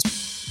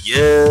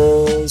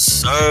Yes,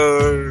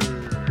 sir.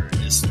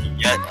 It's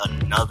yet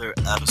another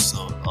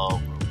episode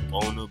of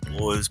Rabona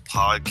Boys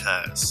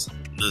Podcast.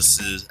 This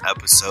is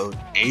episode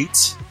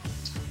 8.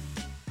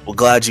 We're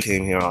glad you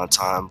came here on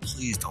time.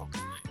 Please don't be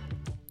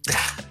late.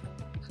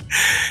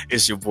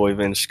 It's your boy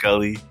Vin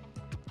Scully.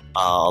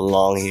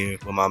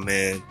 Alongside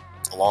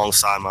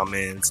my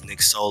man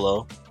Nick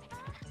Solo.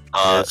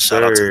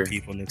 Shout out to the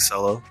people, Nick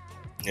Solo.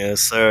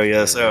 Yes, sir.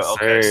 Yes, sir.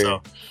 Okay,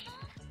 so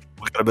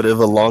we got a bit of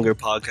a longer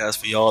podcast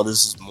for y'all.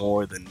 This is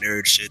more the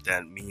nerd shit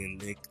that me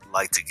and Nick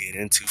like to get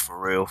into for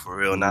real.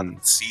 Now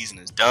that the season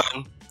is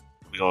done,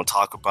 we're going to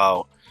talk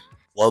about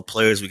what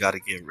players we got to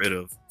get rid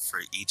of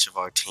for each of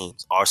our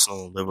teams,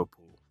 Arsenal and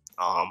Liverpool.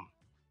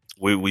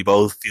 We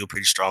both feel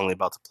pretty strongly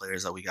about the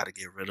players that we got to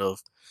get rid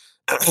of.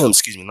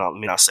 Excuse me, let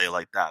me not say it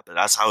like that, but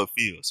that's how it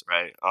feels,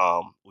 right?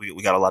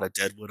 We got a lot of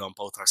deadwood on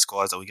both our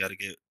squads that we got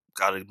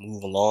to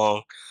move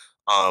along.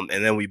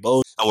 And then we're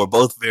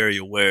both very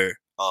aware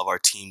of our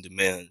team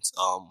demands,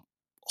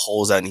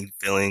 holes that need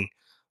filling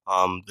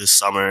this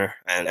summer,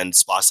 and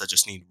spots that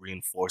just need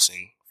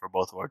reinforcing for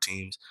both of our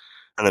teams.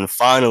 And then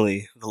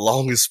finally, the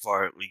longest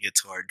part, we get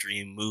to our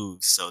dream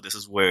moves. So this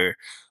is where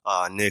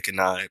Nick and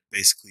I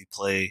basically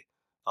play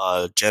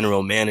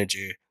general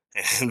manager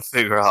and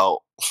figure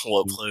out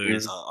what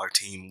players our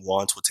team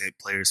wants, what type of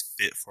players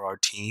fit for our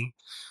team,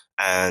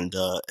 and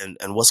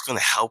what's going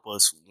to help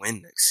us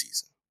win next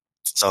season.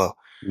 So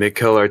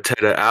Mikel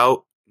Arteta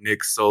out,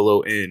 Nick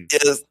Solo in.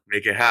 Yes.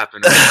 Make it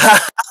happen.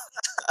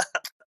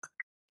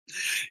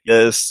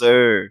 Yes,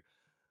 sir.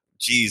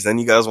 Jeez, then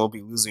you guys won't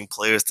be losing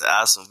players to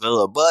Aston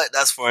Villa, but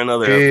that's for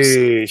another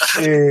episode.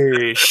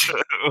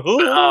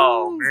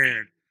 Oh,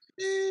 man.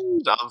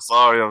 I'm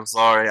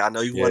sorry. I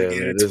know you want to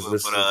get into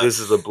it, but this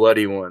is a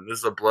bloody one. This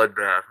is a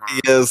bloodbath. Huh?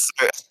 Yes,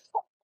 sir.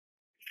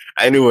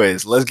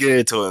 Anyways, let's get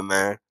into it,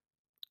 man.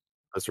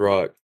 Let's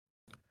rock.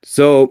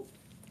 So,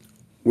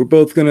 we're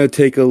both going to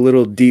take a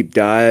little deep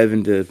dive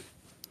into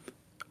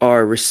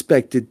our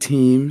respected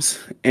teams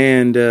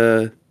and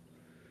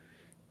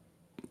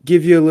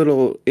give you a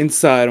little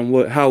insight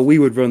on how we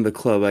would run the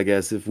club, I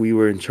guess, if we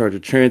were in charge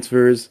of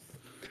transfers.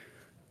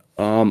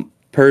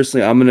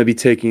 Personally, I'm going to be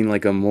taking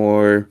like a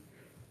more,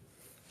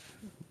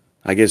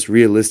 I guess,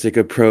 realistic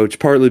approach,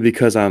 partly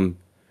because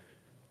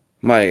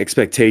my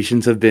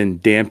expectations have been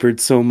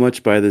dampened so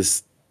much by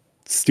this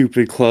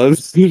stupid club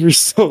for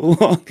so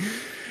long.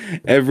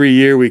 Every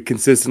year we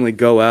consistently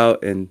go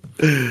out and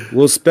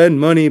we'll spend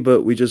money,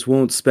 but we just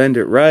won't spend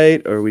it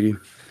right, or we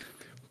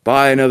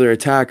buy another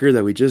attacker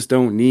that we just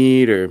don't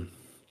need or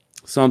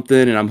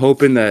something. And I'm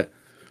hoping that,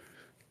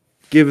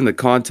 given the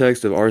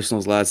context of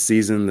Arsenal's last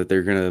season, that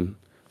they're going to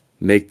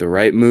make the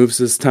right moves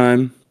this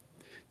time.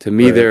 To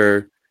me, There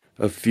are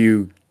a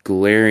few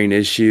glaring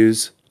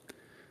issues.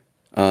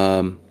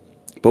 But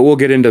we'll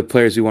get into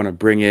players we want to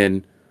bring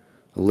in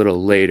a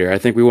little later. I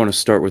think we want to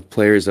start with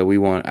players that we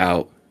want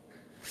out.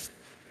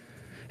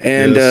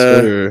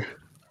 And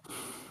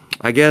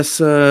I guess,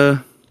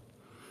 for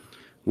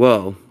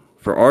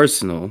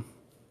Arsenal,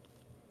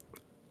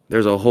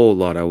 there's a whole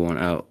lot I want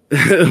out.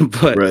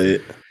 But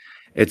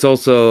It's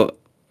also,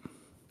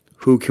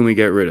 who can we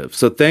get rid of?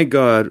 So thank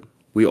God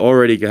we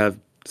already have,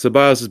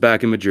 Ceballos is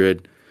back in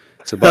Madrid.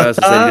 Ceballos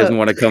said he doesn't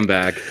want to come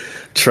back.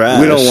 Trash.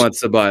 We don't want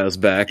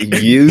Ceballos back.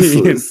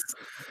 Useless.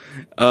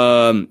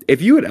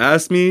 If you had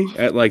asked me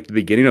at like the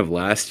beginning of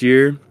last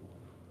year,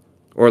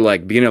 or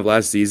like beginning of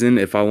last season,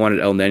 if I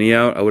wanted El Neni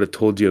out, I would have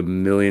told you a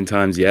million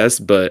times yes.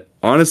 But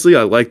honestly,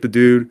 I like the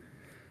dude.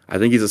 I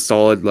think he's a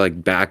solid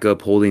like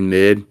backup holding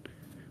mid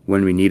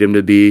when we need him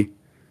to be.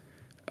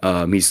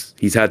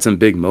 He's had some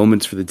big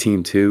moments for the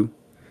team too,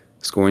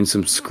 scoring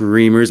some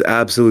screamers,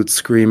 absolute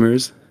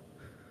screamers.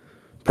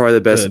 Probably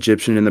the best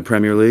Egyptian in the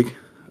Premier League.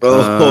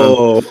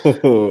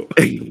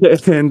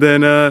 And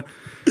then all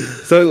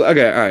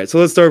right. So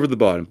let's start with the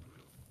bottom.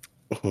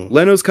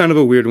 Leno's kind of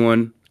a weird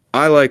one.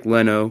 I like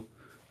Leno.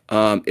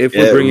 If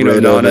we're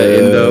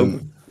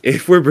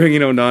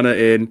bringing Onana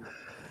in,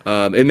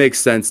 it makes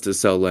sense to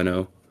sell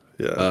Leno.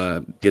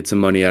 Yeah. Get some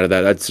money out of that.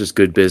 That's just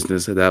good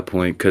business at that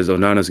point because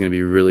Onana's going to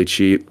be really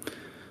cheap.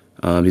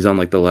 He's on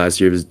like the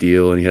last year of his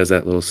deal, and he has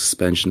that little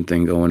suspension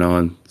thing going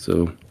on.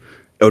 So,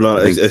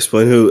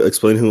 explain who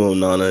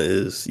Onana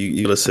is.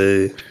 You gotta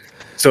say.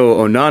 So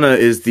Onana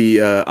is the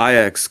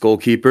Ajax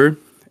goalkeeper,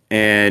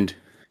 and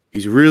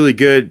he's really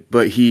good,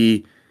 but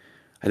I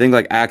think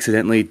like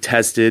accidentally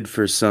tested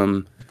for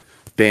some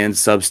banned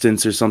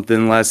substance or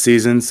something last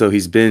season, so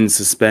he's been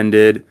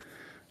suspended.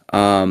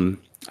 I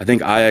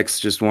think Ajax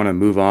just want to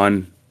move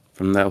on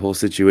from that whole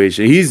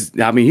situation. He's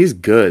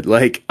good.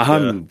 Like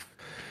I'm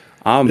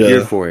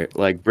here for it.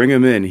 Like bring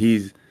him in.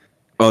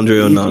 Andre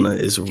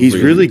Onana he's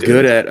really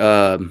good at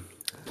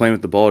playing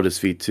with the ball at his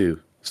feet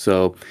too.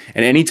 So,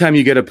 and anytime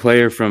you get a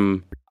player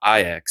from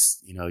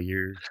Ajax,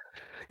 you're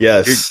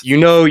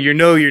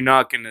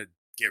not gonna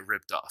get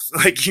ripped off.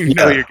 Like you're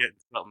getting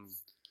something.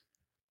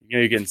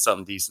 You're getting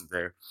something decent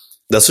there.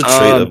 That's a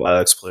trait of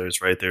Ajax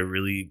players, right? They're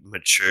really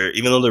mature.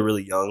 Even though they're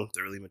really young,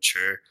 they're really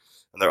mature.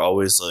 And they're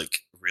always like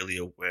really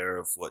aware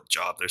of what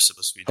job they're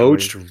supposed to be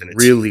Coached doing. in a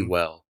really team.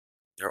 well.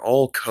 They're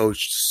all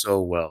coached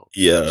so well.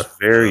 Yeah, Just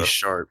very yeah.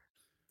 sharp.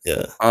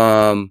 Yeah.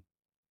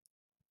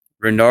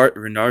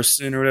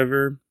 Renarson or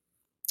whatever,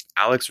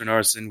 Alex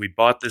Renarson. We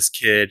bought this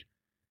kid.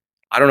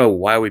 I don't know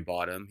why we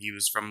bought him. He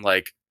was from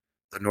like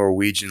the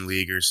Norwegian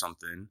league or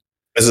something.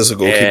 Is this a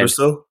goalkeeper And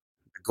still?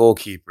 the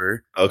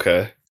goalkeeper.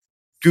 Okay.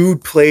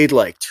 Dude played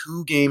like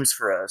 2 games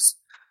for us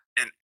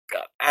and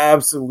got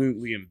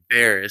absolutely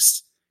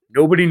embarrassed.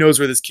 Nobody knows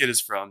where this kid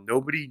is from.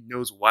 Nobody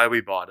knows why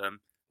we bought him.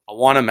 I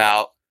want him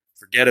out.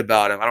 Forget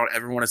about him. I don't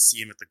ever want to see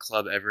him at the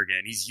club ever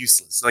again. He's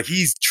useless. Like,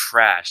 he's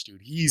trash, dude.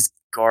 He's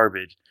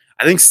garbage.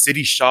 I think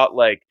City shot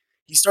like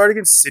he started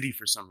against City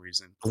for some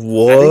reason. I think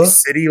What?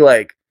 City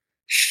like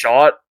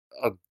shot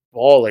a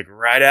ball like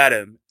right at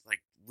him like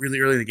really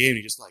early in the game. And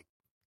he just like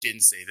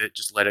didn't save it.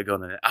 Just let it go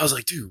in the net. I was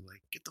like, dude,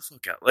 like get the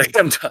fuck out. Like,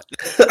 I'm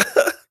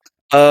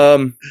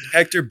done.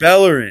 Hector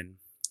Bellerin,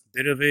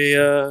 bit of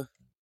a.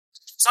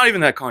 It's not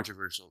even that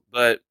controversial,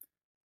 but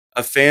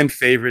a fan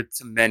favorite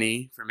to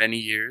many for many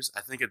years.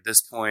 I think at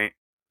this point,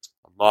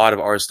 a lot of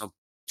Arsenal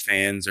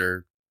fans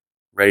are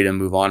ready to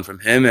move on from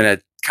him, and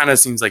it kind of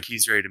seems like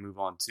he's ready to move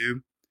on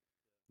too.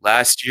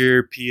 Last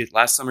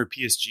summer,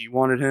 PSG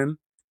wanted him.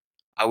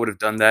 I would have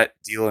done that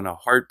deal in a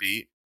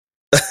heartbeat.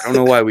 I don't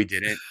know why we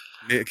didn't.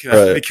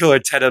 Right. Mikel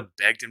Arteta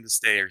begged him to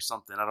stay or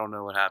something. I don't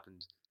know what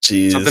happened.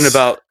 Jeez. Something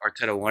about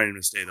Arteta wanting him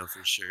to stay though,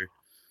 for sure.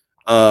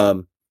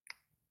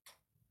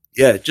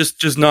 Yeah,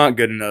 just not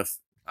good enough.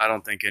 I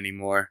don't think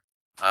anymore.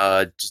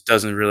 Just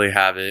doesn't really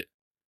have it.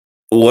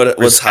 what's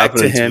Respect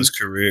to happening to him. his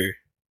career?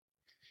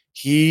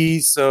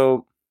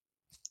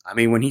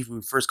 When we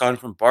first got him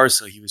from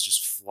Barca, he was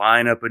just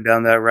flying up and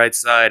down that right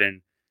side,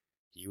 and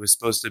he was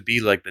supposed to be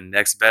like the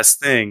next best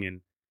thing,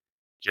 and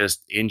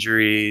just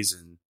injuries,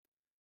 and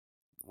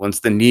once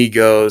the knee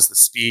goes, the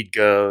speed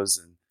goes,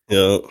 and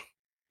Yeah.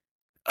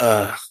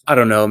 I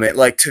don't know, man.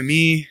 Like to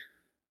me,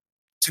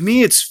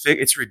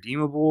 it's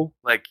redeemable.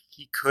 Like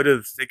he could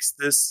have fixed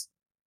this.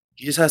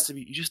 He just has to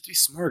be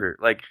smarter.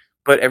 Like,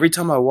 but every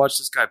time I watch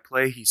this guy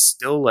play, he's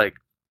still like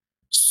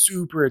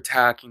super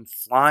attacking,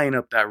 flying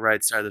up that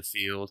right side of the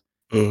field,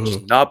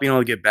 just not being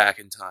able to get back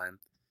in time.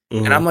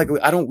 And I'm like, we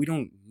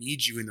don't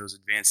need you in those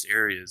advanced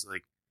areas.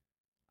 Like,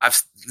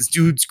 this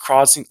dude's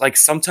crossing. Like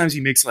sometimes he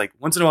makes like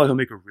once in a while he'll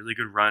make a really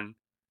good run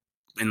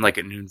in like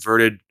an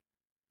inverted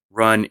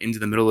run into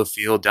the middle of the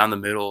field, down the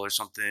middle or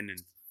something, and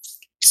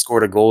he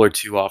scored a goal or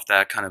two off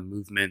that kind of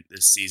movement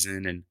this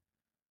season. And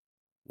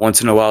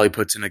once in a while he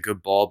puts in a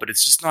good ball, but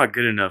it's just not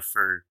good enough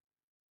for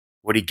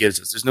what he gives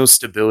us. There's no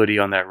stability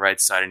on that right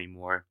side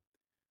anymore.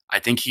 I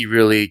think he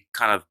really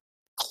kind of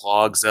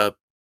clogs up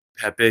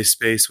Pepe's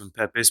space when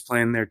Pepe's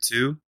playing there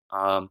too.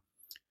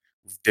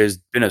 There's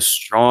been a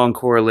strong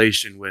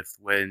correlation with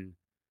when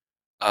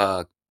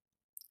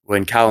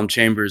Callum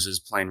Chambers is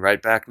playing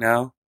right back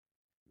now,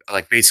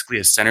 like basically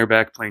a center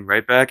back playing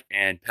right back,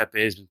 and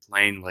Pepe has been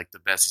playing like the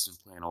best he's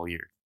been playing all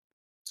year.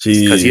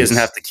 Because he doesn't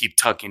have to keep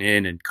tucking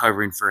in and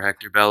covering for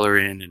Hector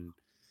Bellerin. And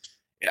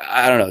yeah,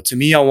 I don't know. To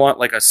me, I want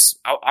like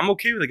I'm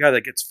okay with a guy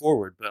that gets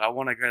forward, but I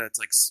want a guy that's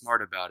like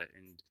smart about it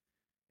and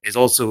is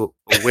also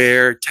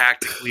aware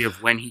tactically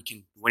of when he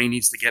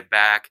needs to get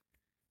back,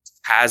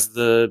 has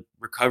the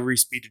recovery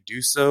speed to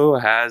do so,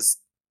 has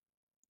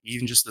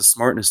even just the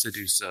smartness to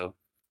do so.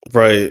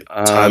 Right.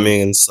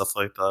 Timing and stuff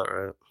like that,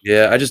 right?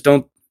 Yeah, I just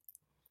don't.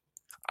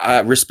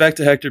 Respect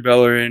to Hector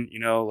Bellerin,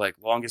 like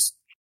longest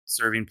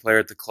serving player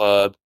at the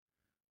club.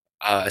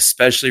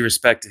 Especially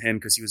respect to him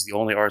because he was the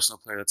only Arsenal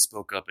player that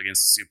spoke up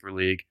against the Super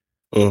League.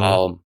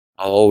 I'll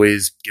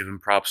always give him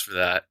props for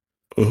that.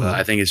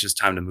 I think it's just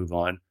time to move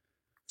on.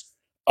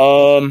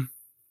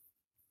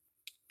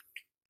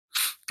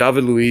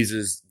 David Luiz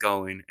is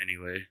going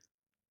anyway.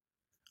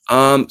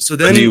 So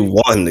then, Where do you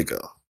want him to go?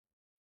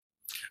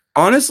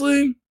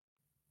 Honestly,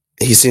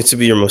 he seems to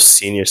be your most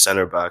senior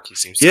center back. He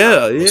seems to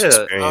have the most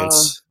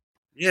experience.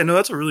 No,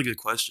 that's a really good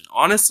question.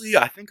 Honestly,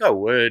 I think I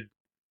would.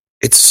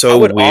 It's so I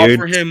would weird.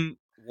 offer him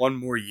one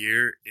more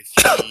year if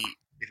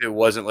it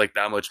wasn't like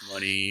that much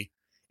money,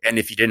 and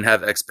if he didn't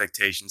have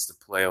expectations to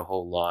play a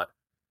whole lot.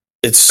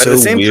 It's But so at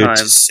the same weird time-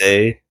 to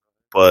say,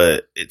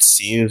 but it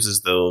seems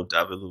as though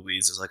David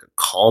Luiz is like a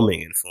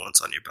calming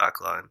influence on your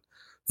backline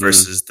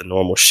versus the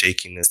normal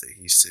shakiness that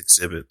he used to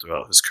exhibit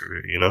throughout his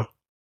career, you know?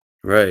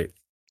 Right.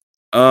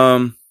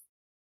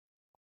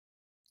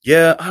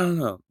 Yeah, I don't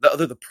know.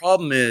 The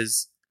problem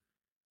is,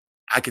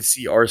 I could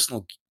see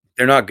Arsenal.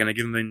 They're not going to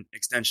give him an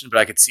extension, but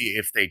I could see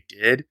if they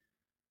did,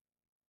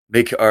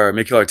 Mikel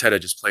Arteta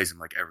just plays him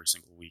like every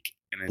single week,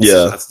 and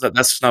that's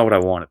just not what I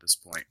want at this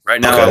point.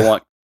 Right now, Okay. I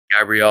want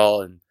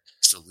Gabriel and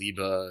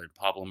Saliba and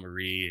Pablo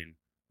Mari and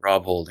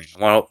Rob Holding. I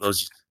want all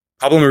those.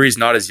 Pablo Mari's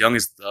not as young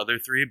as the other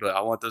three, but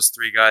I want those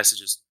three guys to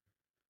just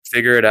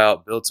figure it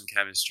out, build some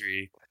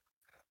chemistry.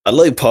 I'd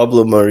like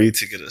Pablo Mari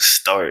to get a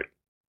start.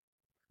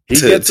 He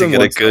To gets them get a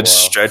once in good while.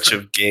 stretch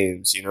of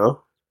games, you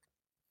know?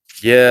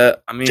 Yeah,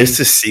 I mean, Just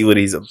to see what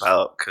he's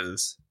about,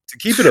 because to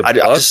keep it a I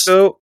buck, just-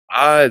 though,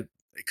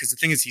 because the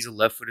thing is, he's a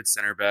left-footed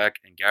center back,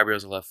 and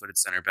Gabriel's a left-footed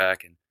center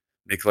back, and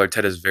Mikel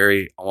Arteta is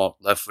very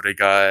left-footed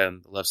guy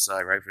on the left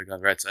side, right-footed guy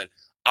on the right side.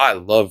 I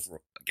love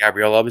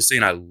Gabriel, obviously,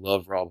 and I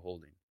love Rob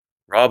Holding.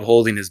 Rob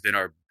Holding has been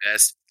our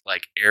best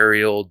like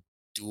aerial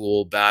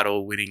dual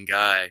battle winning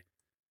guy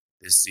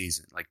this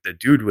season. Like the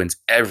dude wins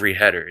every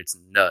header. It's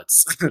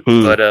nuts.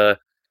 But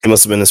he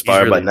must have been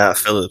inspired by really Nat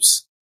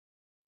Phillips.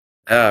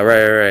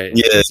 Right.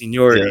 Yeah,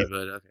 Seniority, yeah.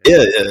 but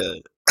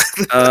okay.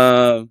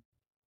 Yeah.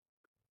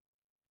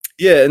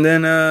 Yeah, and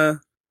then I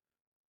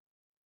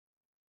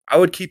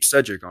would keep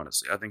Cedric,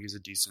 honestly. I think he's a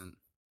decent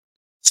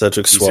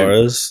Cedric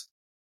Suarez.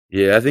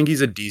 Yeah, I think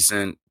he's a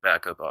decent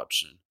backup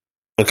option.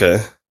 Okay.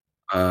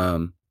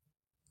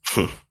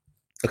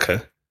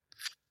 Okay.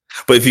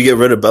 But if you get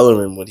rid of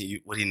Bellerin, would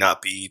he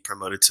not be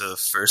promoted to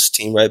first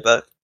team right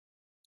back?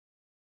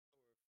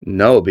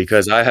 No,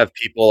 because I have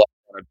people I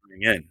want to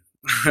bring in.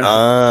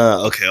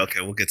 Okay.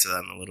 We'll get to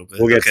that in a little bit.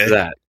 We'll get to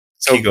that.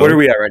 So what are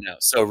we at right now?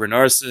 So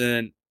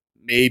Runarsson,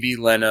 maybe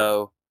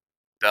Leno,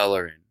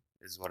 Bellerin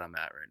is what I'm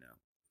at right now.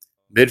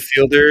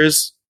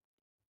 Midfielders,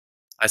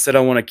 I said I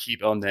want to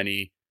keep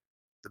Elneny.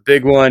 The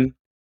big one,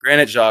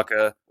 Granit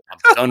Xhaka. I'm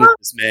done with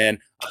this man.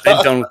 I've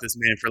been done with this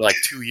man for like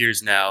 2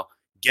 years now.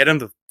 Get him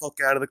the fuck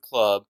out of the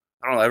club.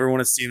 I don't ever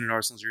want to see him in an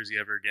Arsenal jersey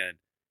ever again.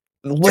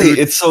 Wait, dude,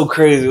 it's so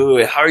crazy.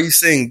 Wait, how are you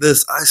saying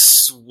this? I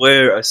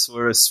swear.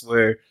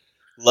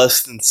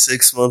 Less than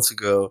 6 months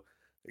ago,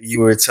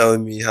 you were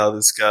telling me how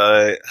this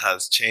guy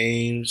has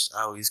changed,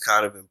 how he's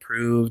kind of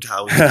improved,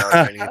 how he's now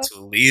turning into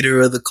a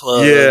leader of the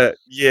club.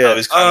 Yeah. How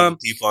he's kind of a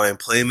deep line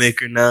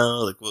playmaker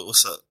now. Like,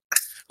 what's up?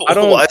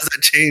 Why has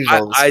that changed?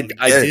 I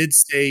did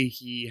say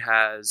he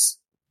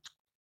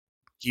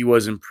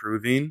was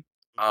improving.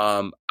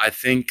 I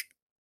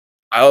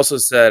also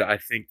said I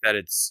think that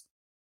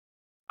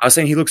I was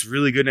saying he looks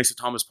really good next to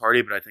Thomas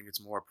Partey, but I think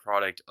it's more a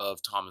product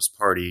of Thomas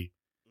Partey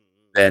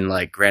than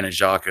like Granit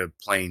Xhaka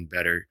playing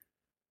better.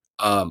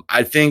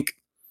 I think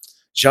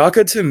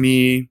Xhaka to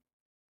me,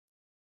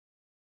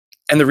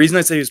 and the reason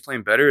I say he was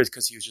playing better is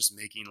because he was just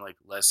making like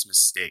less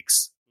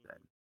mistakes then.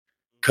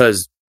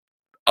 Because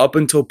up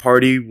until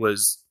Partey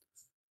was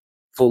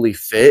fully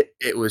fit,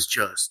 it was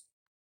just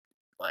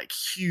like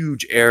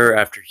huge error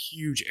after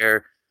huge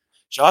error.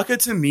 Xhaka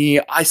to me,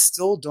 I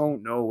still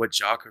don't know what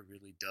Xhaka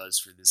really does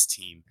for this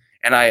team.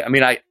 And I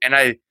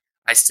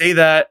say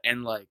that,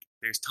 and like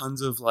there's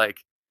tons of like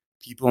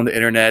people on the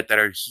internet that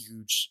are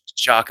huge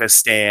Xhaka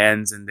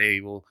stans, and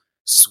they will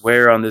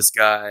swear on this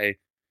guy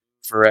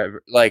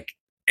forever. Like,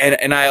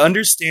 and I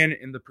understand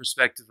in the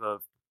perspective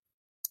of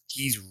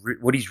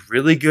what he's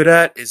really good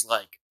at is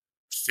like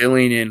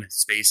filling in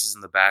spaces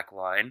in the back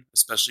line,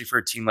 especially for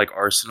a team like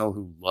Arsenal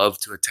who love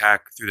to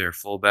attack through their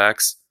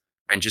fullbacks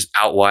and just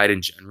out wide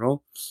in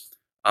general.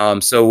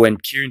 So when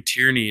Kieran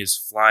Tierney is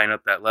flying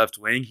up that left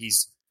wing,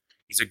 he's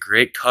a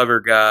great cover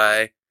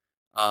guy.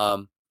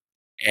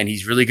 And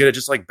he's really good at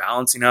just like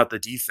balancing out the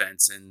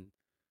defense. And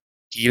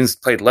he even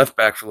played left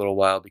back for a little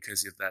while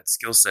because of that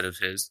skill set of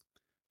his.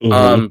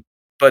 Mm-hmm.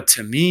 But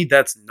to me,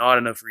 that's not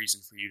enough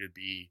reason for you to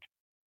be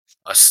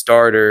a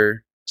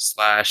starter /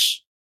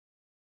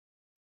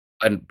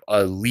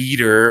 a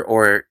leader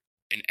or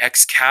an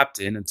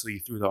ex-captain until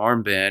you threw the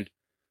armband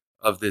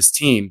of this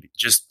team,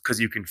 just because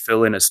you can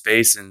fill in a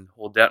space and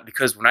hold down.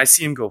 Because when I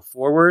see him go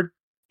forward,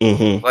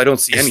 well, I don't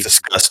see anything.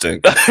 It's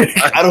disgusting.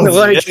 I don't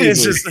like it.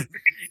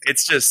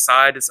 It's just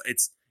side.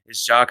 It's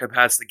Xhaka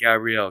passes to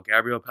Gabriel.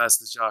 Gabriel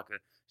passes to Xhaka.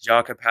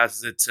 Xhaka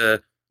passes it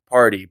to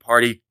Partey.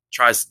 Partey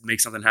tries to make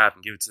something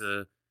happen. Give it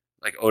to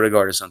like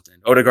Odegaard or something.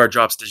 Odegaard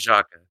drops to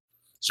Xhaka.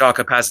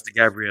 Xhaka passes to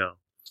Gabriel.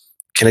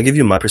 Can I give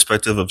you my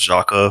perspective of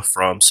Xhaka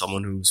from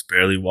someone who's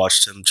barely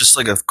watched him? Just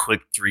like a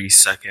quick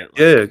 3-second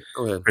go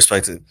ahead.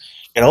 Perspective.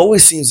 It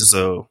always seems as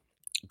though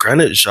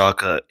Granit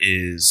Xhaka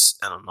is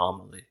an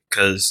anomaly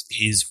because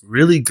he's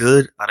really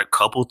good at a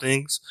couple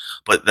things,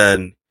 but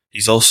then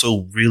he's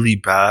also really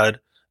bad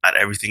at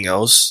everything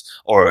else.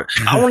 Or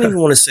I don't even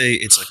want to say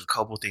it's like a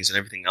couple things and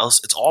everything else.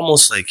 It's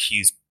almost like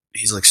he's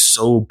like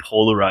so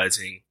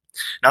polarizing.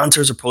 Not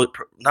just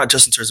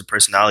in terms of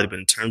personality, but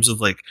in terms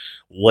of like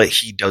what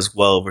he does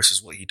well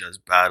versus what he does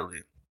badly.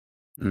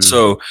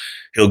 So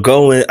he'll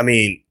go in. I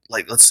mean,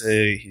 like let's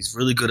say he's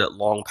really good at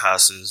long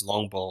passes,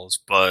 long balls,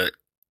 but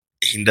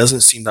he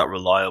doesn't seem that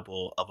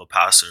reliable of a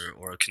passer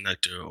or a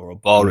connector or a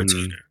ball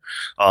retainer.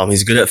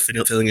 He's good at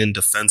filling in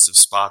defensive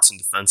spots and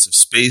defensive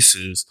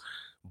spaces,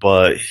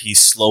 but he's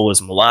slow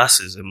as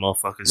molasses, and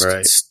motherfuckers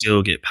can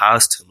still get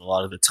past him a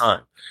lot of the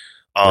time.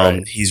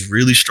 He's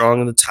really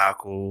strong in the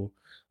tackle.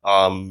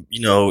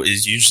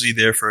 Is usually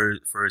there for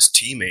his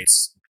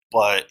teammates,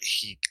 but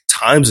he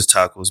times his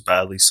tackles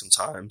badly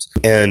sometimes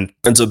and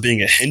ends up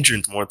being a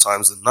hindrance more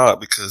times than not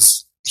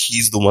because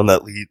he's the one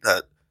that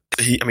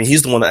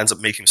he's the one that ends up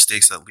making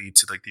mistakes that lead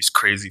to like these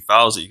crazy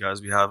fouls that you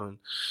guys be having.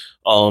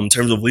 In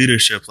terms of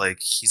leadership, like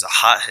he's a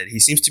hothead. He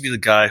seems to be the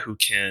guy who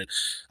can,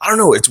 I don't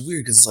know, it's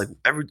weird because it's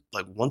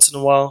like once in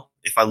a while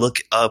if I look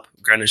up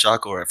Granit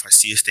Xhaka or if I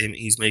see a statement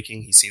he's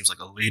making, he seems like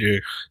a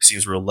leader. He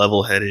seems real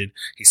level-headed.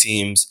 He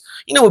seems,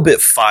 a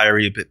bit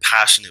fiery, a bit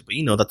passionate.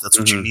 But that's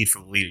what you need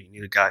from a leader. You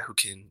need a guy who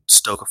can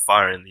stoke a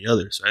fire in the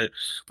others, right?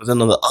 But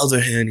then on the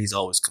other hand, he's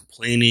always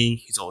complaining.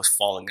 He's always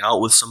falling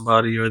out with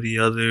somebody or the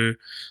other.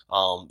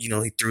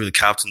 He threw the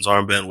captain's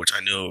armband, which I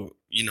know,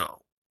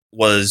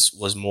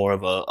 was more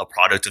of a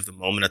product of the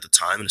moment at the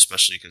time, and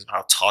especially because of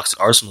how toxic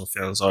Arsenal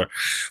fans are.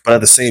 But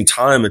at the same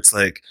time, it's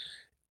like,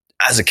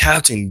 as a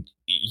captain,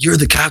 you're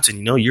the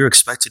captain, you're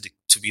expected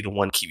to be the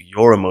one keep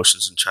your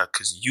emotions in check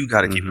because you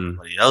got to keep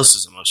everybody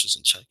else's emotions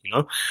in check,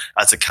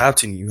 As a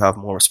captain, you have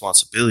more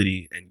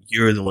responsibility and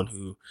you're the one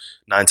who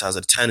 9 times out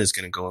of 10 is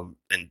going to go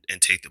and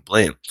take the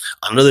blame.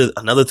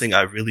 Another thing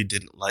I really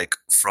didn't like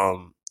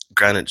from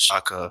Granit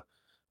Xhaka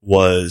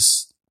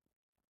was,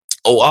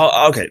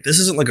 okay, this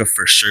isn't like a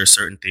for sure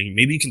certain thing.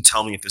 Maybe you can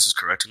tell me if this is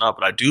correct or not,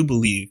 but I do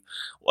believe,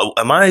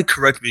 am I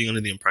correct being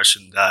under the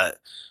impression that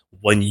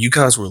when you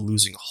guys were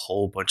losing a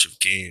whole bunch of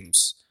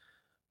games,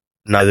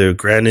 neither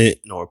Granit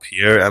nor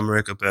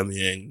Pierre-Emerick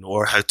Aubameyang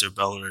nor Hector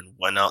Bellerin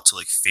went out to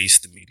face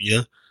the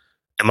media?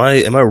 Am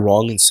I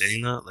wrong in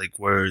saying that?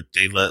 Where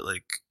they let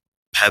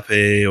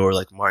Pepe or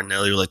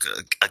Martinelli or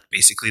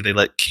basically they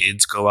let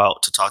kids go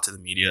out to talk to the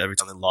media every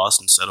time they lost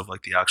instead of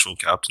the actual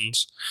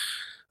captains?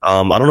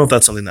 I don't know if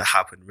that's something that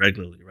happened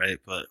regularly, right?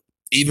 But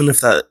even if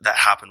that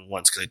happened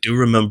once, because I do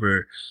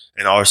remember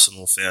an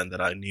Arsenal fan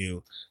that I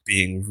knew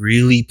being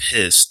really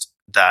pissed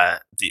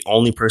that the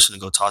only person to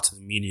go talk to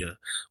the media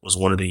was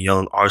one of the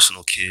young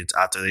Arsenal kids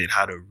after they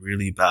had a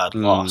really bad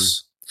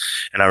loss.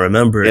 And I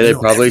remember... Yeah, they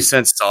probably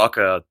sent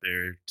Saka out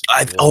there.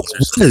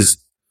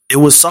 It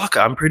was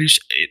Saka. I'm pretty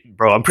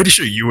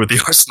sure you were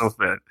the Arsenal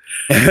fan.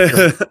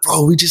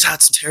 Bro, we just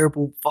had some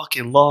terrible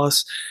fucking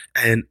loss,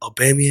 and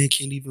Aubameyang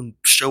can't even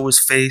show his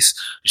face.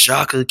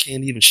 Xhaka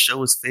can't even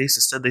show his face.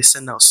 Instead, they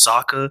send out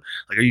Saka.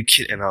 Are you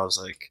kidding? And I was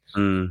like,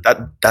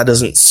 that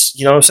doesn't,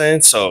 you know what I'm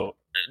saying? So,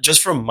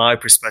 just from my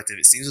perspective,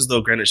 it seems as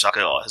though Granit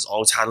Xhaka has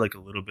always had a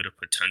little bit of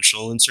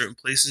potential in certain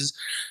places,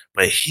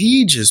 but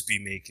he just be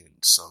making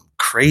some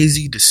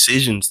crazy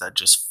decisions that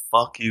just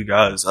fuck you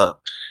guys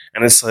up.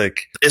 And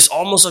it's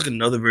almost like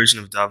another version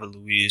of David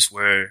Luiz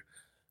where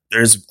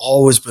there's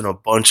always been a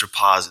bunch of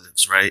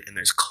positives, right? And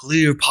there's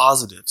clear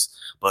positives,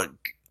 but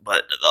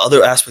the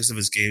other aspects of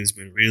his game has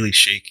been really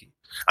shaky.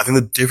 I think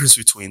the difference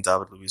between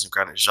David Luiz and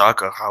Granit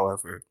Xhaka,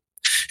 however,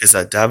 is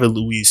that David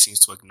Luiz seems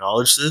to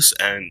acknowledge this,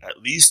 and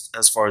at least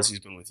as far as he's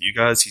been with you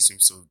guys, he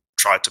seems to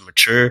try to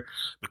mature,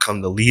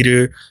 become the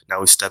leader.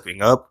 Now he's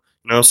stepping up,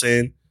 you know what I'm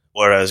saying?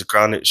 Whereas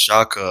Granit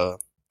Xhaka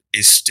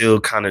is still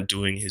kind of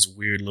doing his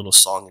weird little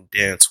song and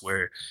dance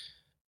where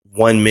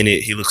 1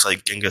 minute he looks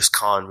like Genghis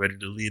Khan ready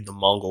to lead the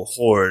Mongol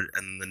horde,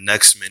 and the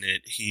next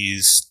minute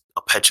he's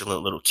a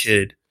petulant little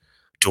kid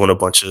doing a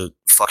bunch of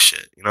fuck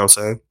shit. You know what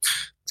I'm saying?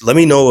 Let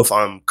me know if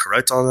I'm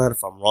correct on that,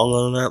 if I'm wrong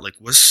on that.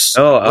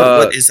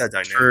 What is that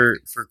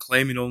dynamic? For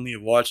claiming only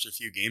have watched a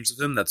few games of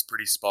him, that's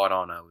pretty spot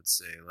on, I would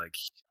say.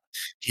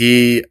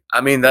 You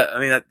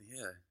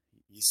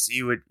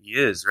see what he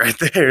is right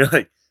there.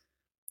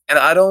 And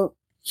I don't,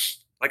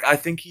 I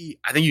think you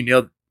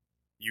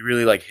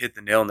really hit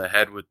the nail on the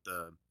head with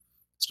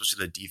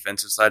especially the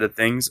defensive side of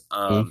things.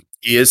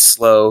 He is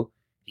slow.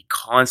 He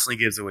constantly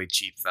gives away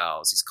cheap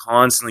fouls. He's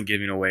constantly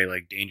giving away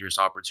dangerous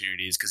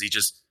opportunities because he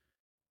just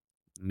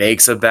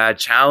makes a bad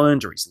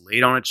challenge, or he's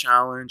late on a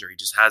challenge, or he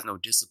just has no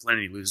discipline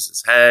and he loses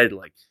his head.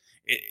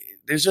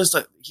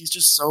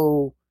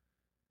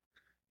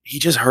 He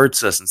just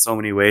hurts us in so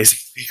many ways. I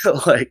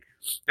feel like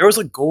there was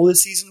a goal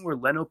this season where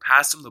Leno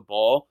passed him the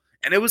ball,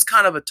 and it was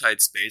kind of a tight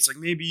space.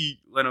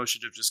 Maybe Leno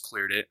should have just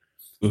cleared it.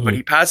 But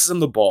he passes him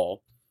the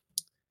ball,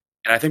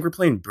 and I think we're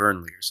playing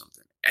Burnley or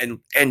something.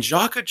 And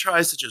Xhaka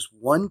tries to just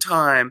one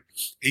time,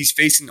 he's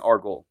facing our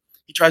goal.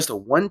 He tries to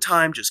one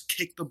time just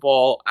kick the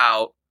ball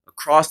out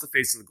across the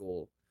face of the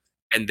goal,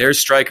 and their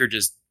striker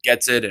just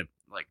gets it, and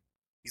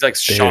he's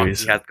shocked. He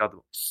has got the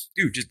ball.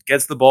 Dude just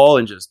gets the ball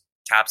and just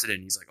taps it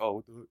in. He's oh,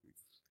 what the...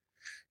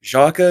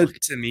 Xhaka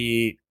to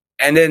me,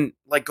 and then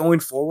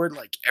going forward,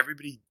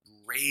 everybody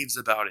raves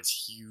about his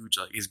huge,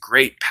 his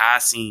great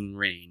passing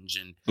range,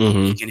 and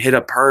he can hit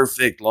a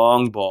perfect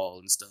long ball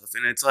and stuff.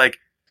 And it's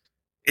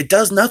it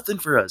does nothing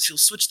for us. He'll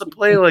switch the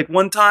play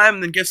one time,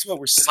 and then guess what?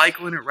 We're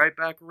cycling it right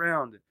back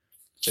around.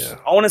 Yeah.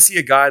 I want to see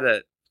a guy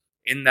that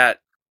in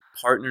that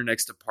partner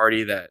next to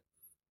Partey that.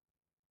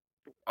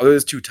 Oh,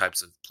 there's two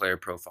types of player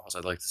profiles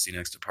I'd like to see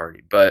next to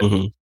Partey, but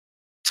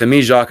to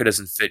me, Xhaka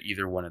doesn't fit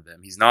either one of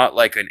them. He's not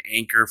an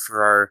anchor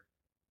for our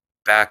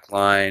back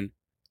line.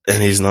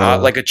 And he's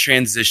not a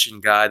transition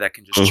guy that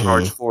can just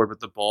charge forward with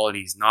the ball, and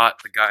he's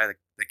not the guy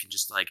that can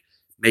just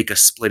make a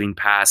splitting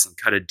pass and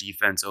cut a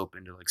defense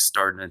open to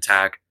start an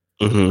attack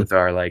with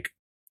our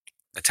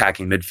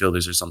attacking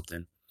midfielders or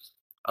something.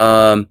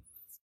 I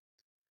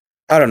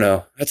don't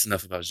know. That's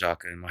enough about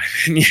Xhaka in my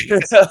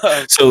opinion.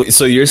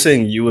 So you're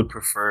saying you would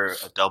prefer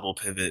a double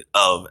pivot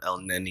of El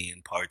Neni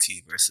and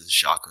Partey versus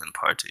Xhaka and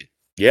Partey?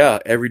 Yeah,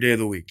 every day of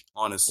the week,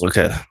 honestly.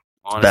 Okay.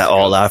 Honestly, that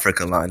all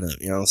Africa lineup,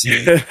 you know what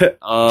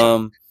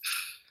I'm saying?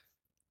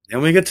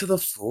 Then we get to the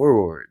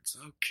forwards.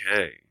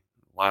 Okay.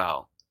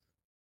 Wow.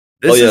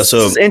 Oh, yeah, this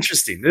so- is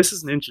interesting. This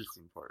is an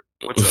interesting part.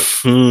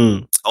 What's up?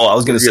 Oh, I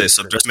was going to say, Good.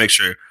 so just make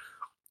sure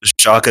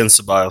Xhaka and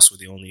Ceballos were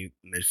the only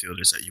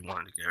midfielders that you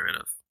wanted to get rid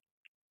of.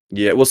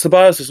 Yeah, well,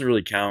 Ceballos doesn't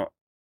really count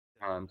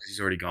because he's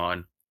already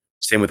gone.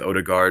 Same with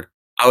Odegaard.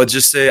 I would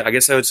just say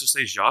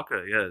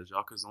Xhaka. Yeah,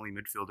 Xhaka's the only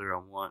midfielder I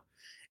want.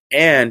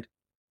 And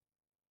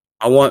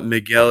I want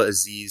Miguel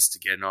Aziz to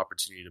get an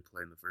opportunity to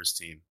play in the first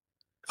team.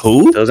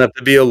 Who? Doesn't have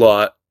to be a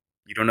lot.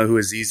 You don't know who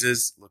Aziz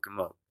is? Look him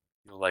up.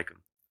 You'll like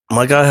him.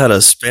 My guy had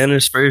a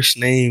Spanish first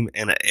name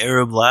and an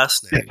Arab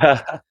last name.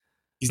 I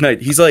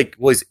think he's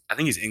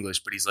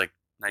English, but he's like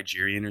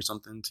Nigerian or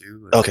something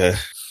too. Okay.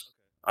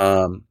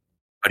 But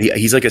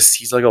he's like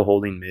a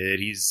holding mid.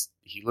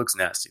 He looks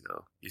nasty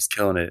though. He's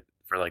killing it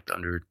for like the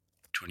under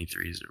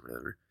 23s or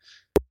whatever.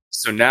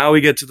 So now we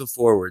get to the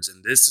forwards,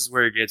 and this is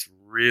where it gets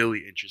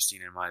really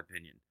interesting in my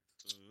opinion.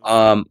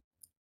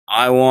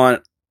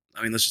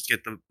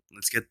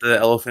 Let's get the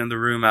elephant in the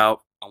room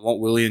out. I want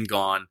Willian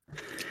gone.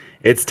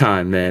 It's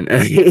time, man.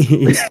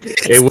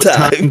 It was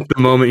time the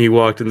moment he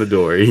walked in the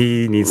door.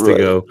 He needs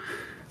to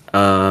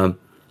go.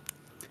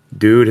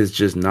 Dude has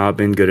just not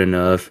been good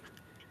enough.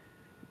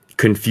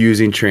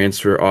 Confusing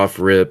transfer off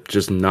rip,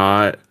 just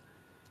not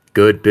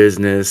good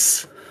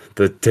business.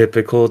 The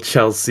typical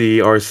Chelsea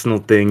Arsenal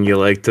thing you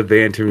like to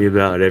banter me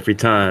about every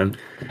time.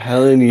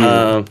 Telling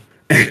you.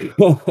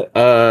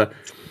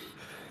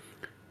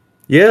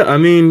 Yeah, I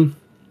mean,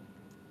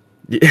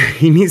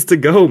 he needs to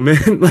go, man.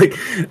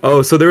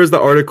 So there was the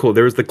article.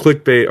 There was the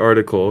clickbait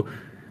article,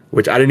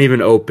 which I didn't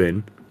even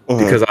open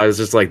because I was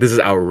just like, this is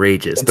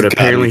outrageous. But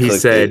apparently he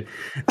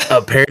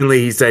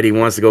said he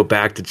wants to go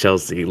back to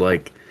Chelsea.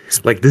 Like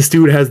this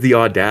dude has the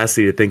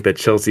audacity to think that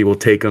Chelsea will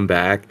take him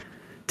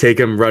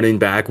running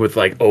back with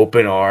like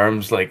open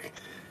arms. Like,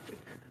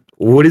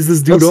 what is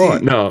this dude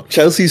on? No,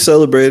 Chelsea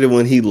celebrated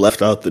when he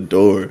left out the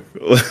door.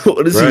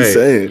 What is he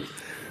saying?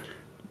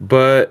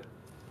 But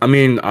I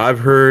mean, I've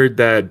heard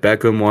that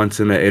Beckham wants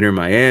him at Inter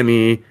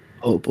Miami.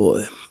 Oh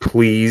boy,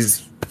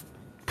 please,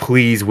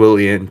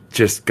 Willian,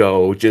 just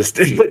go. I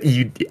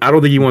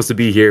don't think he wants to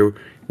be here.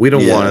 We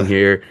don't want him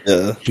here.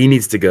 Yeah. He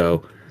needs to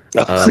go.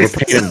 We're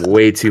paying him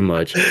way too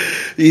much.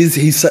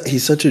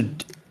 He's such a.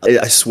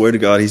 I swear to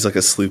God, he's like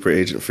a sleeper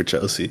agent for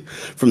Chelsea.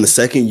 From the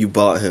second you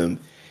bought him,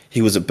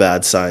 he was a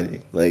bad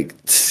signing. Like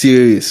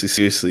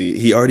seriously,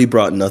 he already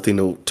brought nothing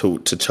to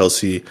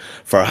Chelsea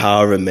for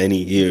however many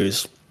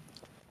years.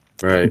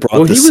 Right.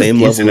 Brought the same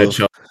level of,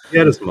 he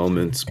had his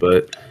moments,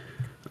 but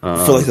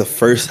for like the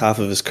first half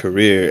of his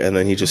career, and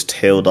then he just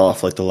tailed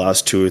off like the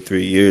last 2 or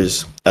 3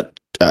 years at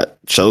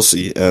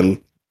Chelsea.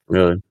 And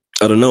really,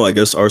 I don't know. I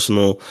guess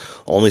Arsenal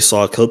only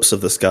saw clips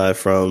of this guy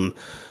from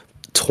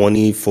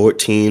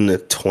 2014 to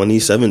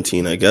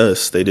 2017. I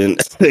guess they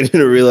didn't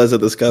realize that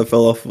this guy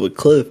fell off of a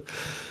cliff.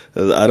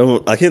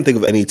 I can't think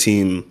of any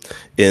team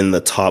in the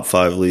top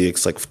 5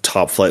 leagues, like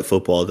top flight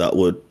football, that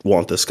would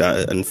want this guy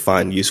and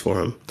find use for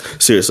him.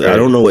 Seriously, right. I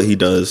don't know what he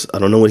does. I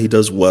don't know what he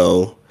does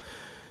well.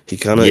 He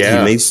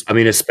makes. I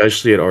mean,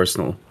 especially at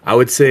Arsenal, I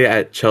would say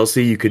at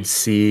Chelsea, you could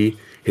see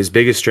his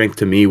biggest strength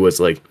to me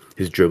was like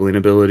his dribbling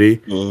ability.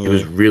 He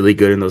was really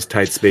good in those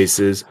tight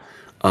spaces.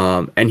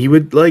 And he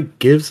would like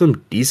give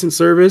some decent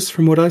service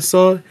from what I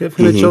saw of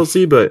him at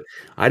Chelsea, but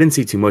I didn't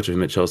see too much of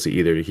him at Chelsea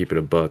either, to keep it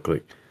a buck.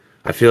 Like,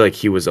 I feel like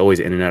he was always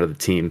in and out of the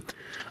team.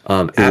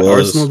 At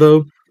Arsenal,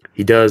 though,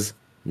 he does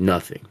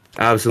nothing.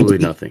 Absolutely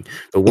nothing.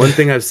 The one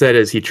thing I've said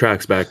is he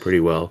tracks back pretty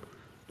well.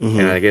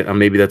 And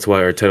maybe that's why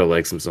Arteta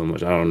likes him so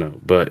much. I don't know.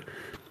 But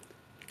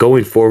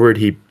going forward,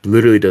 he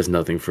literally does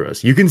nothing for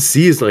us. You can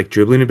see his like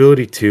dribbling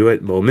ability too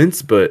at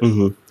moments, but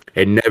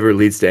it never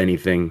leads to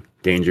anything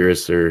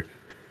dangerous or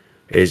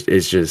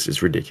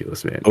it's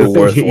ridiculous, man.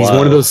 He's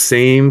one of those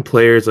same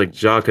players like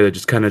Xhaka that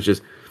just kind of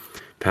just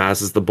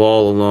passes the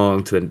ball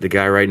along to the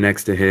guy right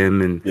next to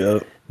him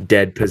and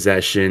dead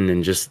possession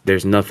and just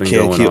there's nothing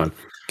going on.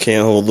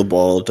 Can't hold the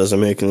ball, doesn't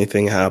make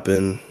anything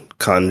happen,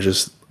 kind of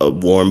just a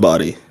warm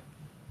body.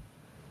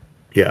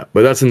 Yeah,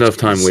 but that's enough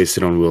time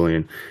wasted on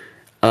Willian.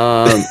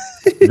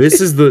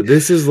 This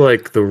is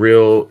like the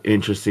real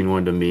interesting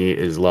one to me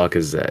is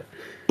Lacazette.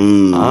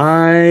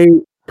 I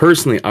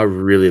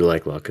really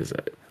like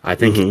Lacazette. I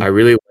think I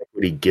really like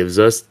what he gives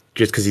us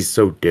just because he's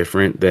so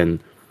different than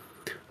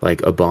like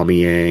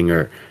Aubameyang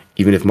or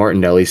even if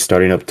Martinelli's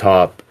starting up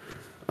top.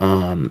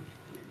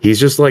 He's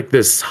just like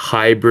this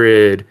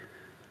hybrid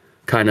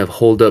kind of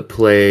hold up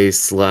play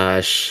 /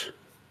 like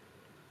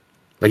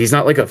he's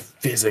not like a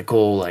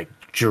physical like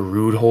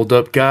Giroud hold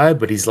up guy,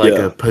 but he's like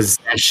a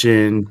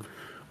possession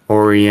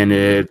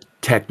oriented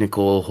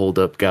technical hold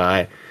up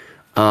guy.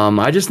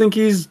 I just think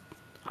he's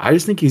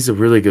a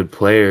really good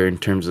player in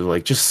terms of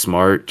like just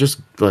smart,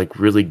 just like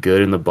really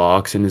good in the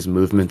box and his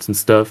movements and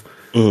stuff.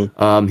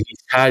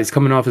 He's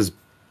coming off his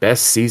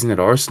best season at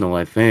Arsenal,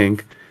 I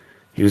think.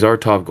 He was our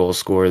top goal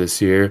scorer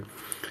this year.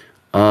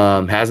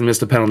 Hasn't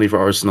missed a penalty for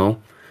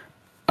Arsenal.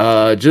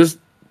 Just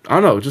I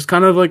don't know, just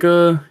kind of like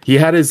he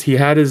had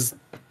his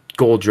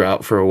goal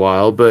drought for a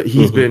while, but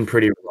he's been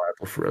pretty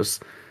reliable for us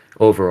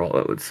overall,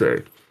 I would say.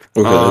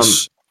 Okay.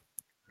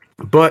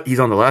 But he's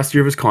on the last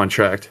year of his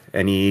contract,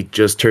 and he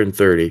just turned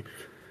 30.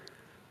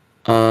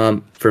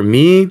 For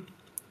me,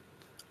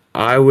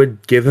 I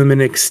would give him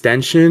an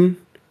extension.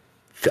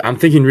 I'm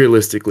thinking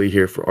realistically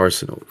here for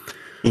Arsenal.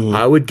 Mhm.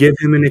 I would give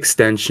him an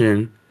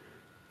extension,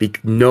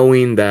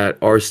 knowing that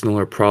Arsenal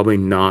are probably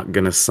not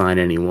going to sign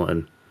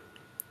anyone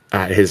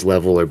at his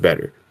level or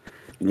better.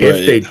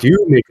 If they do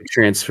make a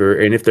transfer,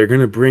 and if they're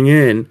going to bring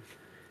in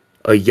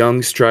a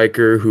young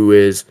striker who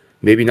is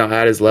maybe not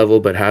at his level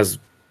but has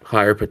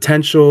higher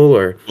potential,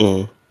 or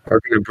Mhm. are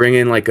going to bring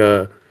in like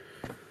a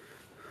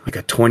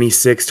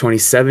 26,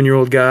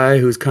 27-year-old guy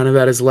who's kind of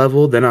at his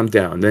level, then I'm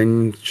down.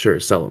 Then sure,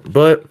 sell him.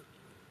 But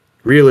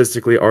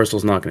realistically,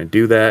 Arsenal's not going to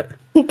do that.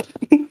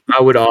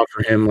 I would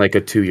offer him like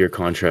a 2-year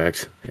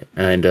contract,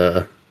 and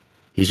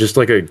he's just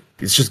like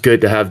it's just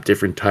good to have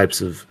different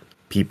types of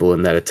people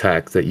in that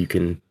attack that you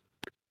can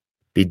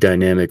be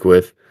dynamic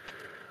with.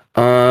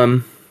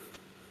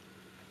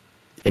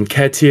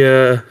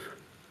 Nketiah,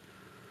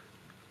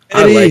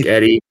 I like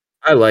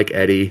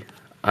Eddie.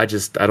 I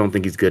don't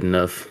think he's good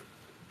enough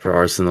for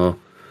Arsenal.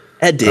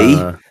 Eddie.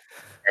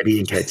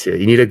 Eddie Nketiah.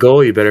 You need a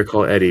goal, you better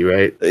call Eddie,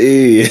 right?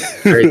 Hey.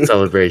 Great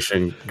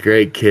celebration.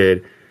 Great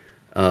kid.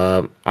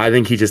 I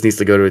think he just needs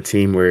to go to a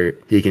team where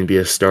he can be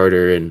a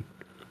starter and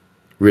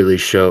really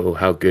show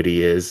how good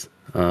he is.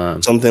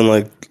 Something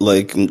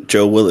like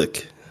Joe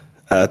Willock.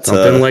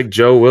 Like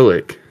Joe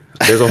Willock.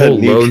 There's a whole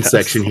loan Newcastle.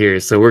 section here,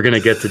 so we're gonna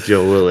get to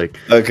Joe Willock.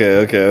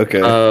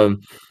 Okay.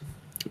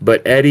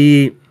 But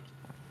Eddie,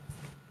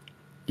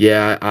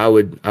 yeah, I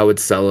would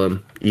sell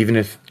him, even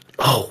if.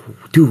 Oh,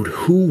 dude,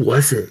 who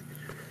was it?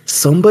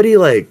 Somebody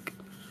it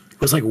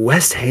was like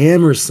West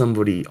Ham or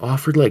somebody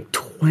offered like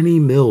 20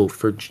 mil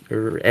for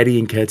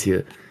Eddie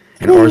Nketiah,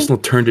 and Arsenal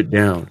turned it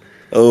down.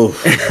 Oh,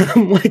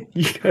 I'm like,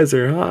 you guys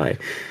are high.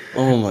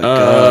 oh my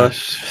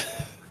gosh.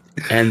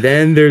 And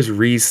then there's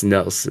Reece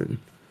Nelson.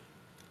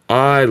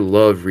 I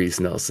love Reece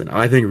Nelson.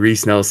 I think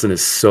Reece Nelson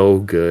is so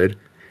good.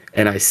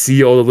 And I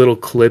see all the little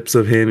clips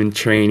of him in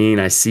training.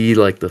 I see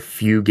like the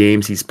few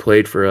games he's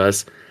played for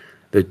us.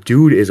 The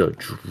dude is a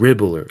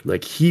dribbler.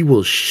 Like, he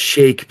will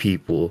shake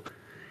people.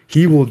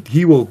 He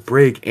will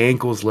break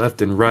ankles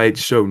left and right,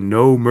 show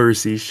no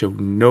mercy, show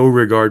no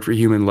regard for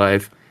human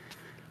life.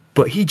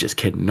 But he just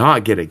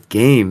cannot get a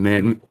game,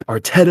 man.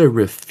 Arteta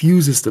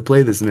refuses to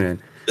play this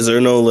man. Is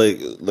there no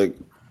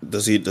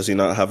does he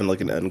not have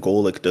like an end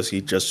goal? Like, does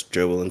he just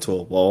dribble into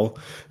a wall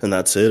and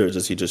that's it, or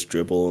does he just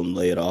dribble and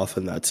lay it off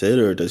and that's it,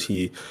 or does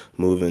he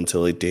move into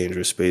like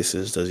dangerous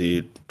spaces? Does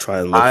he try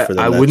and look for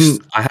the next?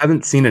 I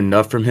haven't seen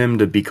enough from him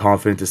to be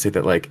confident to say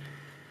that like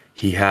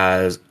he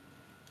has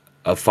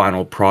a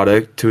final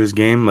product to his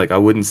game. Like, I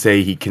wouldn't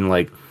say he can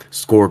like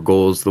score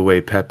goals the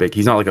way Pepe.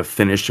 He's not like a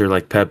finisher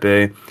like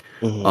Pepe.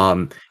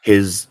 Mhm.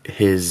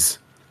 His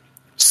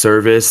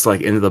service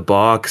like into the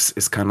box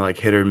is kind of like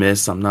hit or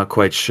miss. I'm not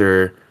quite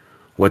sure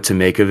what to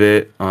make of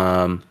it.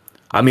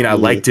 I mean, I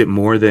liked it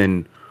more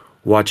than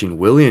watching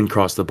Willian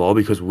cross the ball,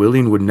 because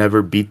Willian would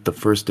never beat the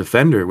first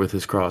defender with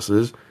his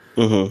crosses.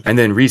 Mhm. And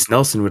then Reece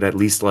Nelson would at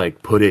least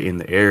like put it in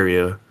the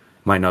area.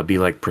 Might not be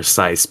like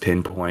precise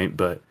pinpoint,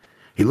 but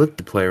he looked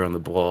the player on the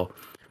ball.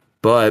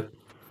 But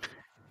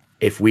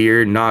if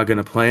we're not going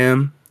to play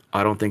him,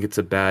 I don't think it's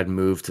a bad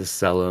move to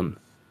sell him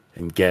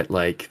and get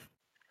like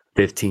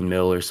 15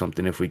 mil or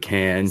something if we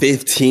can.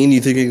 15? You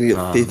think you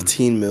can get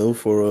 15 mil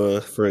for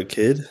a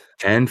kid?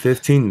 10,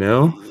 15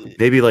 mil?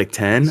 Maybe like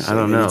 10? So I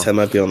don't maybe know. 10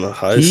 might be on the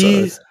high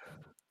side.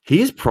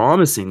 He's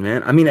promising,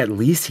 man. I mean, at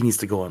least he needs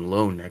to go on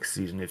loan next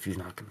season if he's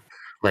not going to.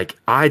 Like,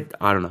 I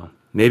don't know.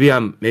 Maybe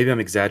I'm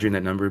exaggerating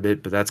that number a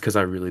bit, but that's because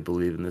I really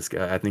believe in this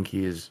guy. I think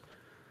he's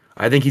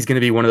going to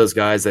be one of those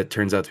guys that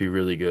turns out to be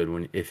really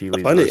good if he leaves.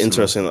 I find it Arsenal.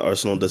 interesting that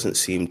Arsenal doesn't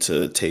seem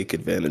to take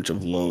advantage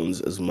of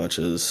loans as much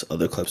as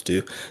other clubs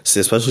do. So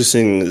especially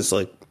seeing as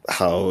like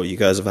how you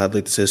guys have had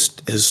like this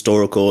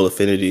historical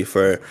affinity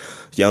for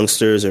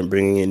youngsters and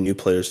bringing in new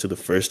players to the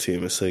first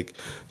team. It's like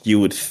you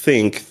would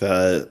think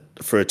that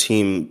for a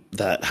team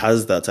that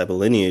has that type of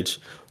lineage,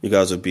 you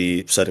guys would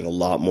be setting a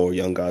lot more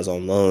young guys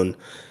on loan,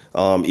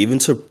 even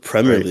to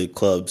Premier Right. League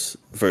clubs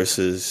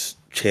versus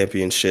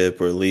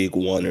Championship or League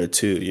 1 or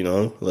 2, you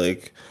know?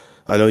 Like,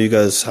 I know you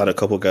guys had a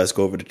couple guys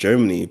go over to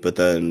Germany, but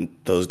then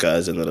those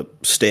guys ended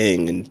up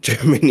staying in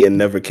Germany and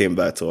never came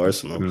back to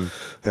Arsenal. You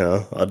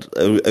know,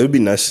 it would be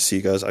nice to see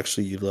you guys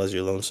actually utilize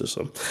your loan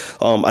system.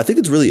 I think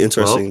it's really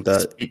interesting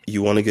that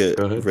you want to get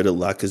Go ahead. rid of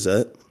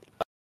Lacazette.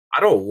 I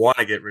don't want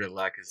to get rid of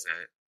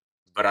Lacazette,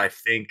 but I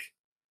think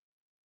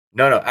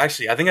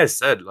actually, I think I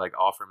said like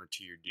offer him a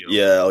 2-year deal.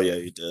 Yeah, oh yeah,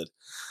 you did.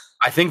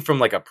 I think from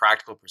like a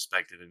practical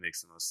perspective, it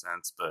makes the most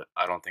sense, but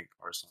I don't think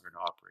Arsenal are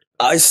going to operate.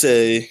 I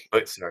say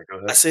Sorry, go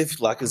ahead. I say if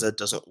Lacazette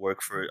doesn't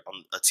work for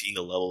a team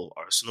the level of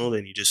Arsenal,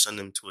 then you just send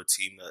him to a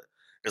team that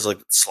is like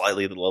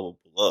slightly the level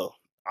below.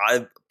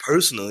 I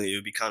personally, it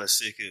would be kind of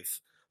sick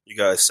if you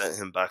guys sent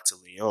him back to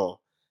Lyon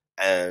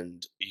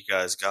and you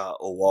guys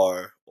got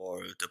Owar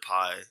or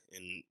Depay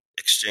in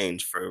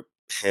exchange for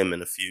him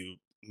and a few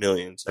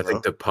millions. I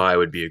think Depay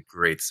would be a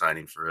great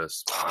signing for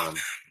us.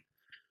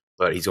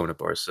 but he's going to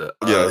Barca.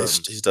 Yeah,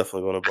 he's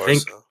definitely going to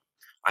Barca.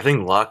 I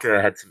think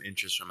Laka had some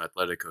interest from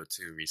Atletico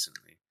too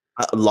recently.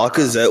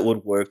 Lacazette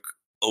would work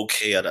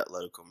okay at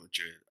Atletico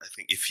Madrid. I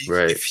think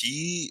Right.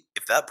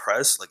 if that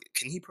press, like,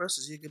 can he press?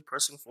 Is he a good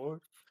pressing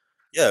forward?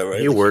 Yeah,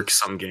 right. He Like, works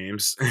some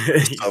games.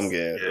 some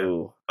game. Yeah.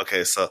 Ooh.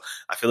 Okay, so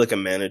I feel like a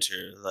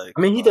manager, like,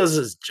 I mean, he does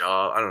his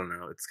job. I don't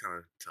know. It's kind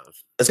of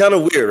tough. it's kind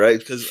of weird, right?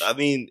 Because I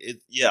mean,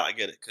 I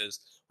get it. Because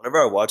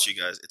whenever I watch you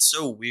guys, it's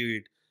so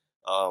weird.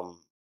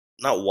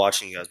 Not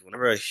watching you guys, but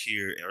whenever I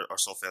hear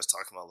Arsenal fans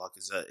talking about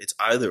Lacazette, it's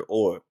either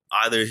or.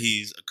 Either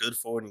he's a good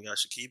forward and you guys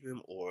should keep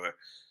him, or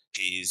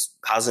he's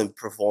hasn't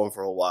performed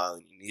for a while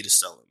and you need to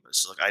sell him.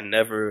 It's like I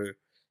never,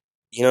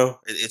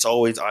 it's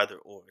always either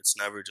or. It's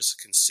never just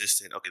a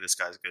consistent. Okay, this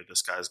guy's good.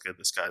 This guy's good.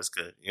 This guy's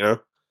good.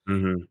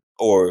 Mm-hmm.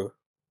 Or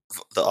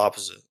the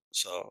opposite.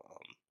 So,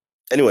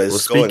 anyways, Well,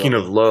 speaking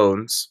of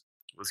loans,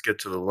 let's get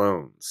to the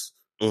loans.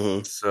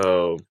 Mm-hmm.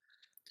 So,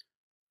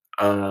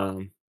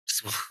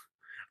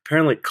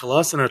 apparently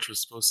Kolasinac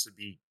was supposed to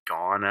be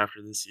gone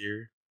after this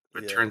year,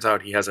 but it turns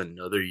out he has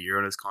another year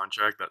on his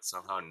contract that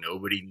somehow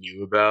nobody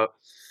knew about.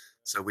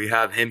 So we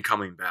have him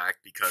coming back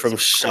because from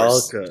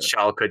Schalke.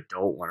 Schalke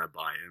don't want to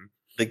buy him.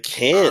 They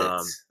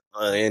can't.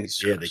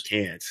 Yeah, they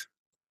can't.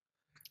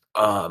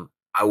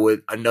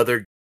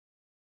 Another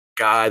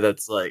guy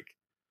that's like,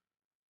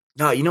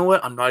 no, you know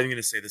what? I'm not even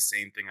gonna say the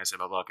same thing I said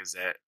about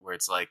Lacazette, where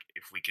it's like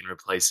if we can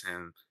replace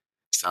him,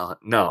 sell him.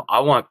 No,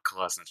 I want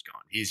Kolasinac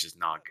gone. He's just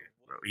not good,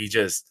 bro.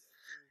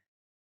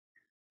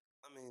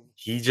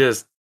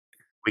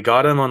 We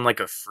got him on like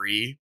a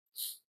free,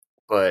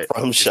 but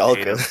from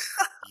Schalke,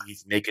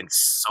 he's making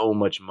so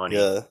much money.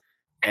 Yeah,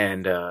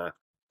 and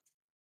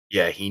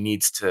he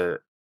needs to.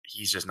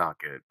 He's just not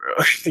good, bro.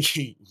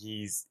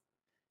 He's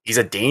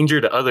a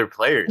danger to other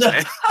players.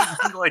 Man.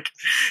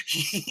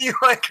 he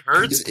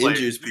hurts. He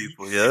injures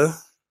people. Yeah,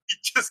 he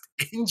just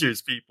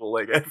injures people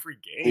like every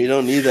game. You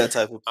don't need that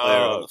type of player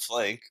on the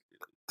flank.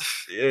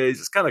 Yeah, he's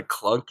just kind of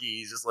clunky.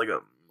 He's just like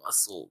a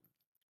muscle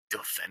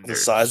defender, the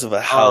size of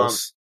a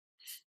house.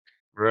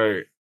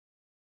 Right.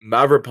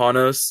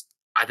 Mavropanos,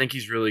 I think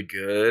he's really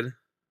good.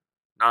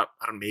 I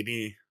don't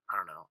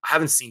know. I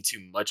haven't seen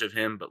too much of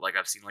him, but like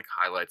I've seen like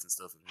highlights and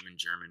stuff of him in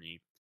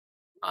Germany.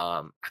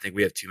 I think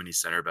we have too many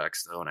center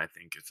backs though, and I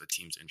think if a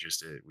team's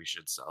interested, we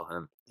should sell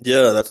him.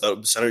 Yeah,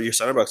 your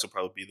center backs will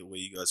probably be the way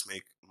you guys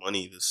make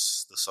money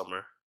this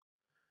summer.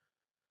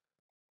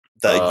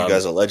 That you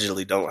guys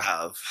allegedly don't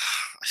have.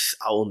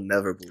 I will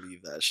never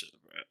believe that shit,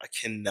 bro. I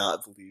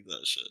cannot believe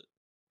that shit.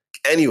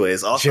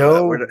 Anyways,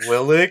 Joe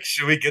Willock.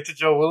 Should we get to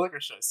Joe Willock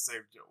or should I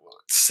save Joe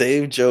Willock?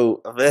 Save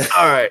Joe. Man.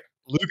 All right.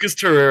 Lucas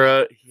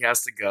Torreira, he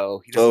has to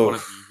go. He doesn't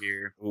want to be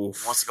here. Oof.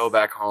 He wants to go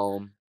back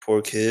home.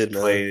 Poor kid,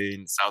 man. Play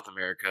in South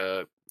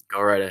America.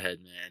 Go right ahead,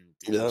 man.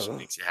 Do what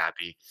makes you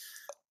happy.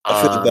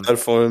 I feel bad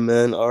for him,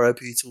 man.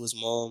 R.I.P. to his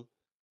mom.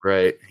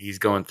 Right. He's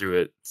going through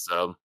it.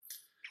 So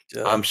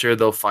I'm sure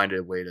they'll find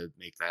a way to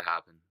make that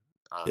happen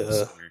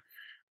this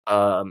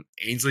summer.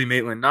 Ainsley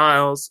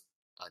Maitland-Niles,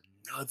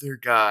 another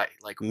guy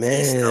like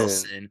Reece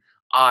Nelson.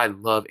 I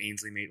love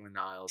Ainsley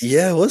Maitland-Niles.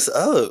 Yeah, what's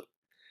up?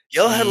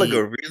 Y'all had like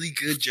a really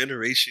good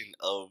generation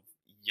of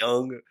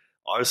young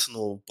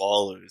Arsenal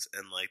ballers,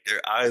 and like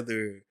they're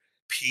either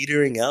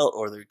petering out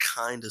or they're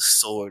kind of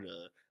sort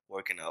of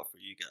working out for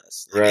you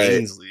guys. Like right.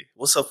 Ainsley,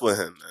 what's up with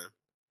him, man?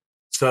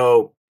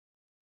 So,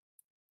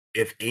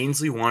 if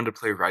Ainsley wanted to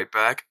play right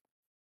back,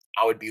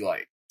 I would be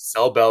like,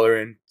 sell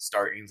Bellerin,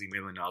 start Ainsley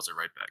Maitland-Niles at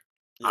right back.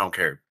 Yeah. I don't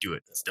care. Do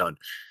it. It's done.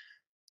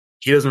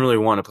 He doesn't really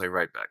want to play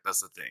right back.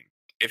 That's the thing.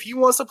 If he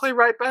wants to play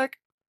right back,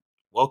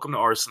 welcome to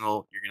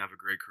Arsenal. You're going to have a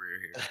great career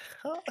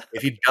here.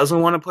 If he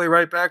doesn't want to play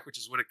right back, which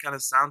is what it kind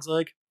of sounds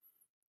like,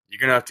 you're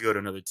going to have to go to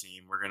another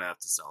team. We're going to have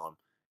to sell him.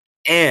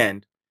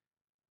 And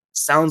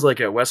sounds like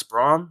at West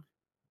Brom,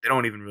 they're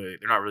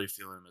not really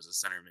feeling him as a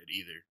center mid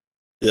either.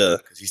 Yeah.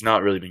 Because he's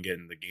not really been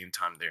getting the game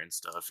time there and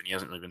stuff, and he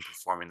hasn't really been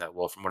performing that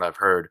well from what I've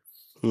heard.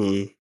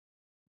 I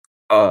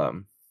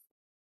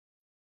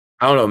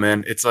don't know,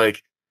 man. It's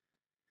like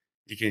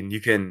you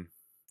can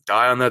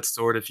die on that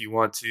sword if you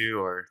want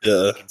to, or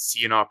you can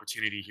see an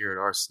opportunity here at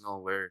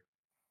Arsenal where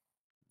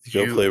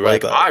you play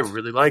right back. I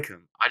really like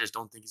him. I just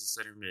don't think he's a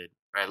center mid,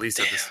 or at least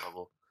at this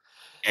level.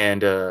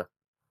 And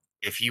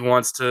if he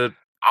wants to,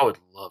 I would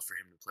love for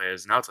him to play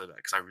as an outside back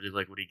because I really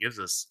like what he gives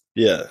us.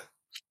 Yeah.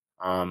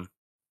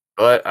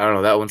 But I don't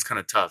know. That one's kind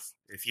of tough.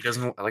 If he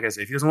doesn't, like I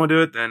said, if he doesn't want to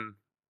do it, then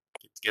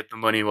get the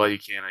money while you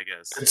can, I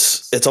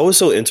guess. It's always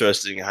so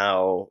interesting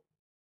how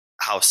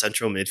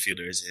central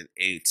midfielders in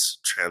eights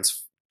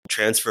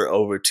transfer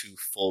over to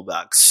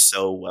fullback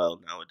so well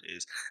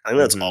nowadays. I think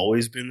that's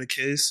always been the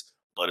case,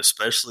 but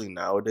especially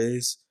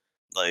nowadays,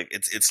 like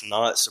it's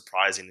not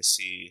surprising to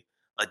see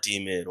a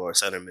D mid or a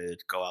center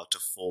mid go out to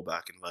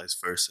fullback and vice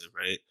versa,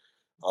 right?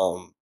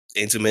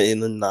 Ainsley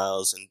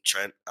Maitland-Niles and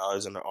Trent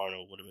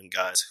Alexander-Arnold would have been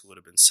guys who would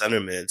have been center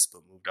mids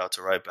but moved out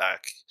to right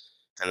back,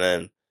 and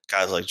then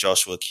guys like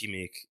Joshua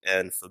Kimmich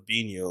and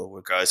Fabinho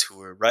were guys who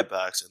were right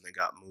backs and they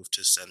got moved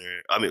to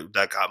center. I mean,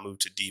 that got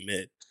moved to D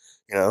mid.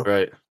 You know,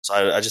 Right. so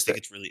I just think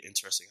it's really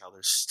interesting how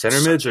there's Center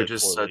such mids a are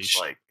just such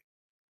correlation. like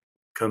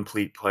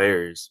complete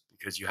players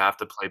because you have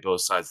to play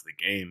both sides of the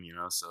game, you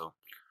know. So,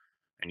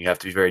 and you have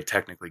to be very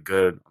technically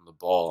good on the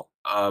ball.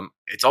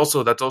 It's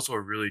also that's also a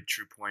really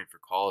true point for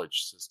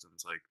college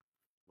systems. Like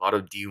a lot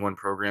of D1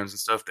 programs and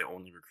stuff, they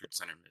only recruit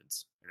center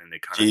mids, and then they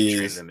kind of train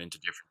Jeez, them into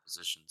different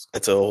positions.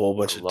 it's a whole A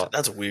bunch of. lot,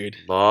 That's weird.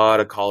 lot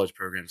of college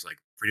programs like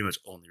pretty much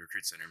only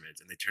recruit center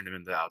mids, and they turn them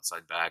into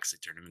outside backs. They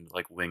turn them into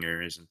like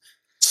wingers, and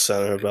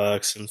Center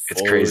backs and it's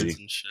forwards crazy.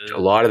 and shit. A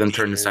lot of them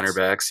turn to Wingers. center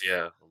backs.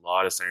 Yeah, a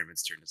lot of center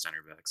mids turn to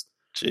center backs.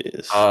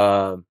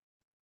 Jeez.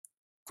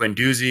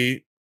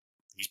 Guendouzi,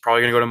 he's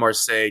probably gonna go to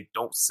Marseille.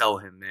 Don't sell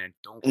him, man.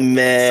 Don't sell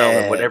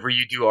Man. him. Whatever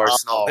you do,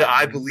 Arsenal. Oh,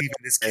 I believe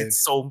in this man. kid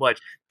so much.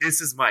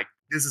 This is my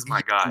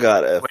guy.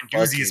 Got a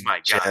Guendouzi is fucking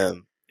my guy.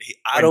 gem.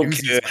 I don't Guendouzi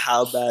is care my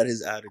how guy. bad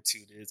his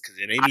attitude is because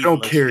it ain't I even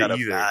don't like care he got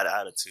either. a bad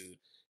attitude.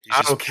 He's I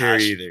just don't care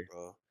passionate, either.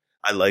 bro.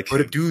 I like But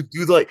him. if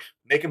dude like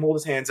make him hold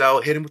his hands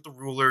out, hit him with the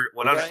ruler,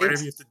 whatever Right? you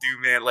have to do,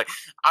 man. Like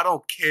I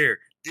don't care.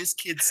 This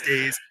kid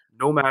stays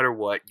no matter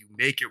what. You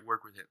make it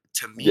work with him.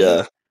 To me,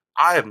 Yeah.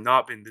 I have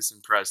not been this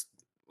impressed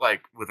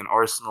like with an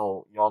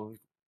Arsenal young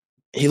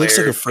He looks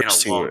like player a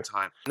first in a long teamer.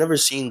 time. I've never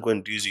seen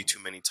Guendouzi too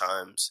many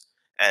times,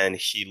 and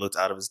he looked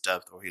out of his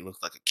depth, or he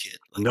looked like a kid.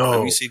 Like, whenever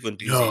No, you see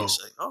Guendouzi, no, it's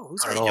like, oh,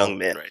 who's not that at young all.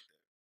 man right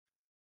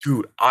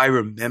Dude, I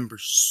remember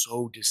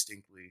so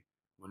distinctly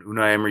when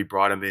Unai Emery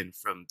brought him in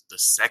from the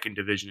second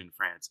division in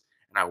France,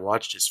 and I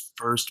watched his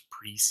first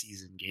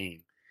preseason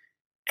game.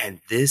 And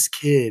this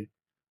kid,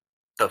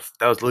 that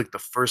was like the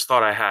first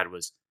thought I had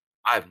was,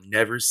 I've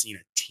never seen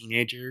a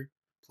teenager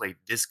play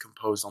this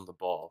composed on the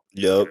ball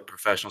there? in a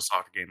professional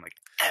soccer game like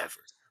ever.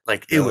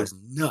 Like it Yep. was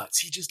nuts.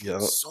 He just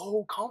looked Yep.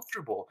 so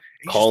comfortable.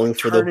 And he's Calling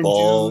just, for like, the turning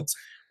ball. dudes,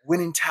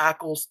 winning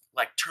tackles,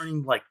 like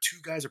turning like two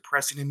guys are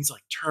pressing him. He's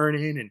like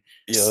turning and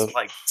Yep.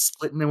 like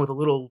splitting them with a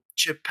little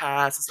chip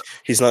pass and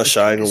stuff. He's not The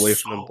shying kid is away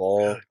from the so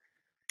ball, good.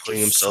 putting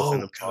He's himself so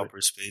in the good.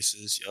 proper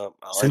spaces. Yep,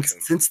 I like him.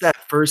 Since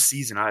that first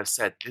season, I've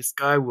said this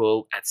guy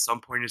will at some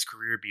point in his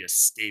career be a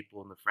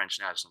staple in the French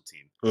national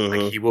team. Like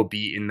Mhm. he will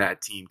be in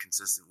that team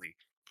consistently.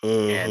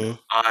 Mhm.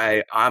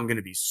 And I'm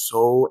gonna be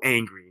so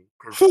angry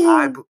because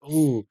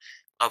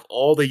of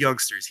all the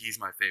youngsters, he's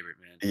my favorite,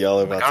 man. Y'all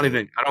are Like about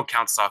I don't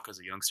count Saka as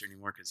a youngster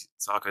anymore because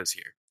Saka is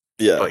here.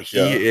 Yeah, But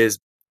he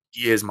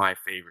is my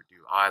favorite, dude.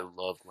 I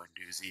love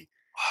Guendouzi.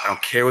 I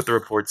don't care what the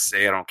reports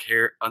say. I don't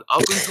care. Up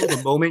until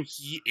the moment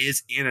he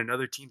is in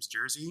another team's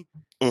jersey,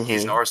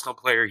 he's an Mhm. Arsenal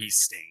player. He's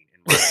staying.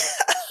 In my opinion.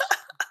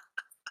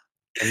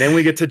 And then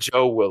we get to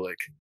Joe Willock.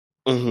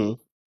 Mhm.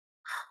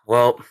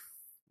 Well,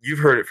 you've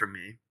heard it from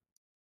me.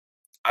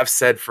 I've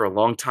said for a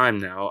long time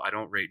now, I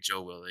don't rate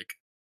Joe Willock.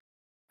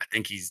 I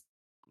think he's.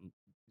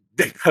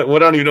 Well, I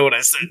don't even know what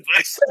I said.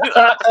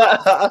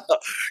 I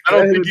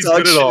don't think he's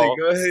good at all.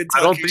 Go ahead and I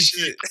talk don't your think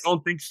shit.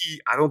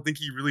 I don't think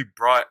he really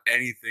brought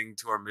anything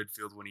to our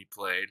midfield when he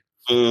played.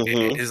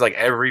 Mhm. It is like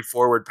every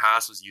forward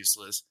pass was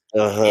useless. He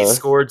Uh-huh.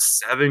 scored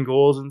 7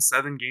 goals in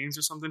 7 games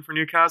or something for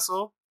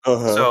Newcastle.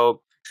 Uh-huh.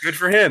 So good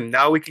for him.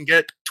 Now we can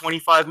get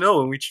 25 mil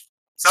when we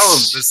sell him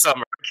this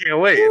summer. I can't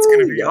wait. It's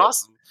gonna be Yeah.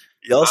 awesome.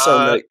 Y'all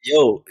sound like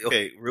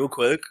okay, real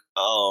quick.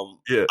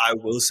 Yeah. I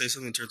will say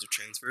something in terms of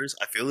transfers.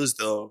 I feel as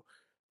though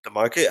the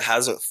market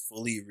hasn't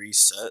fully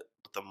reset,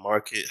 but the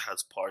market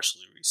has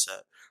partially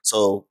reset.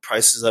 So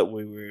prices that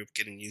we were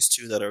getting used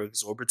to that are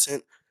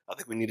exorbitant, I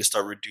think we need to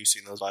start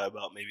reducing those by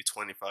about maybe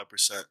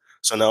 25%.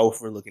 So now if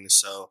we're looking to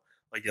sell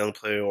a young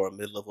player or a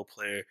mid-level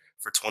player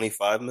for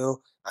 25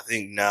 mil, I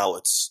think now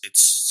it's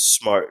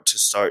smart to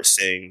start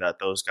saying that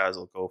those guys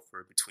will go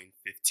for between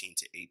 15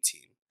 to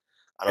 18.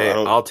 Hey,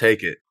 I'll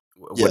take it.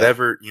 Yeah.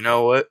 Whatever, you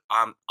know what?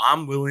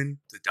 I'm willing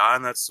to die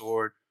on that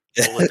sword,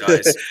 roll the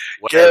dice,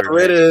 Get whatever.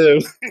 rid man.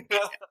 of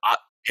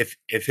him.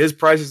 If his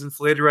price is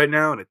inflated right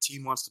now and a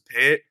team wants to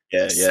pay it,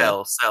 Yeah.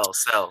 sell.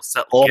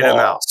 Get him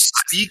out.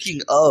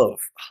 Speaking of,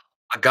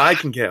 A guy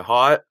can get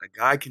hot. A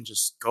guy can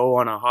just go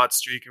on a hot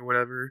streak or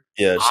whatever.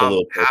 yeah, just a I'm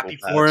little happy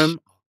purple for patch. him.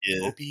 Yeah,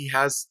 Hope he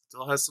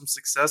still has some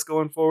success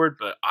going forward,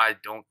 but I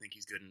don't think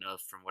he's good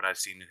enough from what I've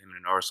seen of him in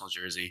an Arsenal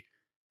jersey,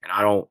 and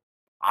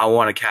I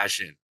want to cash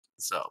in.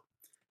 So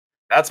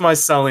that's my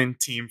selling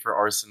team for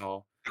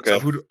Arsenal. okay.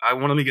 So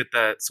let me get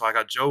that. So I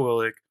got Joe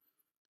Willock.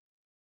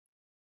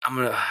 I'm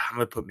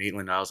gonna put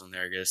Maitland-Niles in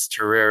there, I guess.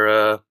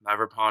 Torreira,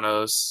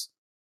 Mavropanos,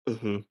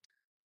 Mm-hmm.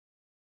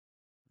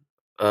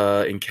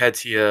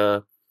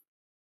 Nketiah,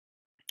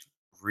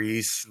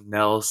 Reece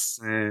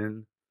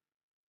Nelson,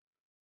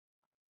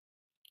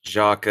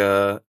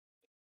 Xhaka,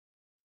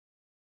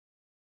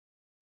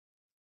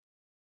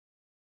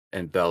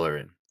 and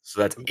Bellerin.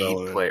 So that's 8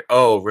 Bellerin. players.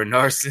 Oh,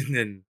 Renarsson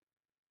and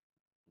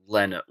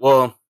Lena.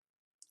 Well,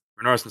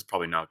 Renarsson's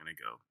probably not going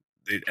to go.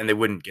 They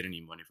wouldn't get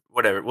any money.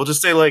 Whatever. We'll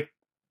just say like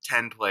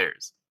 10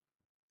 players.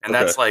 And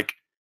Okay. that's like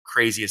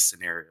craziest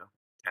scenario.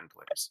 10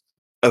 players.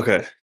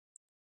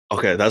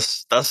 Okay,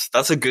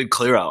 that's a good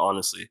clear out,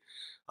 honestly.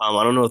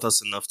 I don't know if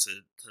that's enough to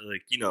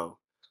like,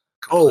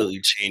 completely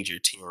change your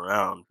team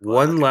around. but I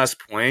One think- last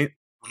point.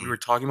 When we were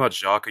talking about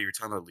Xhaka, you were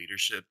talking about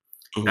leadership.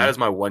 Mhm. That is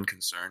my one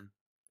concern.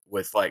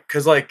 with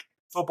because like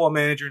Football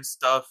Manager and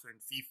stuff and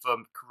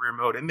FIFA career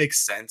mode, it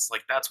makes sense.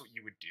 Like that's what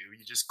you would do.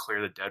 You just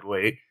clear the dead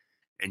weight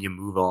and you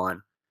move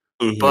on.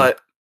 Mhm.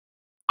 But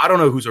I don't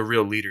know who's a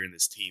real leader in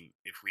this team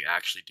if we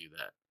actually do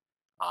that.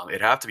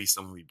 It'd have to be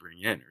someone we bring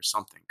in or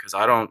something because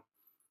I don't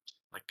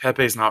like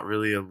Pepe's not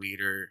really a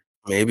leader.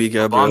 Maybe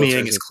Gabriel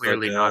Aubameyang takes is a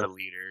clearly step not down. a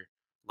leader.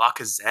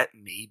 Lacazette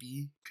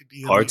maybe could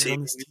be a Partey, leader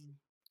on this maybe? team.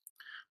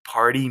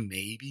 Party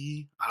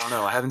maybe. I don't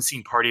know. I haven't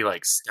seen Party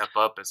like step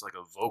up as like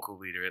a vocal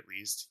leader at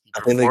least. He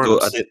I think they go.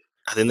 performs.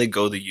 I think they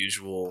go the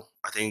usual.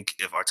 I think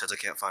if Arteta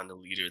can't find a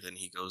leader, then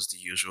he goes the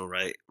usual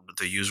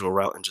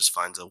route, and just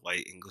finds a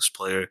white English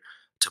player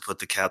to put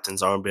the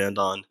captain's armband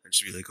on and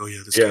just be like, "Oh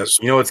yeah, this Yeah, guy's."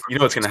 you know what's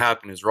gonna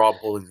happen is Rob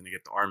Holding's gonna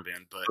get the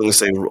armband, but I'm gonna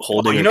say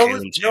Holding or you know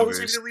Caleb who's Chambers.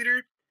 gonna be the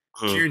leader?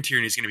 Hmm. Kieran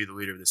Tierney's gonna be the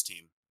leader of this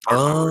team. Mark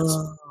my words.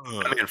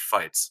 Oh, That man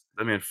fights.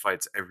 That man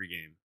fights every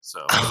game.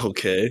 So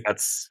okay.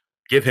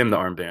 give him the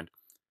armband.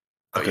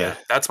 But Okay. yeah,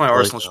 that's my I like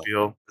Arsenal that.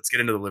 spiel. Let's get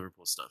into the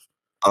Liverpool stuff.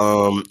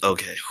 Okay.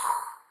 Let me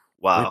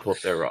Wow. pull up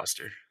their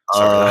roster.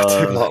 Sorry, that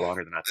took a lot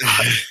longer than I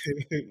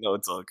thought. No,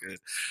 it's all good.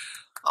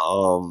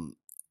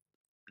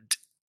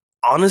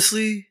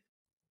 Honestly,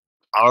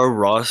 our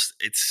roster,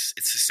 it's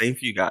the same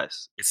for you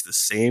guys. It's the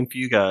same for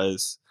you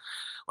guys.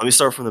 Let me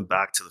start from the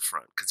back to the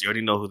front because you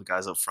already know who the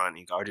guys up front.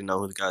 You already know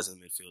who the guys in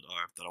the midfield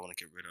are that I want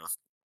to get rid of.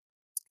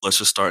 Let's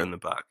just start in the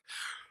back.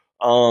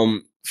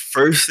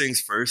 First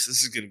things first.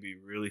 This is gonna be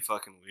really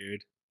fucking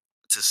weird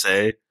to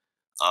say.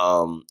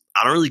 I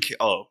don't really care.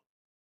 Oh,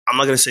 I'm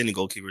not gonna say any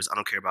goalkeepers. I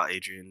don't care about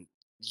Adrian.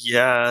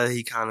 Yeah,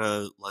 he kind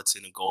of lets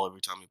in a goal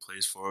every time he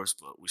plays for us,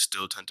 but we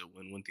still tend to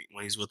win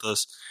when he's with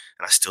us.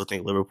 And I still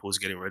think Liverpool's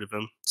getting rid of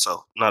him,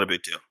 so not a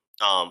big deal.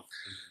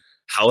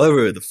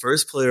 However, the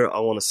first player I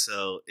want to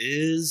sell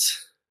is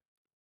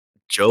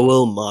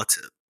Joel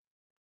Matip.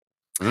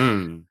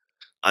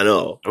 I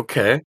know.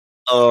 Okay.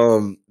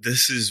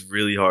 This is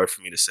really hard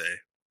for me to say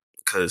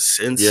because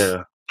since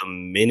Yeah. the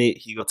minute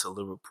he got to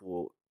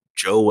Liverpool,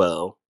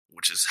 Joel,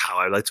 which is how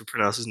I like to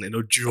pronounce his name,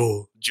 no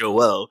Joel,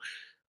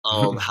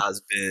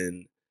 has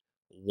been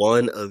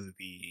one of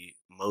the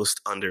most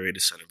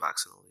underrated center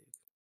backs in the league.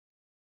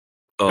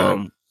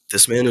 Okay.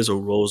 This man is a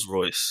Rolls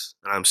Royce,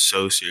 and I'm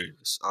so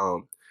serious.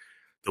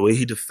 The way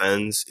he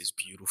defends is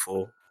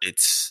beautiful.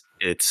 It's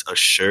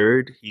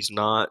assured. He's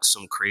not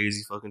some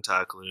crazy fucking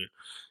tackler.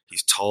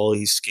 He's tall.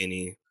 He's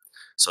skinny.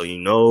 So you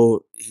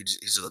know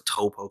he's a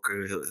toe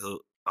poker.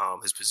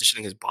 His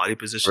positioning, his body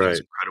positioning is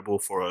Right. incredible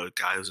for a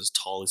guy who's as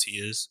tall as he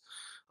is.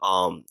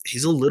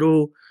 He's a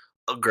little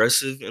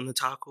aggressive in the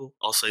tackle.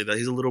 I'll say that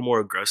he's a little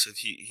more aggressive.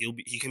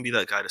 He can be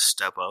that guy to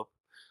step up.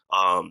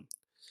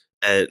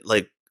 At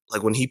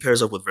like when he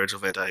pairs up with Virgil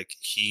van Dijk,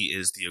 he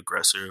is the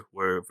aggressor,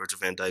 where Virgil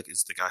van Dijk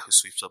is the guy who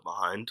sweeps up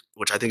behind,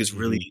 which I think is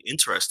really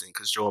interesting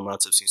because Joel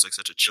Matip seems like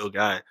such a chill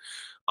guy.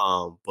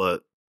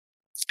 But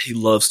he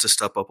loves to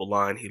step up a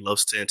line. He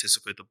loves to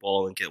anticipate the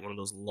ball and get one of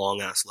those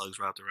long ass legs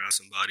wrapped around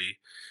somebody,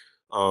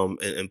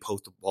 and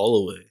poke the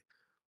ball away.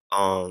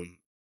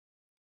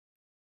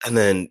 And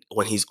then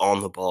when he's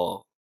on the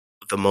ball,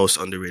 the most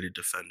underrated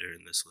defender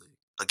in this league.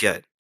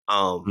 Again,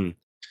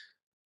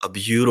 a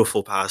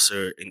beautiful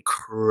passer,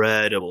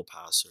 incredible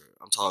passer.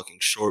 I'm talking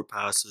short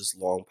passes,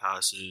 long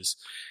passes,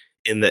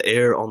 in the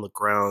air, on the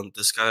ground.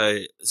 This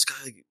guy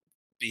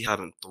be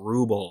having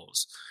through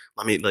balls.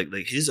 I mean, like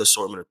his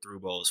assortment of through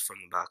balls from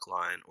the back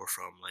line or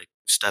from like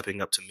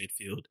stepping up to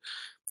midfield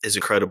is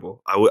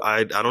incredible.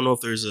 I don't know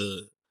if there's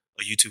a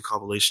YouTube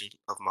compilation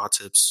of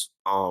Matip's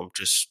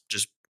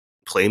just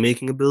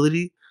playmaking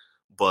ability,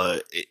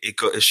 but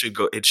it should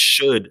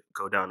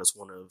go down as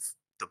one of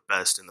the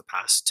best in the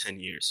past 10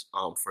 years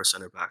for a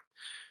center back.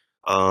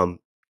 And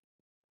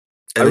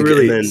then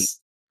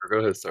Go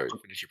ahead. Sorry,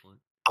 finish your point.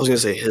 I was gonna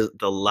say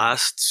the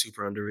last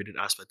super underrated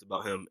aspect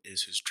about him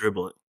is his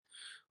dribbling.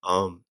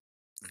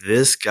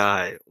 This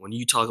guy, when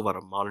you talk about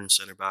a modern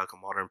center back, a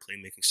modern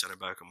playmaking center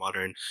back, a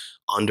modern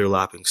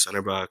underlapping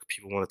center back,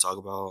 people want to talk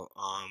about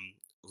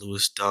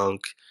Lewis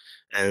Dunk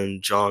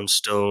and John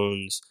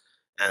Stones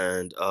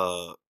and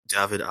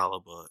David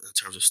Alaba in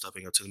terms of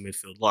stepping up to the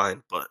midfield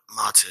line. But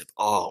Matip,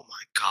 oh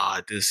my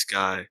God, this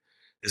guy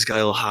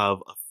will have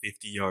a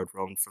 50-yard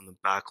run from the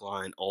back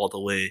line all the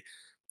way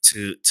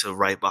to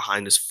right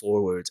behind his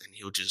forwards, and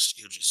he'll just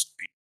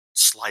be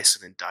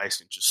slicing and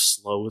dicing, just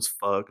slow as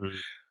fuck,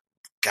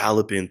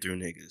 galloping through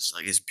niggas.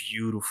 Like, it's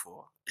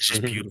beautiful. It's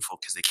just beautiful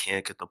because they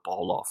can't get the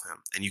ball off him,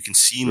 and you can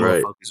see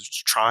motherfuckers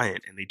trying,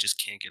 and they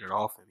just can't get it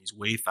off him. He's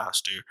way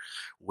faster,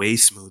 way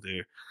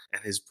smoother,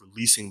 and his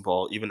releasing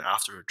ball even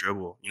after a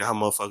dribble. You know how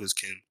motherfuckers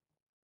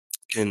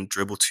can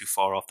dribble too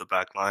far off the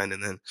back line,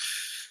 and then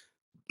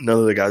none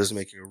of the guys is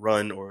making a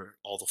run, or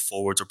all the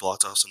forwards are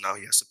blocked off, so now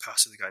he has to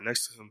pass to the guy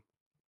next to him.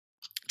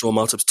 Joel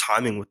Matip's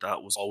timing with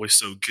that was always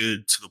so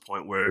good to the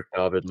point where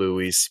David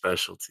Luiz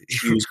specialty.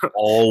 he was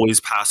always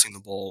passing the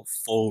ball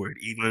forward.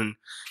 Even, you know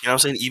what I'm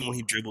saying? Even when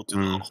he dribbled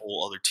through the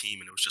whole other team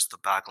and it was just the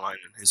back line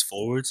and his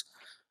forwards,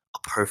 a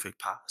perfect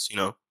pass, you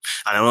know?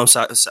 I know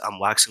I'm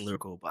waxing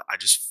lyrical, but I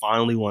just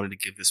finally wanted to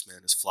give this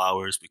man his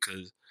flowers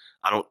because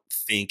I don't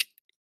think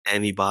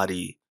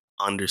anybody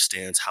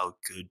understands how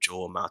good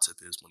Joel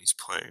Matip is when he's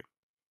playing.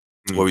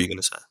 Mm. What were you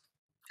gonna say?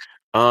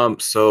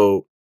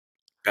 So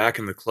back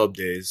in the club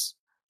days,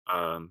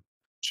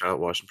 shout out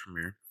Washington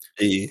Premier.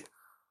 Hey.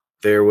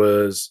 There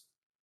was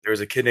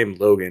a kid named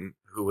Logan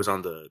who was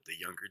on the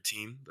younger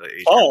team, the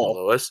age group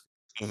below us,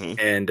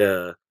 and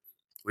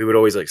we would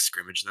always like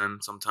scrimmage them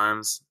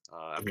sometimes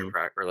after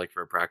practice or like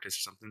for a practice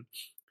or something.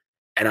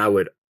 And I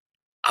would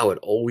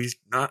always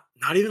not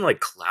even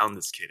like clown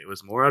this kid. It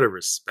was more out of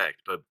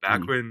respect. But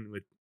back when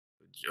with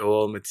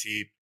Joel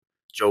Matip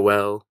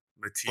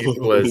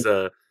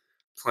was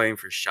playing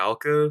for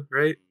Schalke,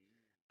 right?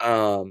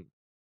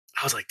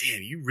 I was like,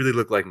 damn, you really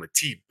look like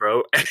Matip,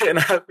 bro. And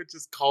I would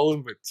just call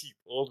him Matip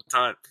all the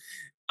time.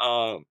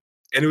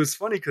 And it was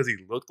funny because he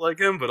looked like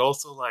him, but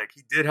also like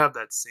he did have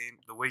that same,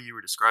 the way you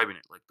were describing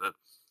it, like the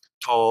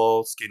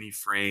tall, skinny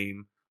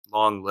frame,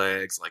 long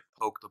legs, like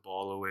poke the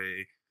ball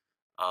away.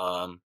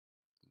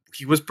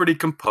 He was pretty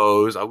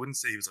composed. I wouldn't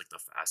say he was like the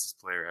fastest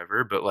player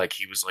ever, but like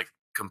he was like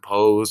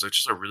composed, like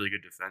just a really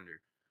good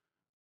defender.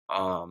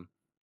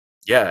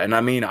 Yeah, and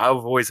I mean, I've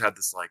always had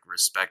this like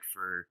respect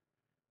for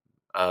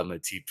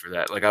Matip for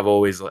that. Like I've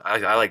always,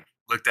 I like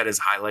looked at his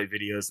highlight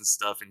videos and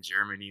stuff in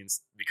Germany, and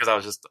because I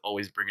was just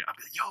always bringing, I'd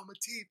be like, "Yo,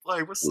 Matip,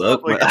 like what's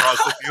up?" Like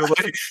across the field,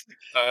 like,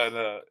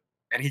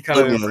 and he kind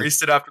of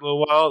embraced it after a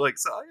little while. Like,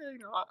 so yeah, you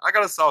know, I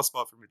got a soft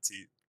spot for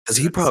Matip.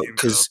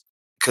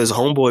 Because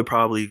homeboy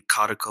probably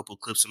caught a couple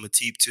clips of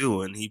Matip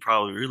too, and he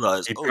probably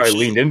realized he probably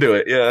leaned into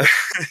it. Yeah,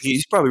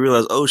 he's probably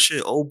realized, oh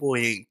shit, old boy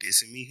ain't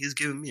dissing me. He's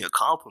giving me a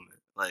compliment.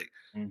 Like,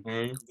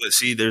 but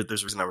see, there's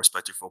a reason I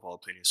respect your football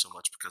opinion so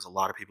much, because a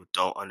lot of people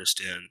don't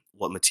understand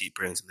what Matip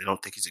brings, and they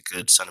don't think he's a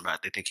good center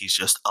back. They think he's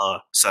just a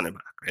center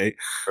back, right?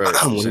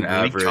 When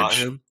we got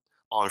him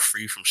on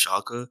free from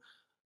Schalke,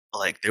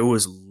 like there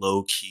was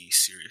low key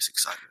serious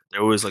excitement.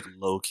 There was like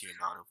low key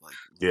amount of like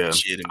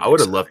legitimate. I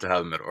would have loved to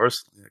have him at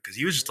Arsenal because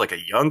he was just like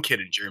a young kid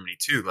in Germany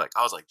too. Like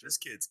I was like, this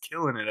kid's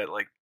killing it at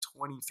like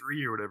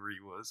 23 or whatever he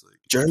was. Like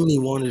Germany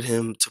wanted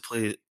him to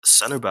play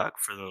center back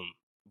for them,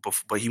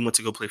 but he went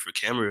to go play for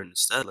Cameroon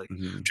instead. Like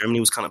Germany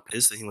was kind of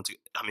pissed that he went to.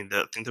 I mean,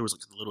 I think there was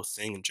like a little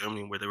thing in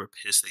Germany where they were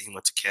pissed that he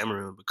went to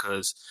Cameroon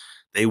because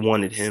they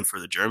wanted him for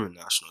the German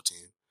national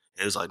team.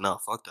 It was like, no,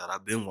 fuck that.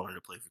 I've been wanting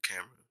to play for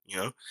Cameroon, you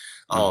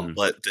know.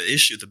 But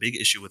the big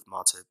issue with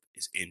Matip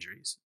is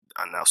injuries.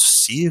 And now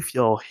see if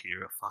y'all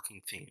hear a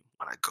fucking theme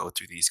when I go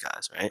through these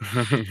guys, right?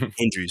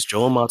 Injuries.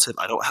 Joel Matip.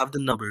 I don't have the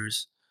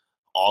numbers.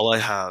 All I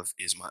have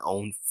is my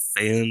own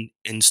fan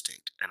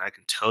instinct, and I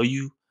can tell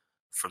you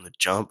from the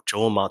jump,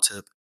 Joel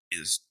Matip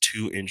is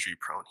too injury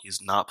prone. He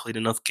has not played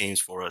enough games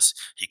for us.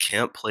 He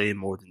can't play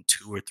more than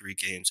 2 or 3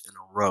 games in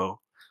a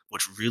row,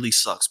 which really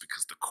sucks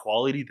because the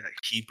quality that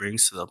he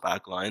brings to the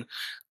back line,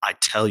 I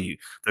tell you,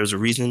 there's a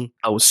reason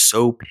I was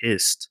so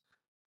pissed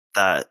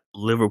that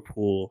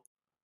Liverpool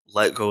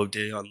let go of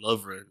Dejan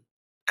Lovren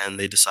and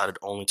they decided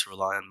only to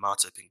rely on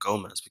Matip and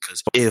Gomez,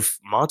 because if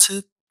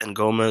Matip and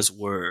Gomez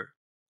were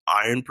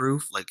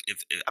iron-proof, like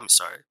if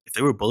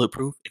they were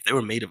bulletproof, if they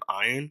were made of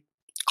iron,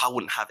 I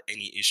wouldn't have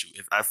any issue.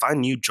 If I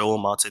knew Joel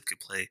Matip could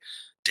play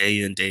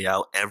day in, day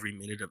out, every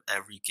minute of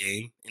every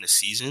game in a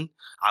season,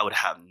 I would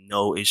have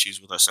no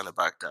issues with our center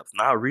back depth.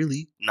 Not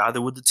really,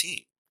 neither would the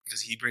team,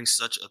 because he brings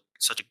such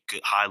a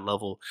good high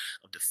level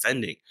of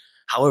defending.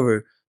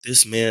 However,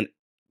 this man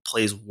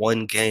plays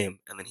 1 game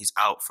and then he's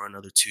out for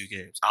another 2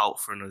 games, out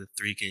for another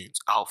 3 games,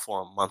 out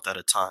for a month at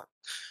a time.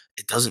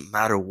 It doesn't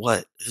matter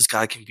what. This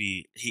guy can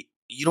be,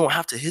 you don't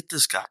have to hit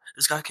this guy.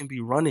 This guy can be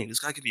running. This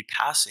guy can be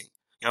passing.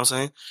 You know what I'm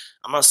saying?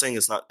 I'm not saying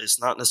it's not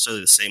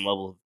necessarily the same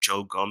level of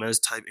Joe Gomez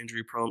type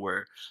injury prone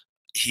where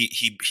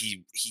he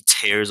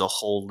tears a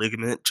whole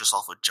ligament just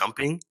off of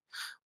jumping,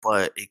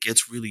 but it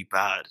gets really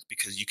bad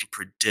because you can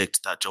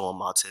predict that Joel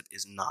Matip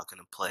is not going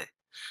to play.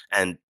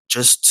 And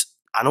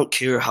I don't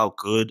care how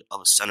good of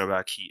a center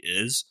back he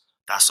is,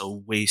 that's a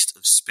waste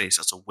of space.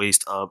 That's a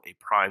waste of a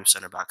prime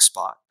center back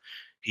spot.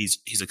 He's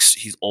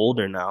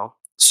older now,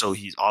 so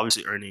he's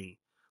obviously earning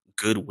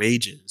good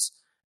wages,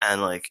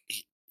 and like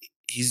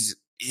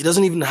he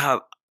doesn't even have,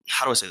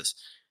 how do I say this?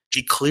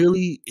 He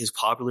clearly is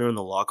popular in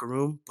the locker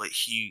room, but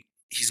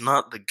he's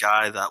not the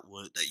guy that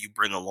you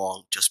bring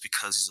along just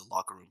because he's a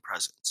locker room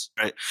presence,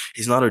 right?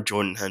 He's not a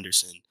Jordan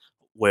Henderson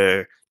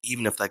where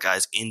even if that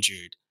guy's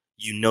injured,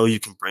 you know you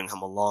can bring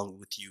him along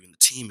with you in the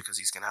team because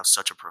he's going to have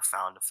such a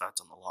profound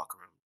effect on the locker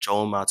room.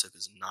 Joel Matip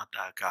is not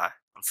that guy,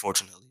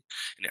 unfortunately.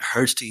 And it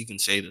hurts to even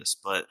say this,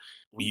 but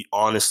we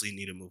honestly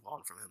need to move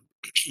on from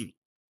him.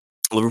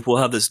 Liverpool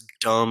have this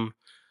dumb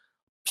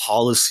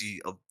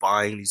policy of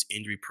buying these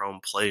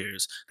injury-prone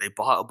players. They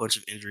bought a bunch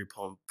of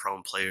injury-prone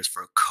players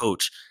for a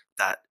coach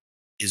that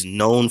is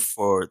known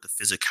for the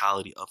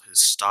physicality of his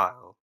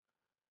style,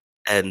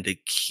 and they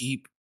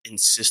keep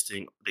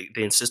insisting.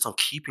 They insist on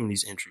keeping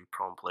these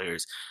injury-prone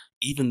players,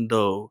 even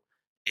though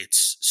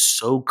it's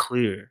so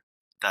clear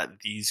that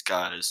these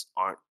guys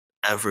aren't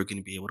ever going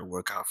to be able to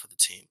work out for the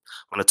team.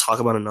 I'm going to talk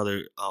about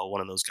another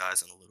one of those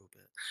guys in a little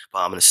bit, but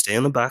I'm going to stay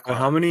in the back line.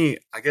 How many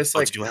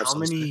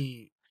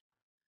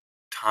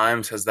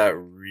times has that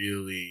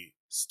really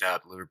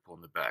stab Liverpool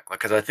in the back. Like,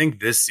 because I think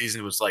this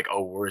season was like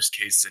a worst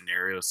case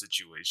scenario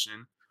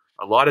situation.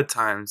 A lot of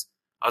times,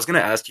 I was gonna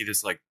ask you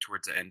this like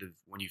towards the end of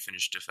when you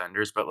finish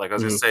defenders, but like I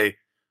was gonna Mhm. say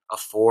a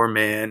four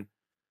man,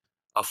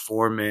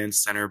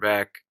 center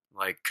back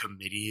like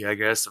committee, I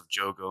guess, of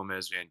Joe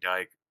Gomez, Van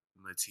Dijk,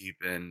 Matip,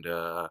 and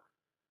uh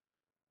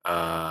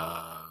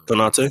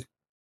Konate?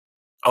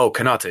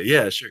 Kanate.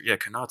 Yeah, sure. Yeah,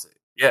 Kanate.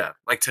 Yeah,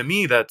 like to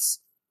me, that's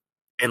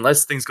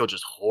unless things go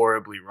just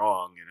horribly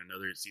wrong in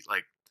another season.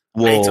 Like,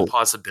 I think it's a Well,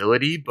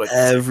 possibility, but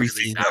is it really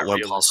everything that that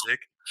went possible. realistic?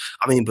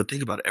 I mean, but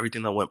think about it.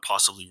 Everything that went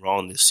possibly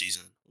wrong this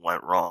season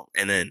went wrong.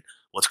 And then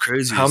what's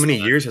crazy How is many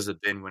that, years has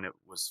it been when it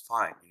was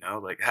fine? You know,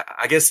 like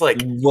I guess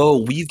like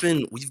well, we've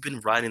been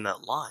riding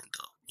that line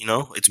though. You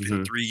know, it's been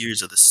Hmm. 3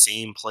 years of the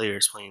same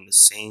players playing the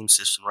same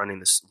system,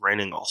 running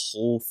a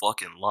whole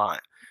fucking line.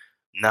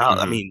 Now,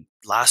 I Hmm. mean,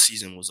 last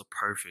season was the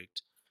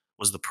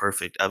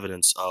perfect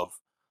evidence of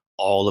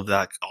all of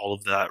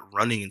that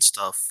running and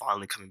stuff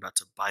finally coming back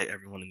to bite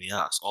everyone in the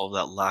ass. All of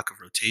that lack of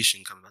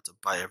rotation coming back to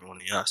bite everyone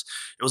in the ass.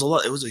 It was a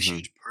lot. It was a Hmm.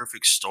 huge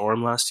perfect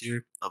storm last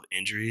year of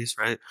injuries,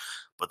 right?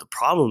 But the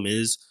problem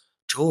is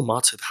Joel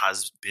Matip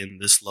has been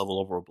this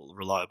level of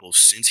reliable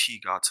since he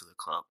got to the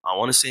club. I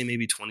want to say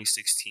maybe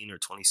 2016 or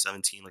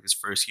 2017, like his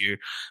first year.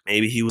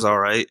 Maybe he was all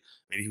right.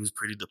 Maybe he was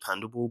pretty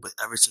dependable, but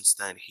ever since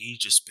then, he's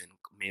just been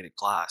made of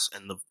glass.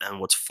 And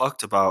what's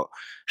fucked about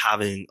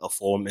having a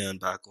 4-man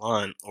back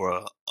line or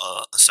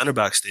a center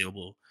back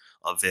stable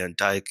of Van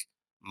Dijk,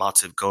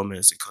 Matip,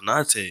 Gomez, and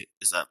Konate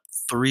is that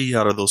 3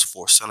 out of those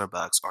 4 center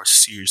backs are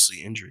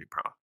seriously injury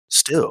prone.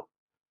 Still,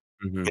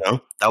 Hmm.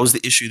 that was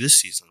the issue this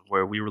season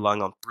where we were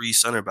relying on 3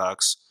 center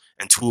backs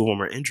and 2 of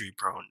them are injury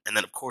prone. And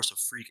then, of course, a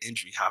freak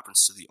injury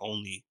happens to the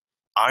only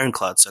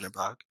ironclad center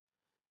back.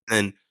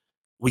 And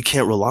we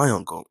can't rely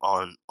on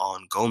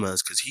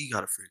Gomez because he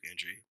got a freak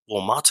injury.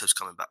 Well, Matip's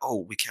coming back. Oh,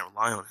 we can't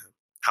rely on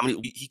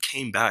him. He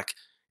came back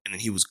and then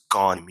he was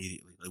gone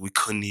immediately. Like we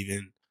couldn't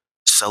even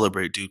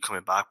celebrate dude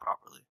coming back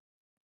properly.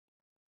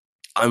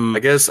 I I'm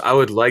guess I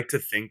would like to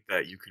think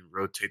that you can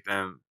rotate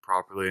them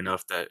properly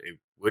enough that it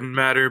wouldn't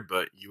matter,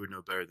 but you would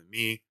know better than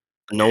me.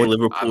 knowing And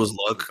I'm Liverpool's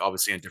luck. like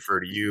obviously gonna defer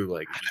to you.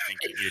 Like if you think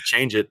you need to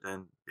change it,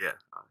 then yeah.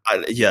 I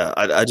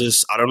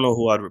don't know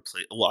who I'd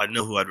replace. Well, I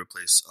know who I'd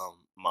replace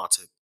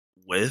Matip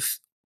with,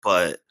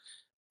 but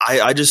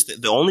I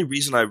just the only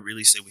reason I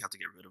really say we have to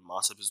get rid of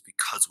Matip is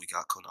because we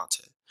got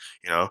Konate,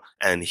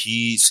 and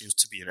he seems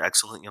to be an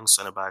excellent young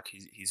center back.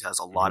 He has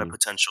a lot of Hmm.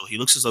 potential. He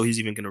looks as though he's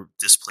even going to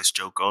displace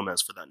Joe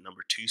Gomez for that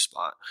number 2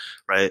 spot,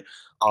 right?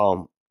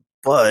 Um,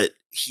 but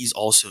he's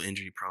also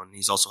injury prone.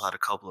 He's also had a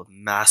couple of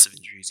massive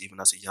injuries, even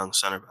as a young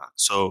center back.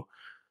 So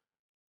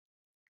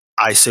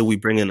I say we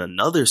bring in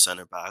another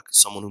center back,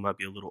 someone who might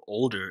be a little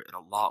older and a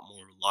lot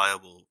more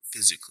reliable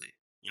physically.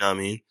 You know what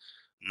I mean?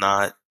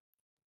 Not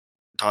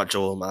not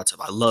Joel Matip.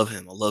 I love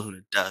him. I love him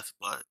to death,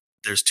 but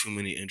there's too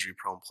many injury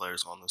prone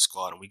players on the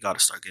squad, and we got to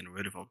start getting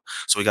rid of them.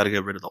 So we got to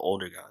get rid of the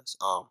older guys.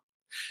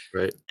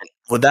 Right.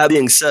 With that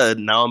being said,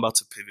 now I'm about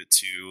to pivot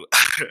to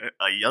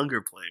a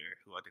younger player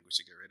who I think we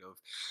should get rid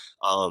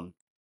of.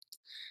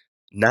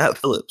 Nat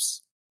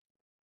Phillips.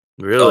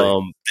 Really?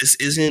 This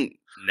isn't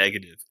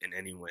negative in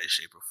any way,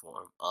 shape, or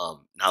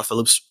form. Nat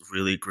Phillips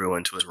really grew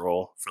into his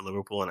role for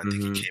Liverpool, and I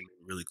think he Hmm. came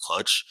in really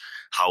clutch.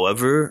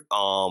 However,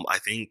 I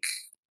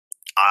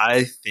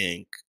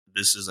think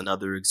this is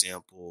another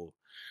example.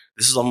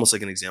 This is almost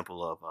like an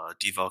example of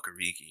Divock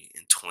Origi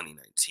in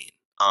 2019.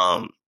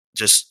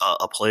 Just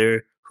a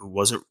player who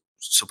wasn't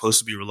supposed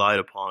to be relied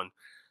upon,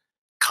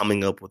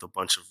 coming up with a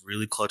bunch of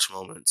really clutch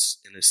moments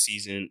in a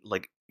season,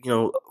 like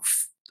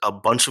a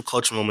bunch of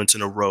clutch moments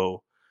in a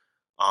row,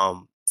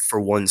 for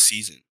one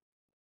season.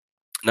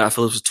 Nat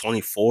Phillips is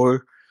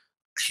 24.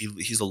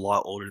 He's a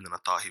lot older than I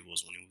thought he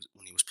was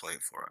when he was playing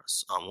for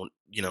us.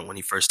 When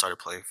he first started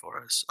playing for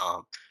us,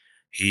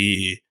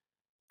 he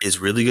is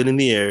really good in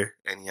the air,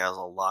 and he has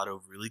a lot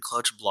of really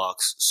clutch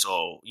blocks.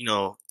 So,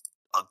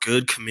 a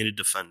good committed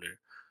defender,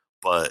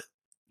 but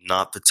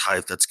not the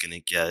type that's going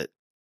to get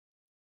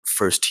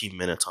first team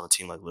minutes on a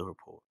team like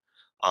Liverpool.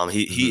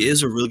 He Hmm.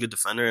 is a really good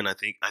defender, and I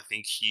think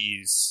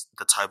he's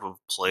the type of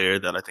player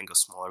that I think a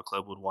smaller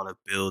club would want to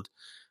build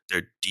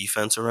their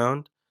defense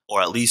around,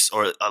 or at least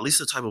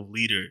the type of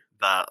leader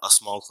that a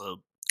small club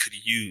could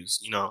use,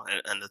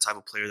 and the type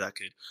of player that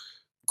could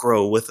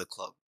grow with a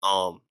club.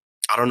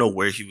 I don't know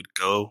where he would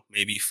go.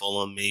 Maybe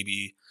Fulham,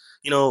 maybe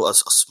a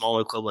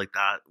smaller club like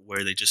that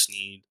where they just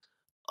need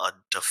a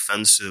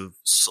defensive,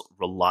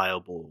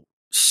 reliable,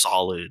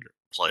 solid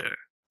player.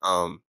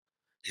 Um,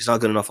 he's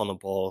not good enough on the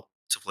ball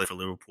to play for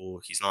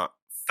Liverpool. He's not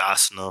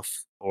fast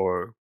enough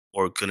or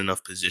good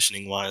enough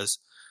positioning wise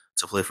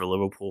to play for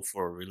Liverpool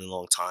for a really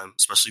long time,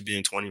 especially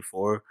being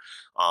 24.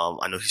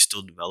 I know he's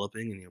still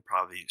developing and he'll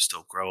probably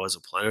still grow as a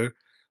player,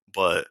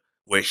 but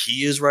where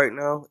he is right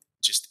now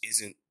just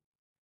isn't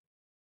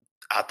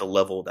at the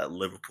level that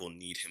Liverpool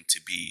need him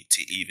to be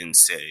to even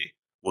say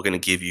we're going to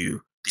give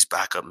you these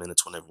backup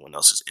minutes when everyone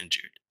else is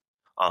injured.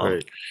 Um,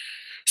 Right.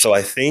 so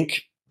I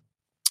think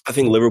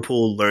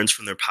Liverpool learns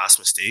from their past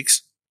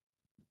mistakes,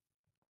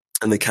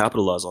 and they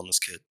capitalize on this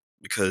kid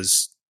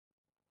because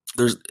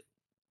there's,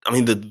 I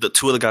mean, the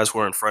two of the guys who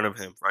are in front of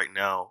him right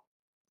now,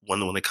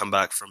 when they come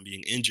back from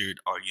being injured,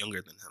 are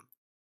younger than him,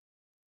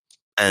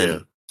 Yeah.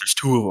 and there's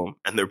two of them,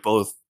 and they're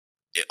both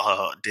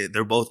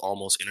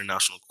almost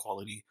international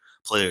quality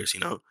players.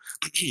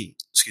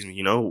 Excuse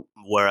me.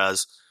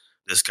 Whereas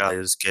this guy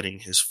is getting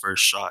his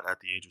first shot at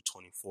the age of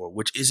 24,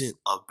 which isn't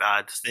a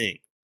bad thing,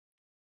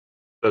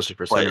 Especially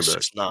for but center it's back.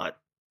 just not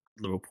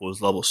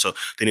Liverpool's level. So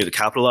they need to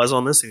capitalize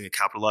on this. They need to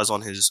capitalize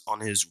on his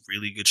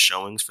really good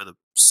showings for the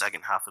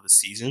second half of the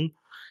season,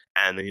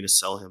 and they need to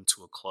sell him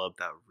to a club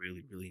that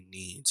really, really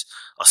needs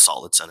a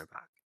solid center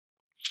back.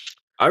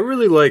 I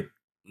really like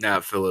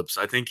Nat Phillips.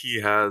 I think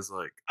he has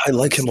like I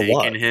like him a mistake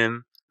lot. in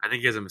him. I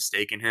think he has a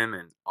mistake in him,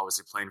 and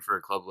obviously playing for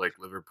a club like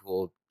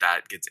Liverpool,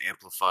 that gets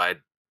amplified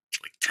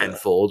like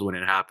tenfold when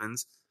it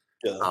happens.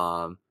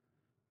 Yeah.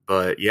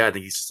 But yeah, I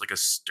think he's just like a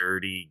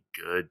sturdy,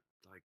 good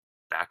like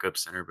backup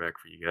center back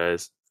for you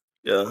guys.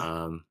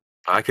 Yeah.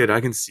 I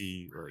can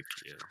see like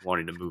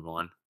wanting to move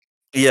on.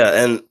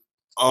 Yeah, and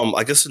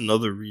I guess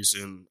another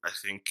reason I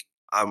think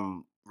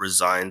I'm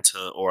resigned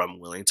to, or I'm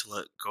willing to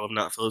let go of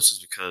Nat Phillips, is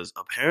because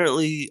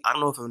apparently, I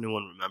don't know if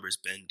anyone remembers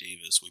Ben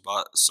Davis. We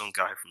bought some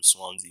guy from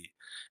Swansea,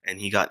 and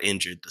he got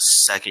injured the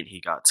second he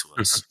got to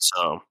us.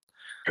 So,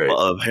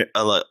 Right.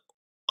 but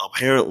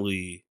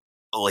apparently,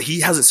 he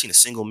hasn't seen a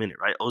single minute,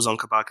 right? Ozan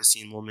Kabak has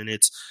seen more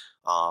minutes.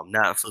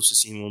 Nat Phillips has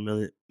seen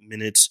more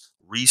minutes.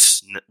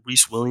 Reese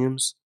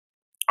Williams,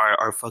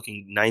 our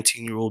fucking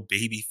 19-year-old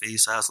baby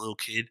face ass little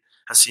kid,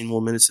 has seen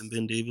more minutes than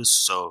Ben Davis.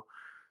 So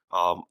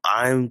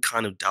I'm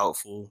kind of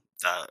doubtful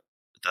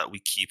that we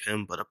keep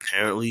him, but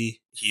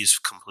apparently he's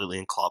completely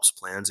in Klopp's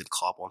plans, and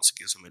Klopp wants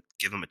to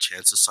give him a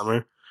chance this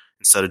summer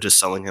instead of just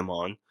selling him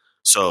on.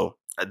 So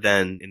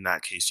then in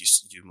that case,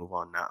 you move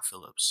on Nat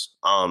Phillips.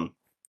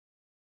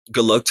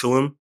 Good luck to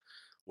him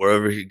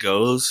wherever he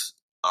goes.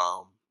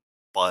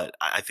 But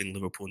I think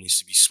Liverpool needs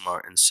to be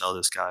smart and sell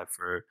this guy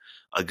for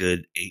a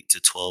good 8 to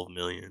 12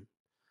 million.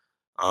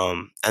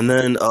 And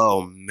then,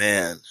 oh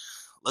man,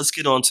 let's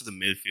get on to the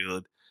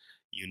midfield.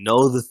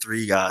 The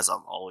three guys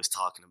I'm always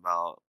talking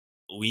about.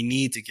 We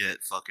need to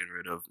get fucking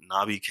rid of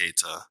Naby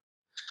Keita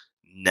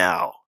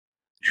now.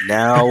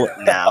 Now.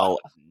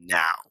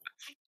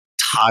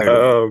 Tired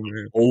of it.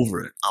 Man.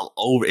 Over it. I'm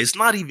over it. It's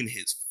not even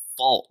his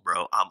fault,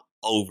 bro. I'm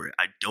over it.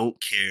 I don't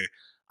care.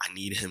 I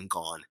need him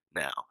gone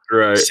now.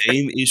 Right.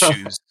 Same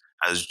issues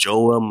as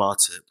Joel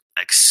Matip,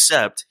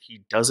 except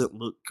he doesn't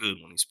look good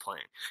when he's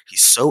playing.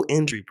 He's so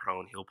injury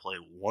prone, he'll play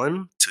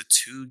 1 to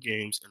 2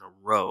 games in a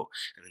row,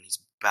 and then he's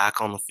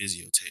back on the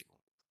physio table.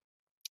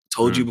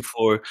 Told you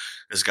before,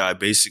 this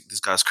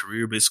guy's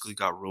career basically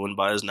got ruined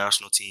by his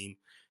national team.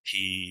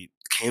 He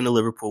came to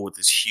Liverpool with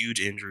this huge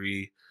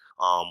injury.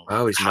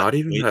 Wow, he's not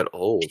even that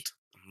old.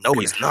 No,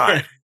 he's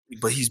not.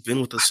 But he's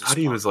been with us since. I thought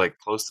he was like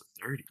close to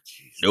 30.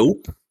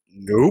 Jeez.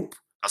 Nope.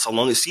 That's how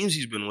long it seems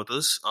he's been with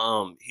us.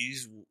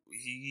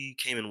 He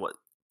came in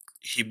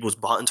he was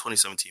bought in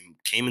 2017,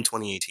 came in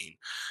 2018,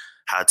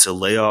 had a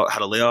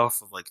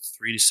layoff of like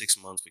 3 to 6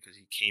 months because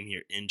he came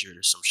here injured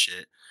or some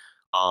shit.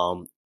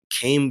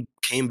 Came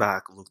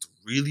back, looked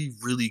really,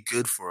 really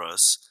good for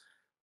us.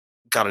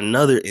 Got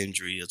another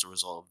injury as a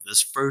result of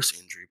this first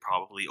injury,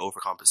 probably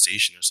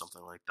overcompensation or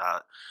something like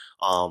that.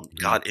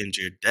 Got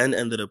injured, then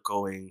ended up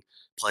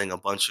playing a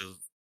bunch of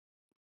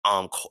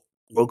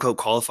World Cup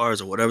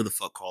qualifiers or whatever the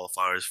fuck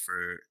qualifiers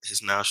for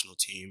his national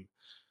team.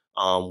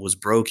 Was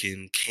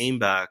broken, came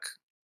back,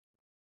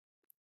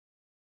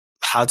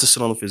 had to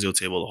sit on the physio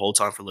table the whole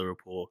time for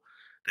Liverpool,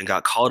 then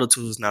got called up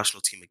to his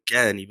national team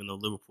again, even though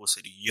Liverpool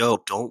said, yo,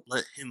 don't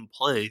let him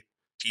play.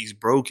 He's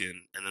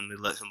broken. And then they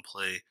let him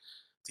play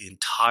the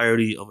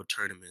entirety of a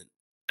tournament,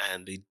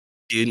 and it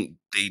didn't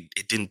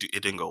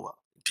go well.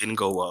 It didn't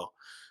go well.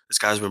 This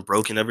guy's been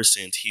broken ever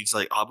since. He's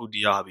like Abu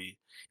Dhabi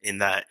in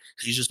that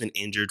he's just been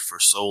injured for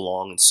so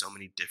long in so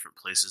many different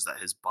places that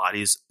his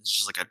body is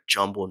just like a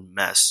jumbled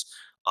mess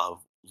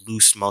of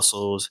loose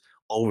muscles,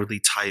 overly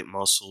tight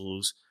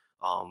muscles,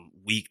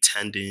 weak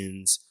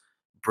tendons,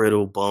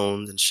 brittle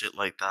bones, and shit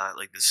like that.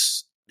 Like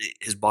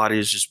his body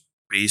is just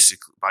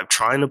basically, by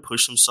trying to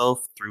push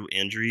himself through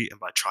injury and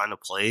by trying to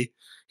play,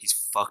 he's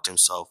fucked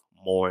himself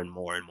more and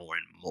more and more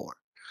and more.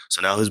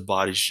 So now his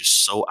body's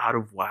just so out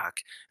of whack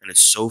and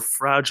it's so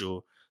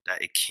fragile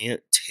that it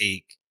can't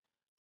take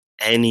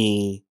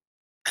any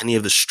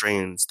of the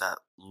strains that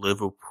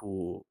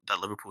Liverpool's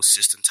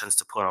system tends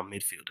to put on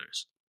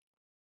midfielders.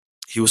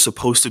 He was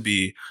supposed to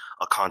be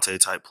a Conte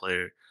type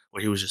player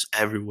where he was just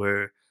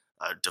everywhere,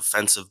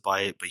 defensive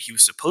bite, but he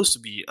was supposed to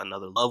be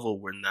another level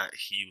where that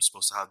he was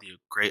supposed to have the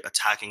great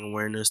attacking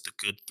awareness, the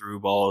good through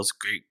balls,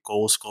 great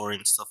goal scoring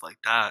and stuff like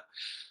that.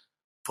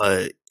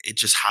 But it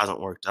just hasn't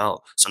worked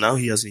out. So now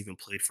he hasn't even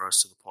played for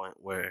us to the point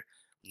where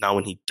now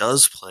when he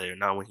does play or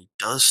now when he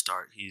does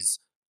start, he's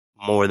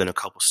more than a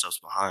couple steps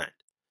behind.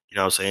 You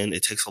know what I'm saying?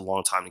 It takes a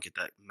long time to get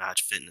that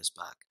match fitness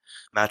back.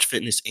 Match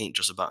fitness ain't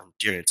just about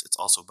endurance. It's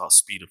also about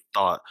speed of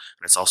thought,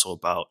 and it's also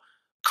about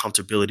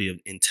comfortability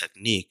in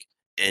technique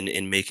and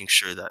in making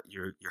sure that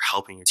you're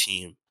helping your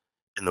team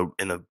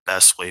in the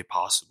best way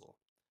possible.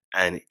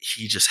 And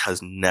he just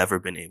has never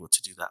been able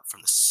to do that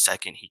from the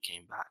second he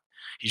came back.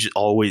 He's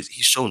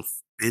shown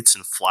bits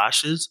and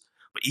flashes,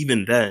 but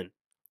even then,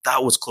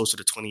 that was closer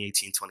to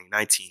 2018,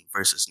 2019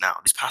 versus now.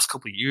 These past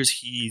couple of years,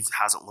 he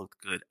hasn't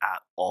looked good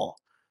at all.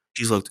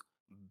 He's looked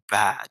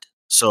bad.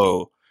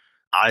 So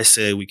I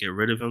say we get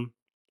rid of him.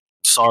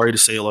 Sorry to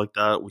say it like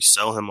that. We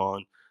sell him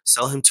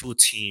to a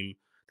team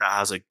that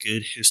has a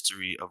good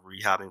history of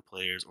rehabbing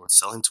players, or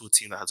sell him to a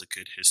team that has a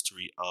good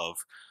history of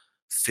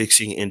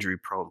fixing injury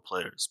prone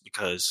players,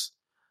 because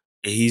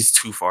he's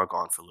too far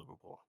gone for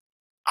Liverpool.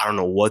 I don't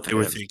know what they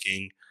were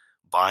thinking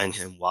buying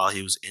him while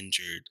he was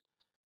injured.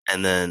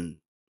 And then,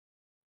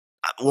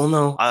 well,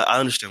 no, I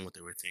understand what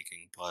they were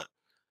thinking, but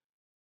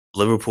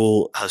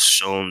Liverpool has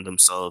shown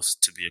themselves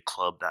to be a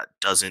club that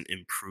doesn't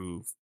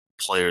improve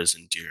players'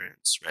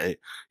 endurance, right?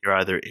 You're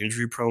either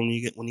injury prone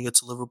when you get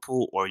to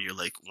Liverpool, or you're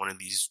like one of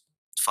these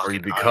fucking or you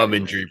become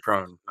injury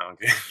prone.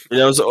 Okay. You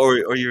know,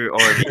 or you're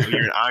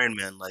an Iron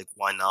Man like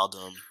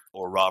Wijnaldum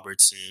or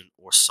Robertson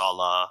or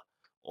Salah,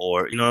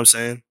 or you know what I'm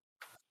saying?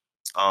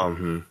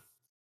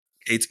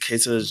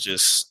 Keita is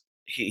just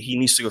he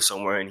needs to go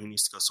somewhere, and he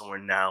needs to go somewhere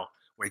now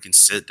where he can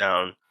sit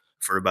down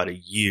for about a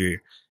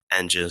year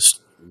and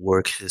just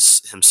work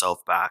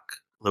himself back.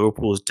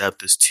 Liverpool's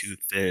depth is too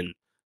thin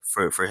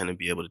for him to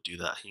be able to do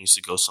that. He needs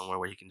to go somewhere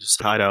where he can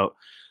just hide out,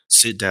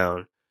 sit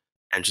down,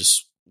 and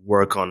just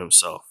work on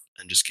himself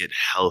and just get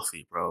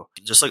healthy, bro.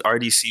 Just like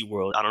RDC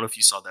World, I don't know if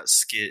you saw that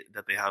skit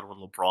that they had when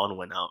LeBron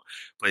went out,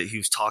 but he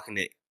was talking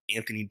to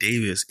Anthony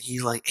Davis.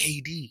 He's like,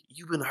 AD,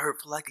 you've been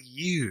hurt for like a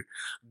year.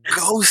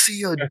 Go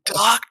see a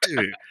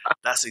doctor.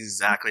 That's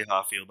exactly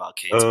how I feel about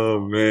Keita. Oh,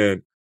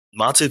 man.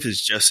 Matip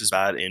is just as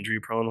bad injury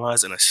prone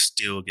wise, and I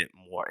still get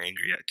more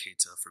angry at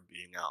Keita for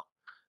being out.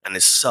 And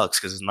it sucks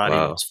because it's not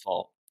even his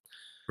fault.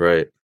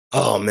 Right.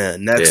 Oh,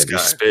 man. Next guy.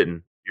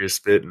 You're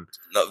spitting.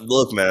 No,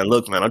 look, man. I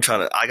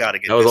got to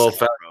get that was this all out,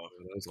 facts. bro.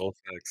 That was all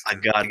facts. I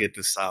got to get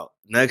this out.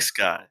 Next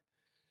guy.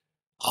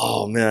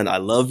 Oh, man. I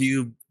love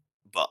you,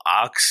 but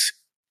Ox,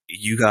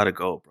 you got to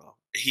go, bro.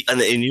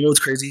 And you know what's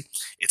crazy?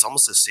 It's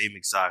almost the same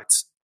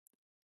exact.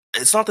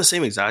 It's not the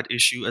same exact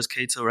issue as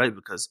Keita, right?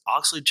 Because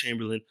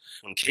Oxlade-Chamberlain,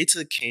 when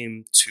Keita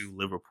came to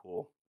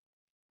Liverpool,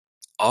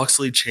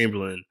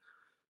 Oxlade-Chamberlain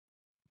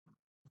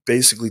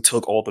basically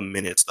took all the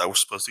minutes that were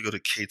supposed to go to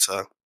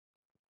Keita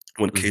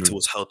when Keita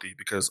was healthy,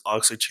 because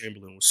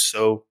Oxlade-Chamberlain was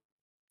so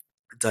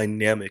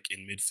dynamic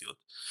in midfield.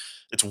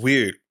 It's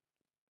weird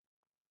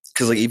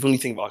because like even when you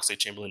think of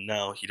Oxlade-Chamberlain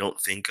now, you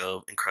don't think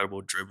of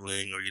incredible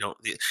dribbling, or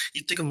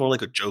you think of more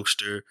like a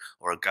jokester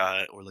or a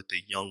guy or like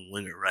the young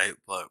winger, right?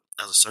 But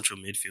as a central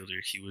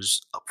midfielder, he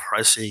was a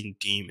pressing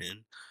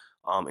demon,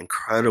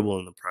 incredible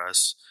in the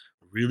press,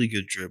 really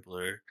good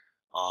dribbler,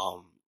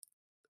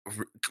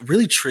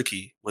 really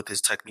tricky with his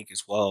technique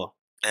as well,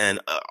 and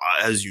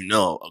as you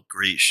know, a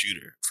great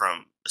shooter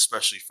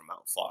especially from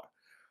out far.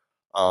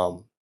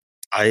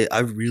 I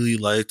really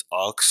liked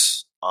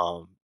Ox.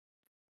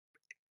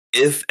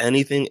 If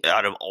anything,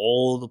 out of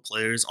all the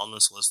players on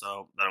this list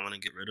that I'm going to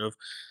get rid of,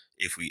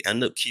 if we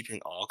end up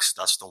keeping Ox,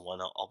 that's the one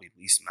I'll be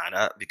least mad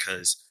at,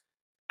 because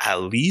at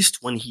least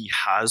when he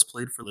has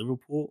played for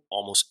Liverpool,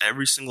 almost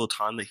every single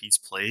time that he's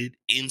played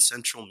in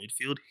central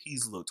midfield,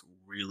 he's looked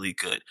really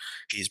good.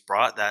 He's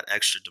brought that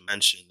extra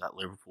dimension that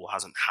Liverpool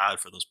hasn't had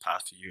for those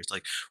past few years.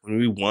 Like when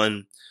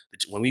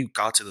we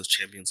got to those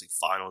Champions League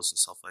finals and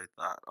stuff like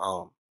that,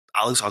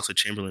 Alex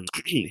Oxlade-Chamberlain,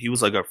 he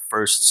was like our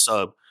first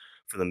sub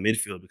for the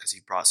midfield because he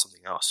brought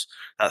something else.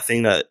 That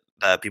thing that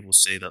people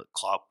say that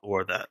Klopp,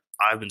 or that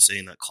I've been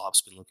saying that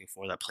Klopp's been looking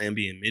for, that plan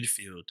B in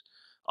midfield,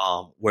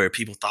 where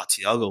people thought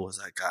Thiago was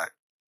that guy.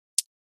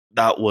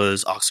 That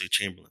was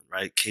Oxlade-Chamberlain,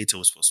 right? Keita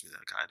was supposed to be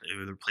that guy. They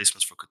were the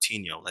replacements for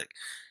Coutinho. Like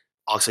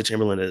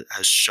Oxlade-Chamberlain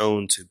has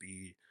shown to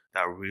be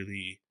that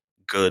really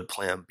good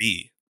plan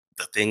B.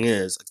 The thing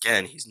is,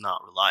 again, he's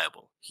not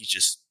reliable. He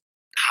just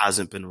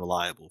hasn't been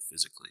reliable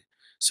physically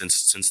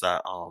since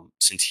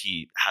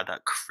he had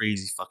that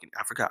crazy fucking,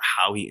 I forgot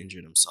how he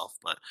injured himself,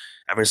 but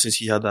ever since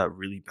he had that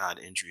really bad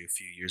injury a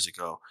few years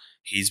ago,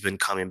 he's been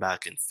coming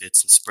back in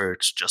fits and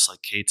spurts, just like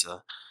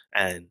Keita.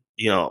 And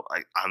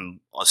I'm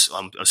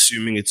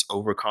assuming it's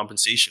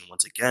overcompensation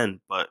once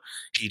again, but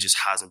he just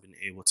hasn't been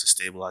able to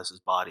stabilize his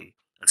body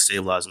and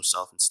stabilize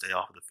himself and stay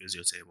off of the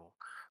physio table.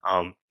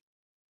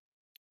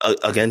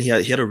 Again, he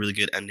had a really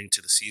good ending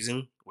to the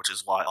season, which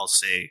is why I'll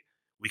say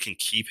we can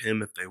keep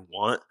him if they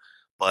want,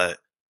 but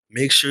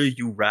make sure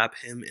you wrap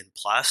him in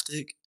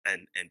plastic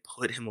and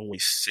put him away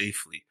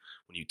safely.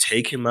 When you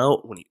take him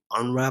out, when you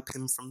unwrap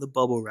him from the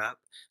bubble wrap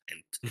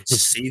and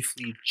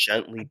safely,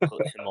 gently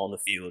put him on the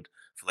field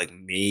for like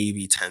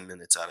maybe 10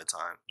 minutes at a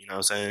time. You know what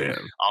I'm saying?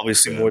 Damn.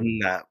 Obviously more than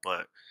that,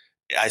 but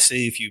I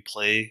say if you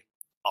play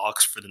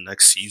Ox for the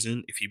next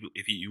season, if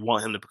you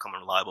want him to become a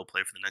reliable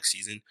player for the next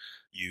season,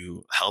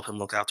 you help him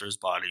look after his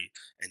body,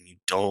 and you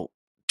don't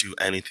do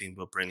anything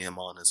but bring him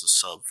on as a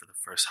sub for the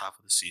first half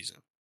of the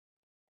season.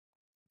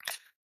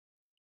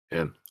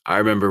 Yeah, I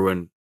remember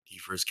when he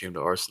first came to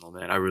Arsenal,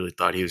 man, I really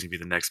thought he was going to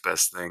be the next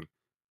best thing.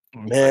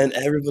 Man,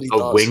 everybody A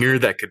thought so. winger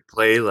that could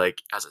play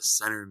like as a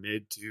center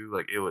mid too.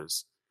 Like it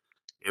was.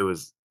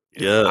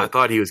 Yeah, I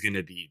thought he was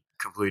gonna be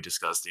completely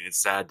disgusting. It's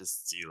sad to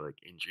see like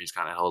injuries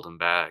kind of held him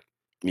back.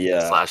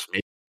 yeah. Slash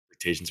maybe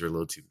expectations were a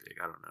little too big.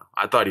 I don't know.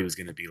 I thought he was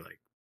gonna be like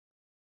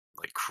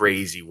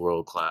crazy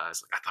world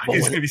class. Like I thought But he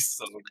was when gonna be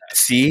so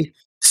nasty.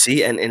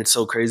 see, and it's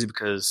so crazy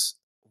because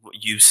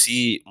you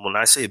see when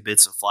I say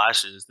bits and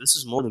flashes, this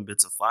is more than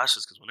bits and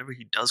flashes because whenever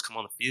he does come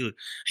on the field,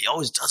 he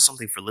always does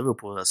something for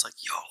Liverpool that's like,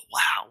 yo,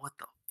 wow, what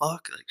the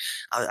fuck? Like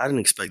I didn't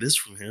expect this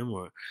from him,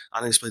 or I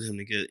didn't expect him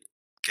to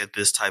get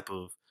this type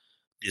of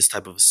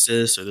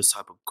assist or this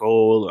type of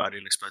goal, or I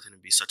didn't expect him to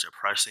be such a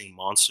pressing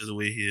monster the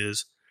way he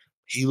is.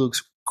 He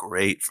looks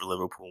great for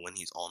Liverpool when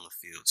he's on the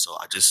field. So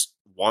I just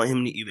want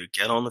him to either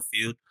get on the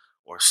field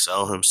or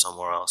sell him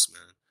somewhere else,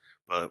 man.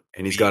 But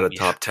And he's got a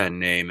top 10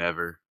 name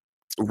ever.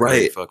 right,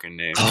 Great fucking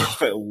name.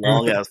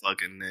 long ass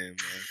fucking name,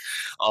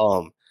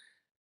 man.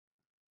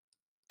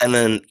 And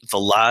then the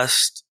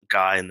last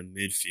guy in the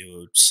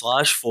midfield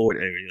slash forward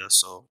area.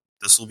 So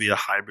this will be a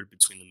hybrid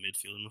between the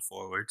midfield and the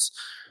forwards.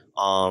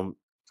 Xherdan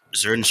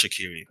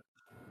Shaqiri.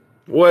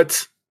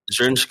 What?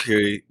 Xherdan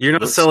Shaqiri. You're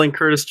not selling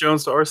Curtis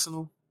Jones to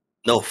Arsenal?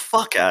 No,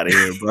 fuck out of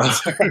here, bro.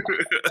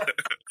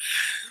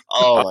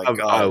 Oh my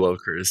god, I love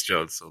Curtis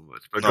Jones so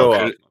much. But go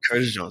on.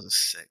 Curtis Jones is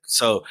sick.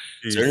 So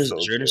Xherdan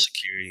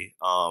Shaqiri,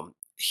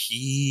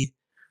 he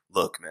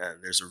look, man.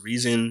 There's a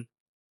reason.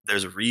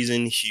 There's a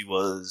reason he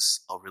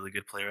was a really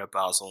good player at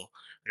Basel.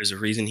 There's a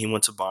reason he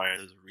went to Bayern.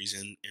 There's a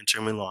reason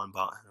Inter Milan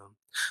bought him.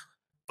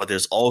 But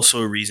there's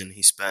also a reason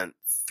he spent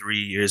 3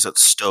 years at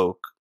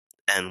Stoke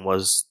and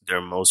was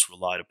their most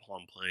relied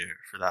upon player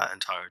for that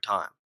entire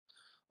time.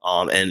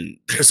 And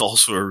there's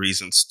also a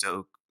reason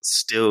Stoke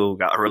still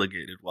got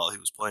relegated while he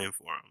was playing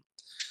for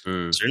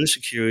him. Xherdan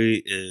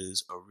Shaqiri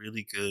is a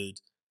really good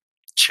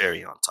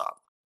cherry on top.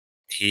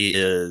 He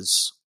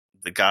is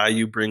the guy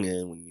you bring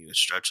in when you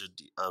stretch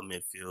a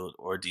midfield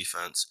or a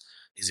defense.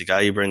 He's the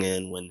guy you bring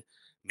in when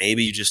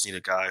maybe you just need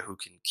a guy who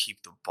can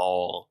keep the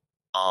ball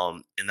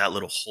in that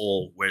little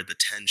hole where the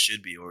 10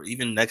 should be, or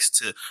even next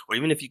to, or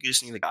even if you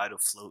just need a guy to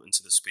float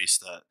into the space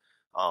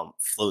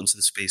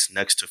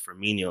next to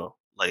Firmino.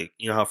 Like,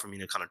 you know how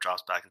Firmino kind of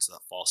drops back into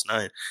that false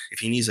nine. If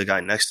he needs a guy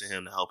next to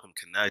him to help him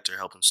connect or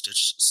help him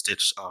stitch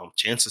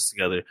chances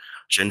together,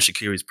 Xherdan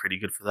Shaqiri is pretty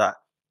good for that.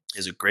 He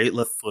has a great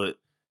left foot.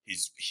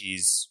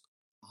 He's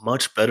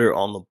much better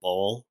on the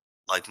ball,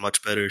 like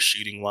much better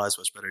shooting wise,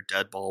 much better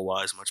dead ball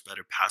wise, much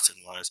better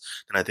passing wise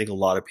than I think a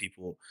lot of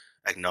people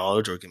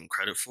acknowledge or give him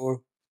credit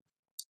for,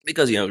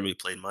 because he hasn't really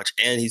played much,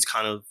 and he's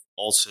kind of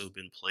also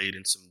been played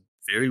in some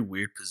very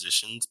weird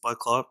positions by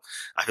Klopp.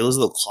 I feel as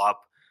though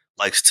Klopp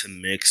likes to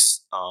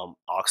mix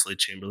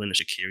Oxlade-Chamberlain and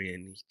Shaqiri,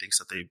 and he thinks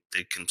that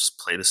they can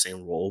play the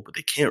same role, but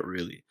they can't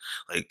really.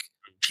 Like,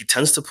 he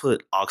tends to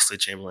put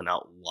Oxlade-Chamberlain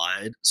out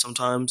wide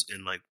sometimes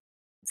in like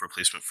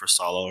replacement for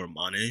Salah or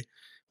Mane,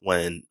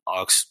 when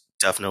Ox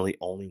definitely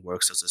only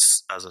works as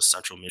a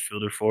central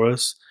midfielder for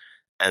us.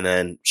 And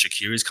then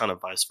Shaqiri's kind of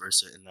vice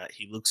versa in that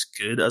he looks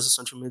good as a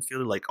central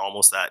midfielder, like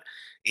almost that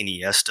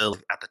Iniesta,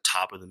 like at the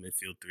top of the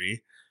midfield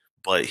three,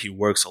 but he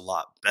works a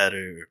lot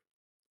better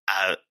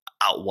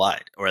out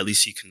wide, or at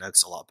least he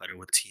connects a lot better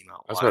with the team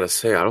out wide. I was about to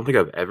say, I don't think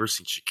I've ever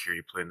seen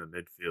Shaqiri play in the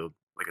midfield,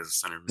 like as a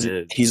center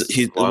mid.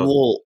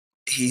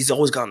 He's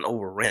always gotten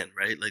overran,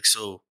 right? Like,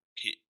 so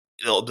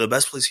the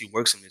best place he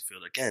works in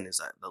midfield again is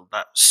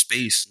that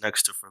space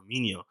next to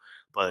Firmino.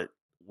 But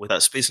with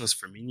that space next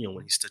to Firmino,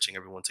 when he's stitching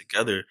everyone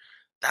together,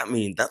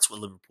 that's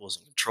when Liverpool's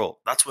in control.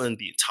 That's when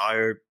the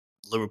entire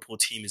Liverpool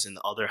team is in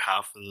the other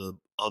half of the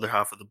other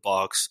half of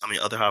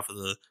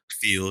the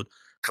field,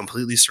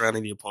 completely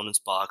surrounding the opponent's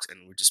box,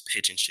 and we're just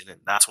pitching shit in.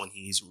 That's when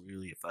he's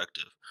really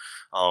effective.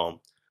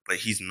 But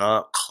he's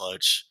not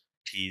clutch.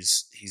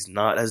 He's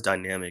not as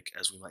dynamic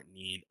as we might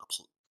need.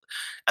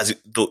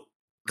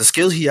 The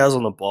skill he has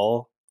on the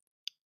ball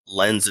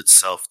lends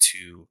itself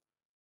to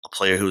a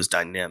player who is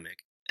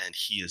dynamic, and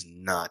he is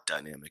not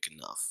dynamic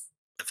enough,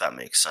 if that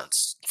makes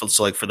sense.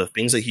 So like for the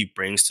things that he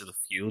brings to the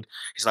field,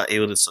 he's not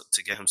able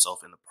to get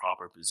himself in the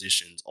proper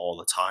positions all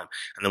the time.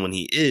 And then when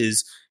he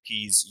is,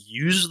 he's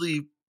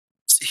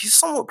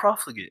somewhat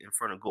profligate in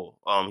front of goal.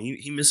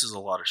 He misses a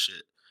lot of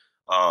shit.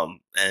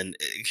 And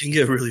it can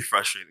get really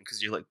frustrating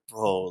because you're like,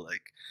 bro,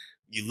 like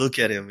you look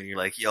at him and you're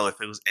like, yo, if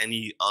it was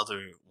any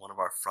other one of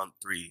our front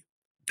three,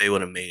 they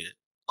would have made it.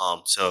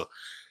 So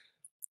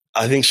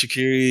I think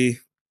Shaqiri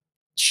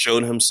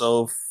showed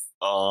himself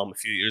a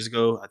few years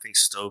ago. I think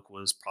Stoke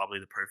was probably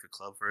the perfect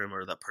club for him,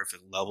 or that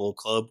perfect level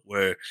club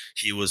where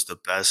he was the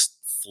best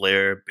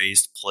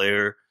flair-based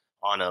player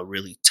on a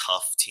really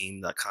tough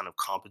team that kind of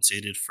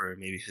compensated for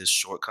maybe his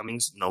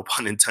shortcomings, no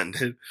pun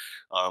intended.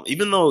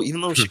 Even though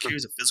Shaqiri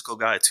is a physical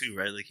guy too,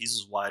 right? Like he's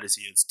as wide as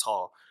he is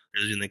tall.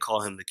 And they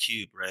call him the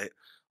cube, right?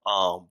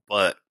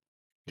 But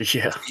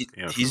yeah,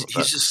 he's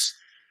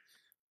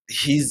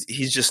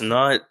just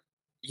not,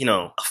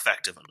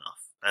 effective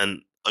enough.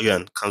 And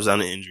again, comes down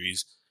to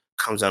injuries,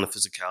 comes down to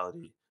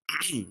physicality,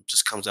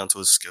 just comes down to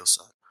his skill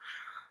set.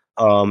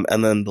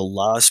 And then the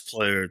last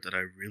player that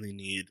I really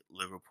need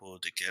Liverpool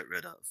to get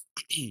rid of,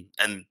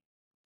 and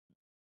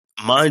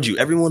mind you,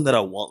 everyone that I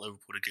want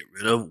Liverpool to get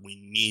rid of, we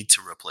need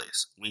to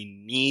replace. We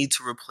need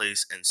to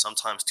replace, and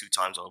sometimes 2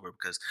 times over,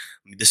 because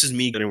this is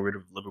me getting rid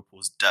of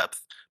Liverpool's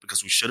depth,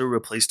 because we should have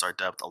replaced our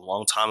depth a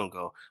long time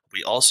ago.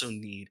 We also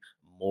need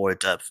more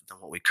depth than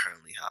what we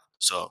currently have.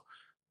 So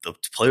the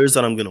players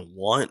that I'm going to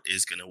want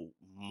is going to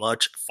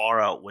much far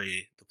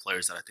outweigh the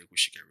players that I think we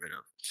should get rid of.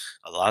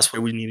 The last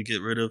player we need to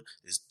get rid of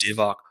is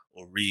Divock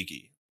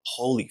Origi.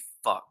 Holy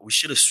fuck. We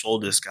should have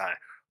sold this guy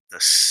the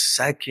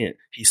second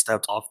he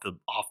stepped off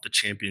the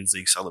Champions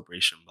League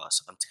celebration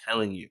bus. I'm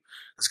telling you,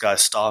 this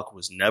guy's stock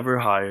was never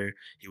higher.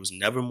 He was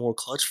never more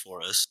clutch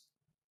for us.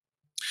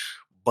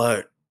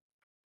 But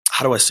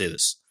how do I say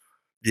this?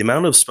 The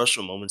amount of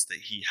special moments that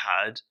he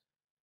had,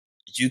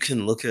 you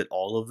can look at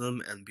all of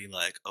them and be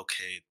like,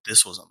 okay,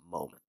 this was a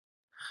moment.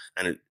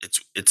 And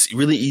it's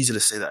really easy to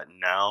say that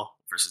now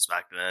versus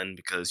back then,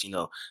 because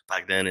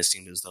back then it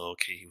seemed as though,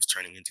 okay, he was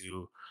turning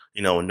into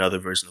another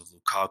version of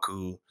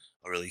Lukaku,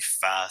 a really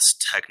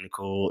fast,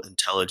 technical,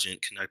 intelligent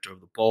connector of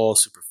the ball,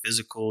 super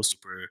physical,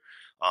 super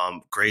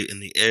great in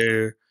the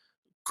air,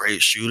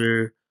 great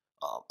shooter,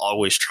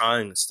 always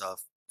trying and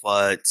stuff.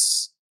 But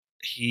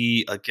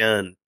he,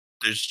 again,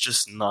 there's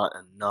just not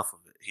enough of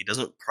it. He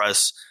doesn't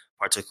press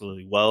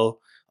particularly well.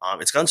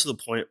 It's gotten to the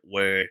point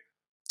where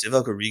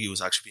Divock Origi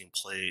was actually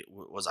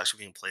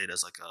being played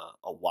as like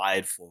a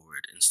wide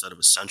forward instead of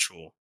a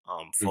central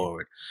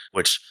forward,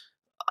 which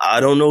I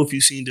don't know if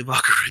you've seen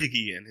Divock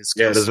Origi and his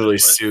skill Yeah, it doesn't really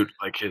set, suit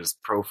like his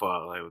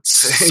profile, I would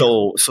say.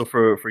 so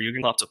for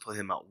Jurgen Klopp to put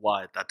him out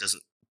wide, that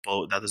doesn't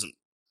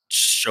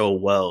show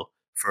well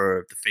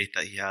for the faith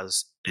that he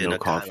has in No a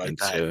guy like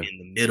confidence, that yeah. in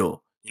the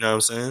middle. You know what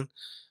I'm saying?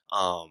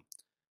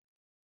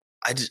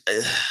 I just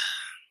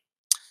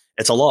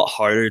it's a lot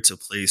harder to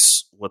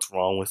place what's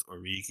wrong with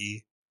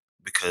Origi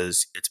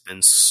because it's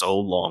been so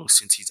long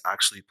since he's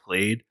actually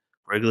played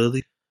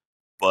regularly.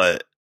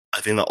 But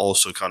I think that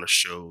also kind of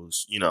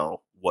shows,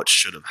 what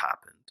should have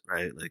happened,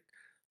 right? Like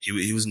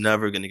he was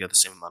never going to get the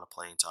same amount of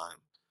playing time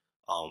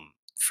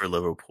for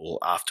Liverpool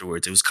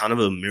afterwards. It was kind of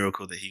a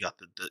miracle that he got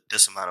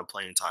this amount of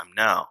playing time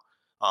now.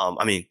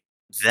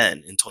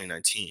 Then in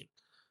 2019.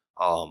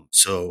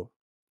 So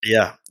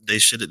yeah, they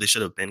should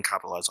have been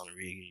capitalized on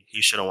Origi.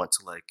 He should have went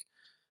to like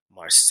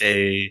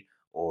Marseille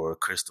or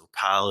Crystal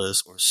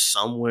Palace or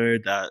somewhere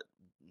that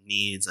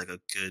needs like a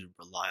good,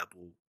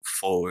 reliable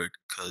forward,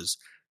 because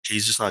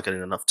he's just not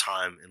getting enough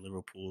time in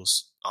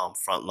Liverpool's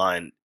front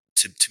line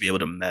to be able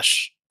to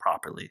mesh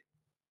properly.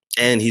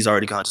 And he's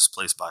already got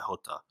displaced by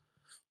Jota.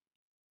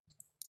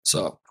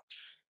 So,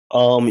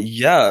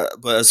 yeah,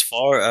 but as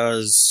far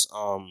as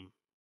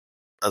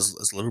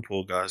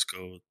Liverpool guys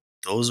go,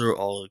 those are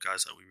all the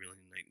guys that we really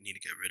need to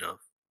get rid of.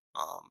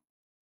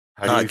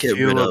 How Not do you get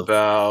rid feel of.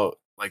 about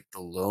like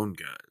the loan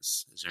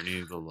guys? Is there any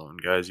of the loan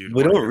guys you'd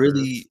We want to don't get rid of?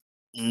 really.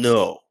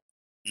 No.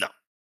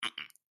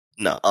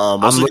 No. I'm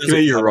Most of the looking guys at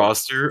we your have-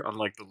 roster on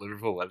like the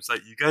Liverpool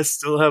website. You guys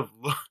still have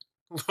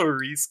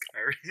Lloris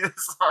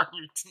Karius on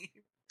your team.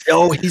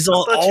 Oh, he's I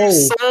on. thought Oh, you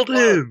sold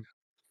him.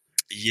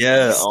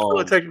 yeah. He's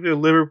still technically a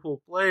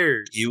Liverpool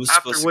player. He was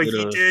After supposed what to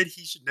he get did,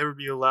 he should never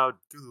be allowed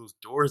through those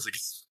doors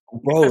again.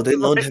 Bro, they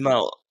loaned Like, him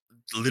out.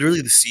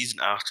 Literally the season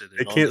after,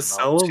 They loaned can't him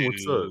sell out him?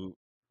 What's up? to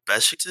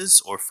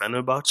Besiktas or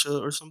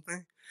Fenerbahce or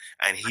something,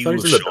 and I he thought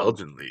was he's in the showing.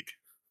 Belgian league.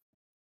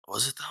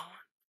 Was it that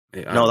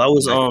one? Yeah, No, that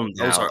was like,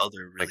 that was now, our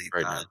other like really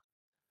right bad. now.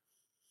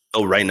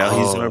 Oh, right now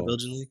he's in our Oh.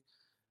 Belgian league.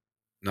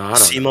 No, I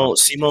don't know.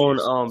 Simone,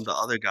 the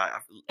other guy.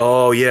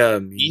 Oh yeah,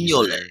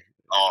 Mignolet.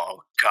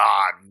 Oh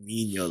God,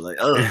 Mignolet.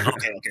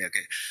 Okay.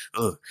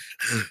 Ugh.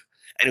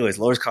 Anyways,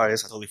 Loris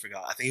Karius, I totally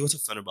forgot. I think he was a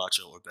Fenerbahce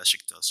or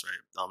Besiktas,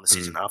 right? The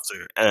season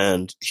after,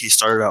 and he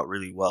started out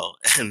really well,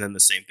 and then the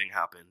same thing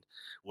happened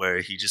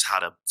where he just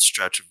had a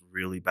stretch of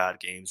really bad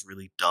games,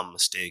 really dumb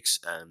mistakes,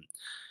 and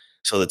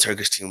so the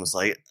Turkish team was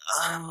like,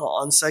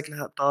 on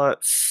second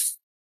thought,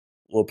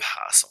 we'll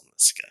pass on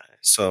this guy.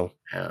 So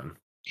Yeah,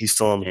 he's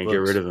still on the can't books.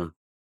 get rid of him.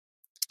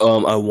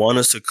 I want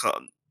us to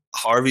come.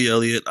 Harvey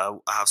Elliott, I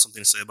have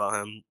something to say about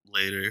him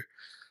later.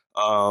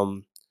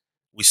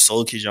 We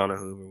sold Kijana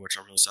Hoover, which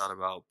I'm really sad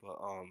about. But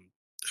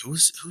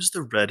who's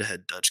the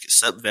redhead Dutch kid?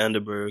 Sepp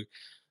Vandenberg.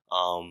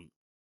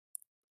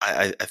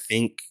 I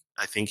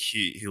think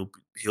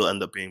he'll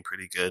end up being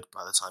pretty good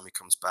by the time he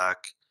comes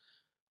back.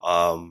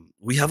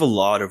 We have a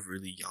lot of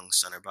really young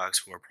center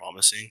backs who are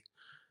promising.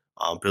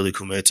 Billy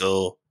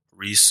Kumeto,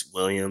 Reece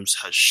Williams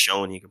has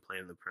shown he can play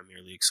in the Premier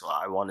League. So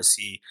I want to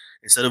see,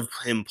 instead of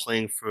him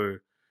playing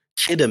for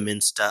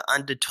Kidderminster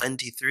under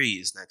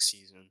 23s next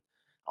season,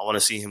 I want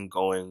to see him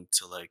going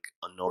to like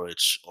a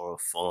Norwich or a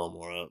Fulham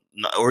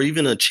or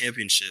even a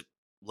championship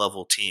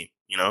level team,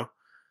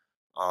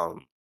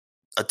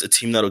 a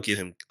team that'll give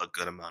him a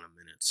good amount of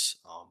minutes.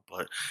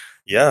 But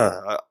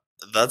yeah,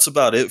 that's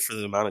about it for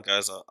the amount of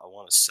guys I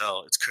want to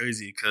sell. It's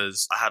crazy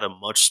because I had a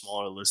much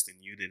smaller list than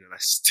you did, and I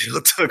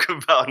still took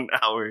about an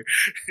hour.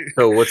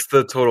 So what's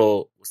the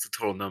total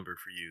number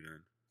for you then?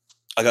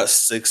 I got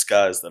 6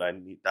 guys that I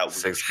need that we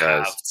 6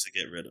 guys. have to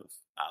get rid of.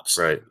 Right.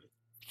 Absolutely.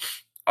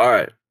 All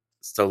right.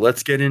 So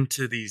let's get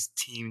into these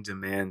team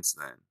demands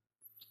then.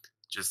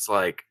 Just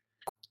like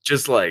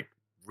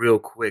real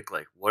quick,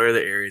 like what are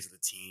the areas of the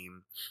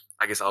team?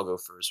 I guess I'll go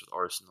first with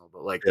Arsenal,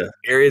 but like Yeah.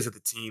 areas of the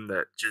team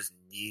that just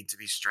need to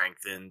be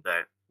strengthened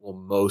that will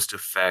most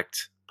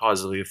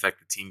positively affect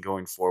the team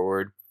going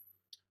forward.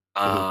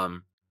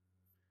 For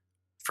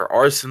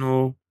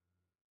Arsenal,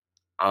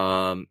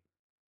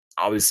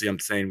 obviously I'm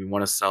saying we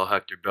want to sell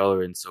Hector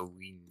Bellerin, so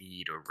we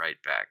need a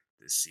right back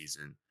this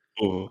season.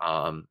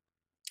 Mhm.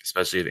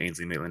 Especially if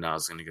Ainsley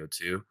Maitland-Niles is going to go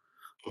too.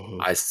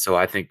 Mhm.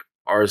 I think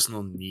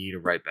Arsenal need a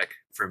right back.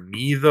 For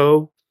me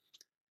though,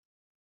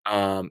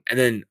 and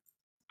then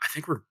I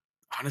think we're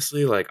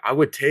honestly like I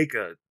would take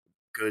a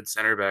good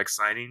center back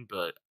signing,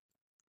 but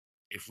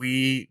if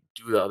we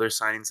do the other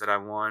signings that I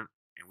want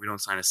and we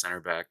don't sign a center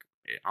back,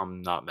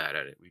 I'm not mad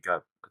at it. We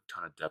got a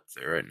ton of depth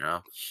there right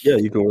now. Yeah,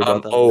 you can worry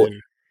about that Oh,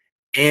 later.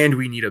 and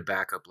we need a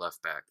backup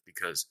left back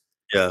because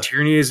Yeah.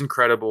 Tierney is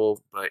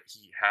incredible, but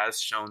he has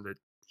shown that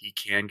he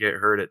can get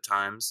hurt at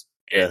times,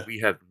 and Yeah. we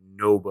have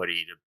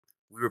nobody to.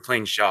 We were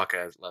playing Xhaka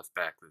as left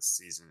back this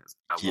season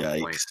at one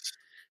point. Yikes.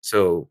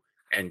 So,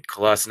 and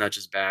Kolasinac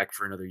is back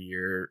for another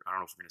year. I don't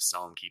know if we're going to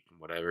sell him, keep him,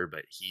 whatever,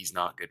 but he's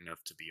not good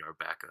enough to be our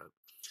backup.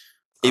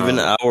 Even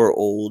our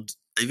old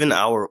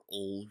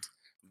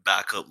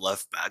backup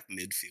left back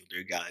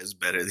midfielder guy is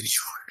better than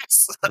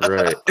yours.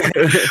 Right.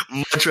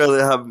 Much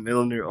rather have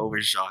Milner over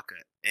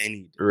Xhaka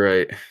any day.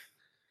 Right.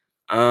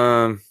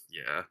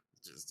 Yeah.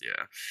 Just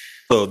yeah.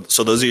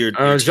 So those are your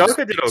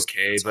Xhaka did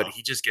okay, but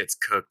he just gets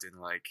cooked in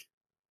like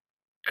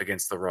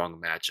against the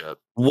wrong matchup.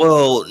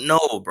 Well,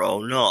 no, bro.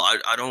 No,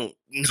 I don't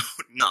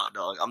no,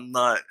 dog.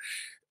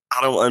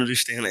 I don't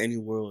understand any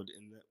world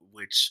in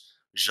which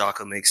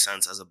Xhaka makes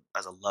sense as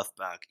a left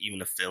back, even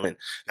to fill in.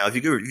 Now, if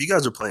you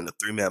guys are playing a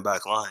 3-man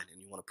back line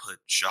and you want to put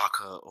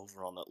Xhaka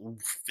over on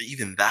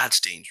even that's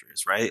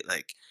dangerous, right?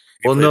 Like,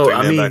 well, no,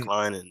 I mean, back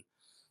line and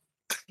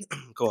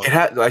go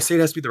on. I say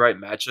it has to be the right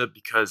matchup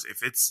because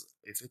if it's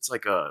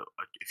like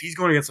if he's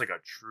going against like a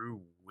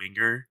true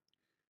winger,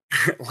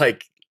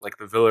 like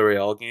the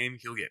Villarreal game,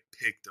 he'll get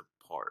picked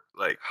apart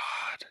like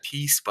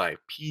piece by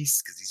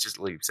piece because he's just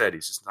like you said,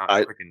 he's just not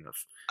quick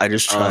enough. I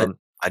just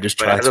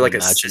tried to like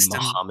imagine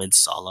Mohamed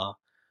Salah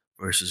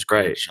versus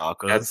Granit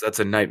Xhaka. That's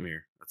a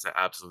nightmare. That's an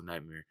absolute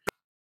nightmare.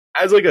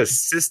 As like a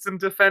system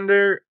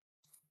defender,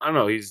 I don't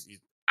know. He's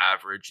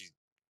average.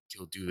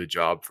 He'll do the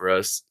job for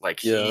us.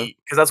 Like because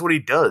that's what he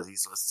does.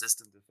 He's a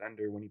system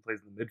defender when he plays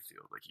in the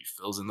midfield. Like he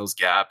fills in those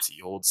gaps. He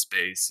holds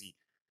space. He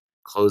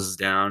closes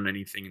down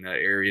anything in that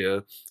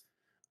area.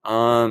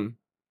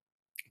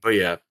 But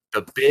yeah,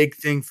 the big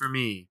thing for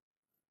me,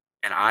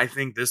 and I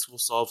think this will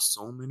solve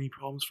so many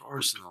problems for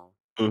Arsenal.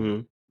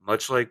 Mm-hmm.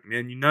 Much like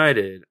Man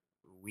United,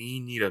 we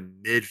need a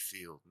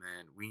midfield,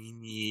 man. We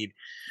need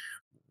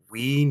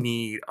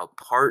a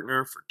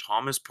partner for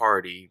Thomas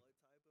Partey.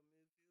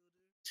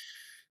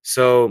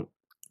 So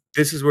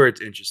this is where it's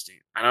interesting,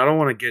 and I don't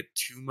want to get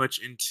too much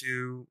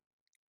into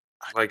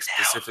like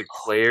specific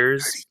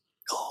players,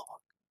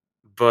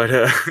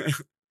 but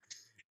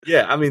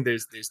yeah, I mean,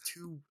 there's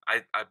two.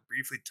 I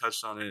briefly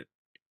touched on it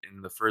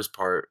in the first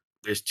part.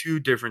 There's two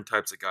different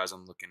types of guys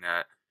I'm looking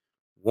at.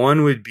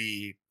 One would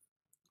be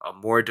a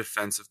more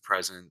defensive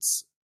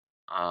presence,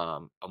 a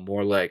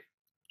more like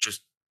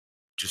just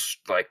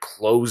like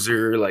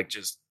closer, like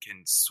just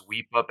can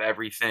sweep up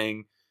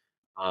everything,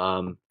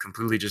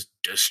 completely just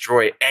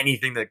destroy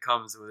anything that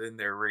comes within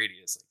their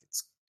radius.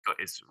 Like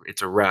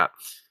it's a wrap.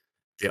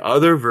 The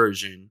other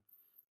version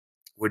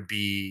would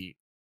be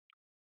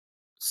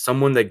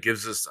someone that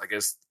gives us, I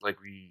guess, like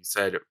we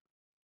said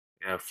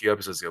a few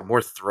episodes ago,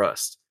 more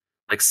thrust.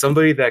 Like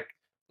somebody that,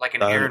 like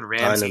an Aaron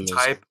Ramsey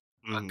type,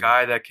 a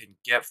guy that can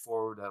get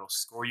forward, that'll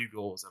score you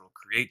goals, that'll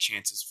create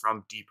chances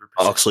from deeper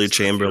positions.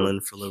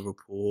 Oxlade-Chamberlain for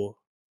Liverpool.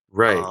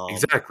 Right,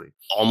 exactly.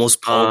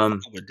 Almost Paul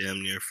Pogba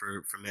damn near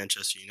for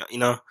Manchester United. You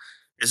know,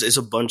 it's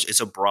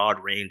a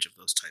broad range of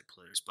those type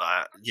players.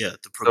 But yeah,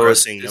 the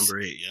progressing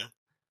number 8, yeah.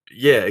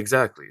 Yeah,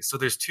 exactly. So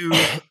there's two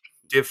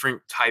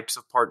different types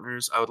of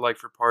partners I would like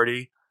for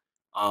Partey.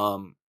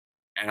 And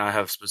I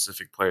have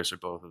specific players for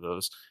both of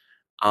those.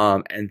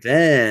 And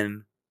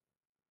then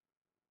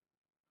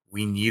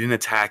we need an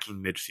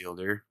attacking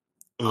midfielder.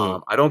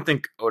 I don't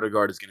think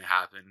Odegaard is going to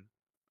happen.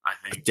 I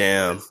think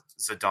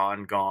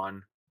Zidane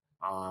gone.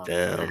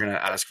 They're going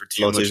to ask for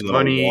too much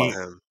money.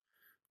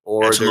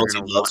 Or they're going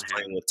to want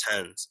playing with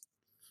 10s.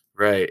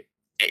 Right.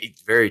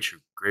 Very true.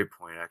 Great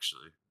point,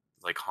 actually.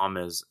 Like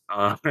James.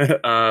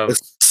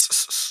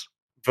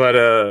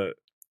 But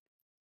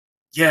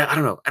yeah, I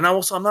don't know. And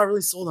I'm not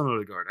really sold on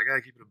Odegaard. I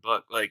gotta keep it a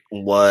buck. Like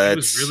what? He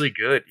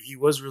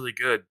was really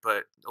good,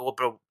 but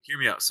hear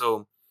me out.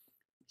 So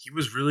he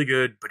was really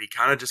good, but he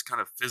kind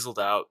of fizzled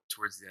out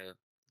towards the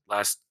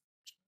last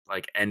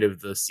like end of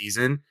the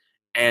season.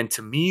 And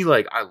to me,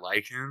 like I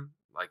like him.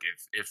 Like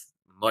if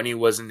money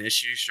was an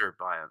issue, sure,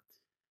 buy him.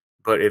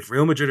 But if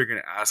Real Madrid are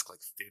gonna ask like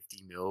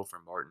 50 mil for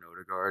Martin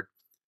Odegaard,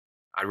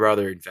 I'd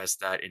rather invest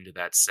that into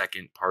that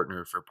second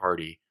partner for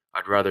Party.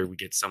 I'd rather we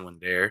get someone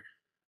there.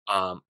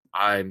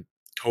 I'm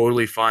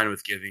totally fine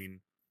with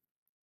giving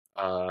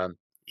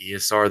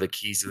ESR the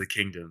keys to the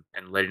kingdom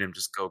and letting him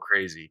just go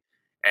crazy,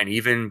 and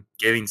even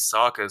giving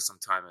Sokka some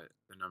time at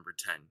the number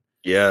 10.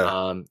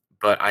 Yeah.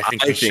 But I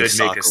think we should make a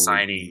Sokka would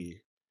signing.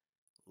 be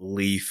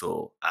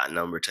lethal at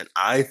number 10.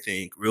 I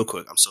think, real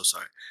quick, I'm so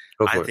sorry.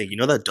 Go I for it. think, you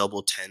know that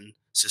double 10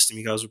 system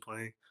you guys were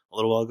playing a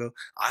little while ago?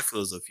 I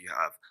feel as if you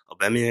have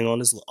Aubameyang on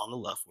the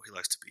left where he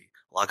likes to be,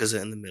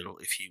 Lacazette in the middle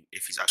if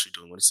he's actually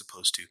doing what he's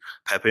supposed to,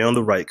 Pepe on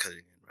the right cutting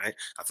in, right?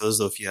 I feel as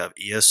though if you have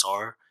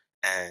ESR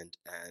and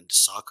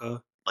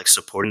Sokka like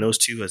supporting those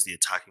two as the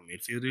attacking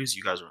midfielders,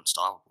 you guys are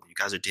unstoppable. You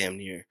guys are damn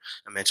near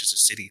a Manchester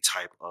City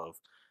type of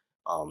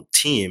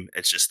team.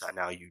 It's just that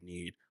now you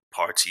need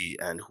Partey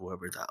and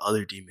whoever that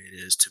other teammate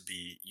is to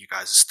be you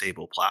guys a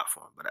stable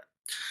platform. But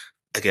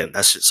again,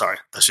 that's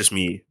just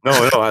me. No,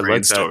 I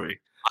like that. Story.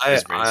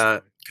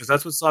 Because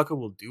that's what Sokka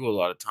will do a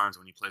lot of times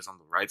when he plays on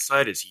the right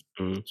side. Is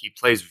he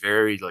plays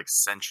very like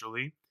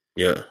centrally.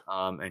 Yeah.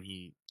 And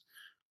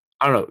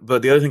I don't know,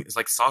 but the other thing is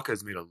like Sokka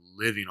has made a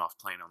living off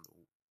playing on the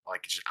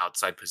like just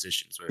outside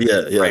positions, where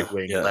right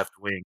wing, left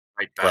wing,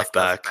 right back, left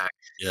back.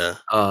 Yeah.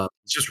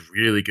 He's just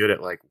really good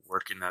at like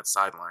working that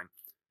sideline.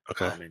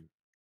 Okay.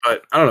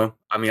 But I don't know.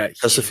 I mean,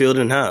 cuts the field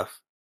in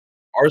half.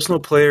 Arsenal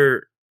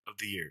Player of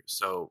the Year,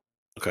 so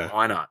okay,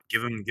 why not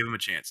give him a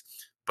chance?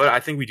 But I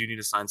think we do need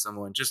to sign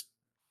someone. Just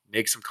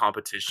make some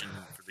competition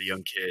for the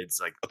young kids.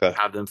 Like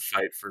have them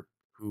fight for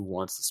who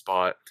wants the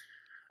spot.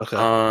 Okay.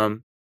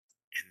 And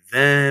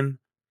then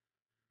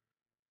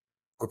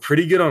we're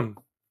pretty good on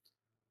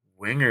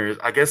wingers.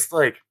 I guess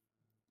like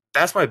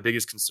that's my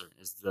biggest concern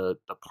is the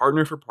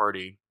partner for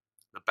Partey,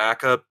 the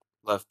backup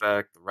left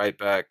back, the right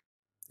back,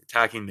 the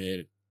attacking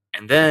mid,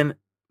 and then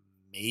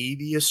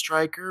maybe a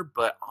striker.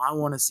 But I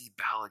want to see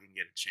Balogun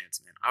get a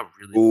chance, man. I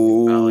really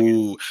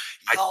believe Balogun.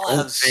 I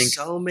don't think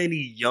so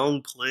many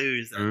young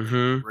players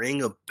that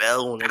ring a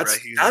bell whenever I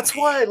hear that's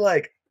why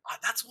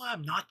that's why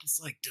I'm not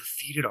this like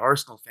defeated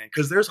Arsenal fan,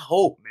 because there's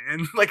hope,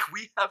 man. Like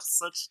we have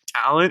such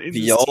talent in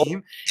this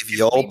team. If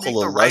y'all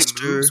pull a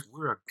Leicester,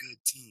 we're a good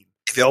team.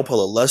 If y'all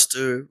pull a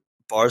Leicester,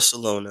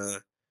 Barcelona,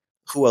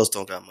 who else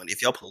don't got money?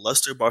 If y'all pull a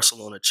Leicester,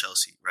 Barcelona,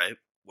 Chelsea, right?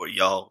 Where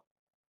y'all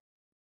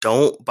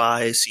don't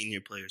buy senior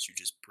players, you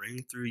just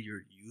bring through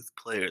your youth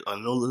players. I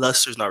know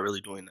Leicester's not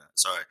really doing that.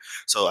 Sorry.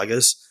 So I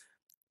guess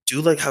do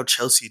like how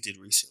Chelsea did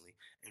recently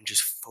and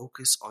just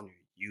focus on your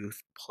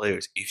youth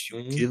players. If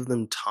you give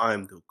them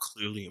time, they'll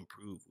clearly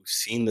improve. We've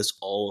seen this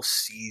all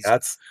season.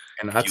 That's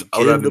if you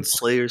give the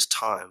players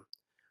time,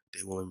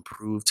 they will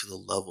improve to the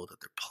level that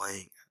they're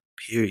playing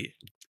at, period.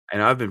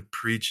 And I've been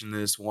preaching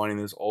this, wanting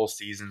this all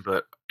season,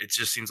 but it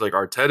just seems like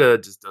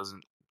Arteta just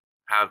doesn't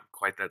have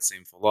quite that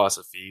same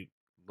philosophy.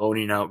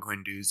 Loaning out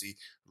Guendouzi,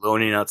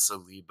 loaning out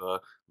Saliba,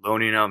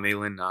 loaning out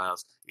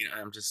Maitland-Niles. You know,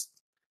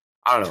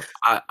 I don't know.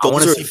 I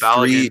want to see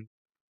Balogun. You know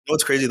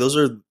what's crazy? Those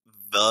are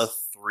the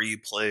three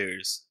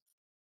players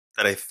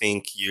that I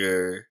think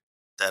you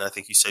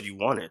said you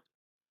wanted.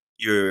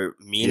 Your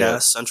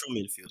mean-ass central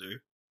midfielder,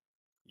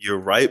 your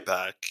right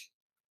back,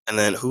 and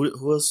then who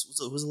else?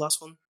 Who's the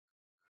last one?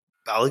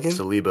 Balogun?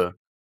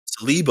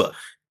 Saliba.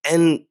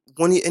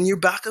 And your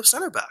backup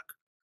center back.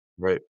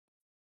 Right.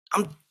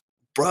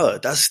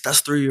 That's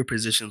 3 of your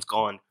positions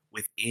gone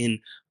within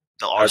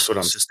the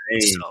Arsenal system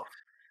itself.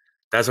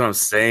 That's what I'm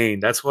saying.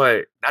 That's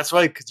why,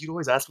 because you'd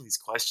always ask me these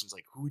questions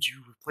like, who would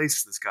you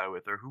replace this guy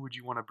with, or who would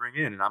you want to bring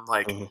in? And I'm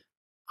like, I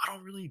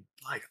don't really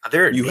like.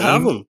 You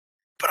have them,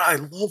 but I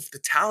love the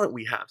talent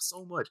we have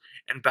so much.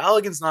 And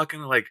Balogun's not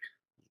gonna like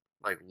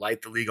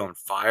light the league on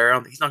fire.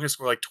 He's not gonna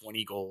score like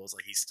 20 goals.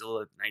 Like he's still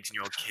a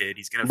 19-year-old kid.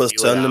 He's gonna. But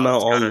send him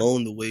out on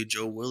loan the way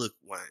Joe Willock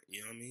went.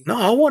 You know what I mean?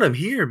 No, I want him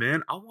here,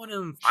 man. I want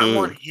him. I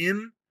want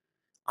him.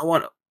 I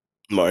want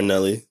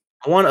Martinelli.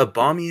 I want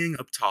Aubameyang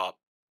up top.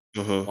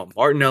 I want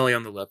Martinelli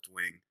on the left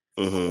wing.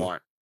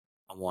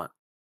 I want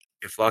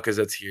if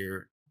Lacazette's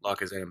here,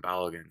 Lacazette and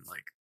Balogun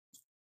like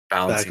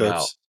balancing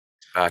out,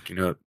 backing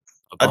up.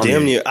 I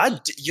damn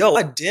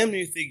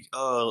near think.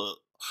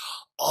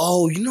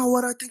 Oh, you know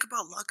what I think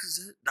about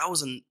Lacazette?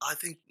 I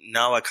think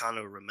now I kind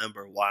of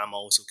remember why I'm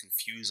always so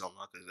confused on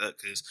Lacazette,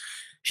 because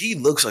he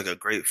looks like a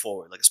great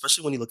forward. Like,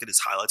 especially when you look at his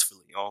highlights for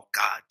Lyon,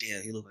 god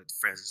damn, he looked like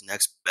France's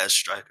next best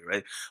striker,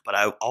 right? But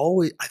I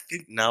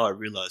think now I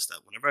realize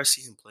that whenever I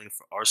see him playing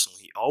for Arsenal,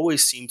 he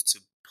always seems to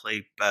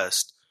play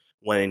best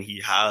when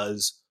he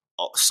has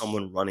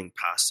someone running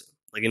past him.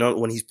 Like, you know,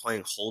 when he's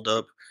playing hold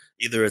up,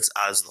 either it's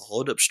as the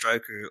hold up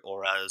striker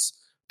or as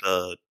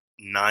the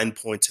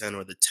 9.10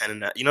 or the 10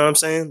 and that, you know what I'm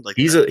saying? Like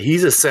he's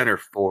a center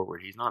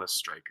forward. He's not a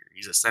striker.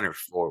 He's a center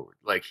forward.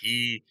 Like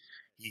he's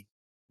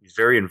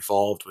very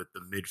involved with the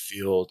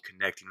midfield,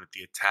 connecting with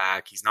the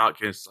attack. He's not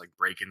just like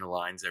breaking the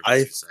lines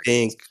every 2 seconds. I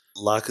think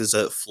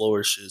Lacazette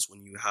flourishes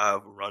when you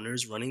have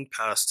runners running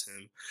past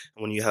him,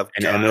 and when you have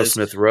Emile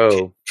Smith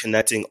Rowe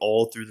connecting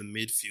all through the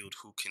midfield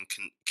who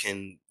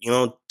can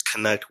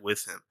connect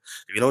with him,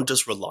 if you don't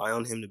just rely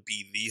on him to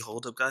be the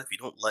hold-up guy, if you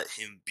don't let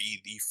him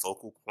be the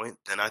focal point,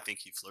 then I think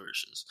he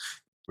flourishes,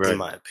 in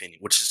my opinion,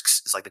 which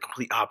is like the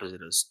complete opposite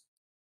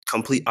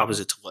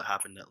to what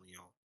happened at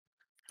Lyon.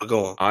 But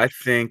go on. I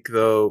think,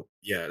 though,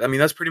 yeah, I mean,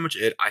 that's pretty much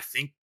it. I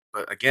think,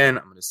 but again,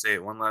 I'm going to say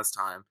it one last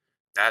time.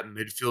 That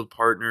midfield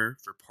partner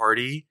for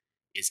Partey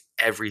is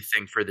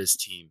everything for this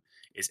team.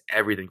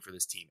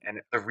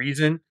 And the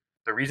reason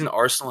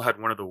Arsenal had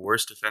one of the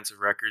worst defensive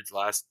records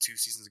last 2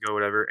 seasons ago,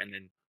 whatever, and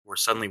then were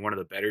suddenly one of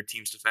the better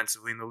teams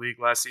defensively in the league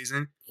last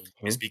season,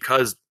 is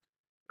because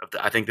of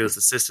I think there's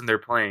the system they're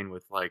playing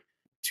with, like,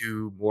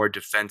 2 more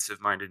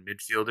defensive-minded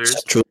midfielders.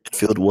 Central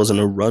midfield wasn't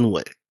a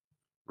runway.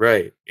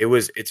 Right.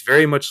 It's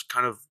very much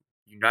kind of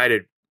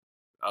United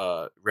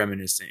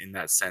reminiscent in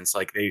that sense.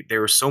 Like they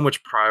were so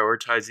much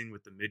prioritizing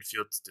with the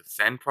midfield to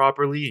defend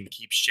properly and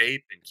keep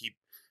shape and keep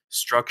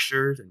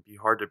structured and be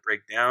hard to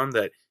break down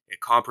that it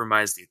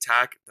compromised the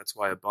attack. That's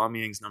why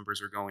Aubameyang's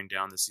numbers are going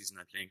down this season,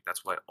 I think.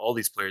 That's why all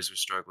these players are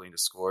struggling to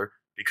score,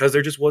 because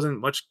there just wasn't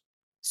much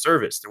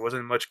service. There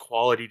wasn't much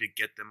quality to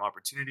get them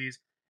opportunities.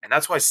 And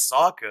that's why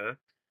Saka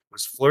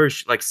was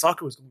flourishing. Like,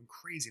 Saka was going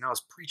crazy, and I was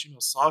preaching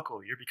about Saka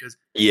all year because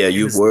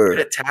you were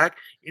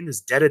in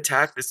this dead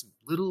attack. This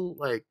little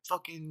like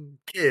fucking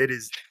kid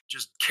is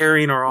just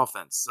carrying our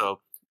offense.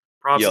 So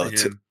props to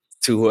him.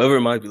 To whoever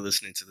might be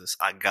listening to this,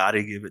 I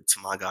gotta give it to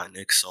my guy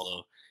Nick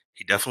Solo.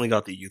 He definitely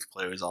got the youth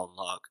players on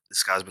lock.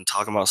 This guy's been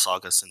talking about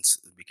Saka since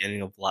the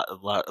beginning of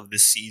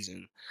this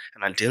season,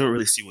 and I didn't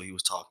really see what he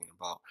was talking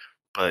about.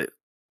 But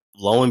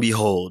lo and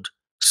behold,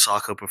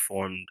 Saka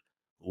performed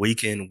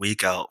week in,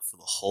 week out for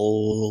the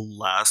whole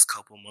last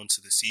couple months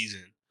of the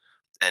season.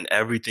 And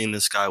everything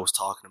this guy was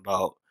talking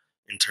about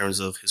in terms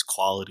of his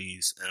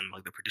qualities and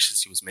like the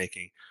predictions he was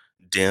making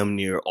damn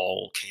near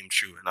all came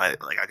true. And I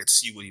could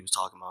see what he was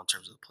talking about in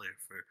terms of the player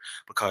for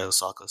Bukayo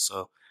Saka.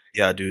 So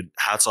yeah, dude,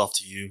 hats off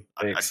to you.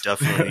 I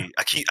definitely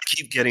I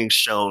keep getting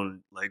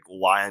shown like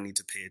why I need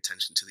to pay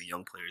attention to the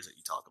young players that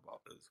you talk about.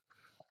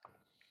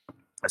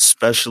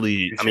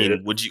 Especially, I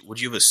mean, would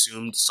you have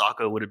assumed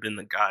Saka would have been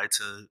the guy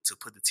to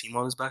put the team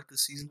on his back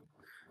this season?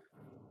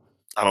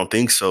 I don't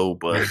think so,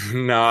 but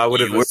no, I would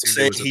have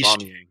assumed it was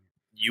Aubameyang.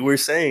 You were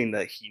saying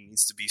that he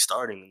needs to be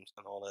starting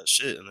and all that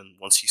shit, and then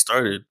once he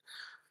started,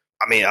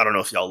 I mean, I don't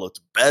know if y'all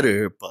looked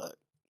better, but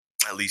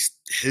at least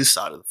his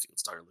side of the field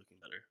started looking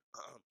better.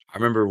 I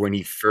remember when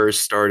he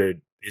first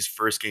started, his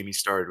first game he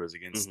started was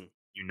against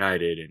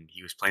United, and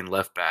he was playing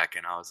left back,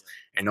 and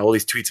all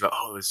these tweets about,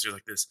 oh, it's just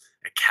like this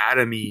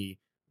academy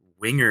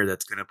winger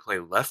that's going to play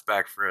left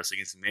back for us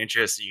against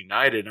Manchester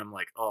United. I'm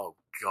like, oh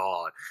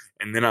god.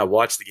 And then I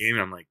watched the game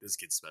and I'm like, this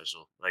kid's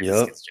special. Like,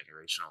 this kid's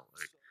generational.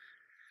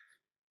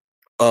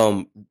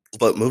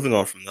 But moving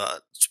on from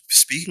that,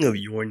 speaking of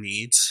your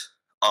needs,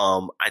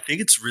 I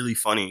think it's really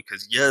funny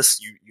because yes,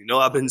 you know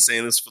I've been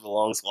saying this for the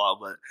longest while,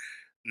 but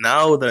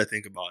now that I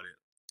think about it,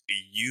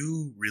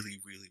 you really,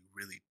 really,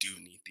 really do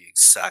need the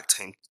exact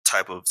same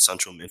type of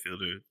central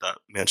midfielder that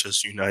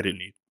Manchester United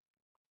need.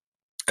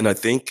 And I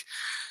think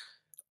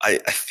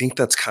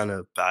that's kind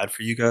of bad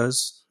for you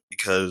guys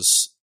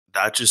because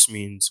that just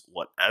means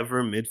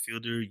whatever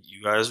midfielder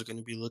you guys are going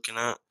to be looking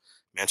at,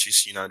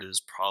 Manchester United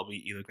is probably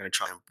either going to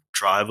try and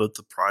drive up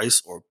the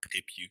price or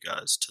pip you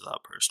guys to that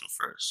person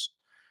first.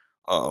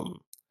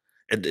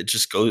 It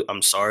just goes.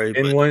 I'm sorry,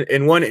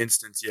 in one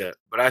instance, yeah.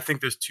 But I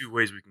think there's 2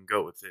 ways we can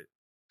go with it.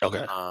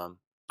 Okay.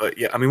 But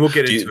yeah, I mean, we'll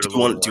get into it. Do you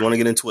want to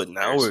get into it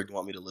now, or do you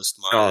want me to list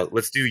mine? No,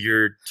 let's do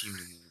your team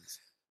needs.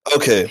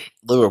 Okay,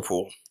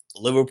 Liverpool.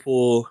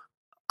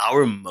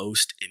 Our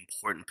most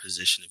important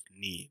position of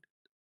need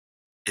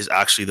is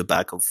actually the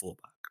backup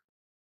fullback.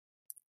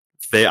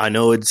 I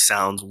know it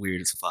sounds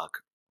weird as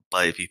fuck,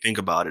 but if you think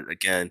about it,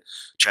 again,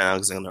 Trent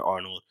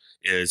Alexander-Arnold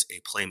is a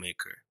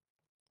playmaker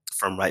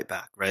from right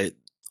back, right?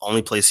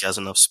 Only place he has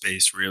enough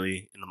space,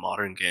 really, in the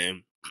modern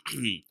game.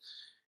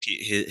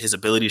 His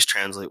abilities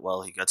translate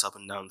well. He gets up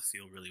and down the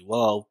field really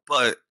well.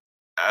 But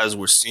as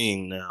we're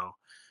seeing now,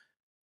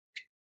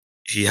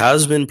 he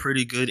has been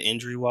pretty good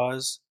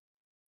injury-wise.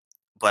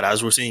 But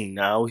as we're seeing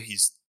now,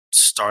 he's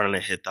starting to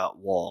hit that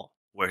wall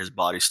where his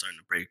body's starting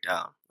to break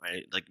down,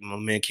 right? Like, my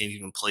man can't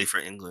even play for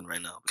England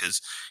right now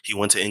because he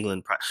went to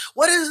England.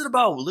 What is it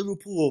about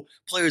Liverpool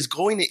players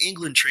going to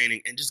England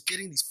training and just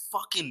getting these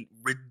fucking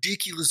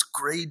ridiculous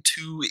grade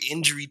 2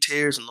 injury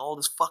tears and all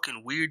this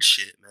fucking weird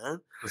shit,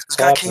 man? This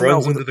guy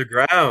runs into the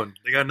ground.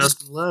 They got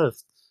nothing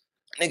left.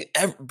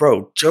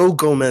 Bro, Joe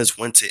Gomez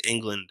went to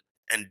England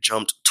and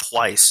jumped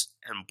twice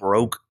and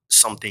broke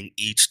something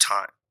each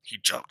time he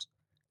jumped.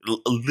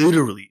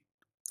 Literally,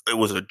 it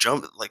was a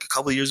jump like a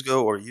couple of years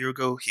ago or a year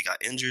ago. He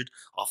got injured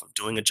off of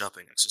doing a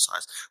jumping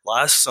exercise.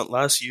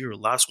 Last year or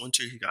last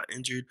winter, he got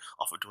injured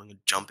off of doing a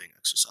jumping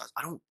exercise.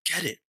 I don't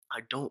get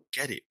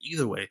it.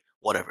 Either way,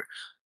 whatever.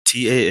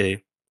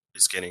 TAA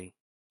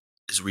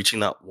is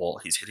reaching that wall.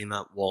 He's hitting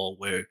that wall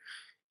where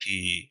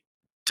he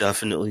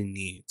definitely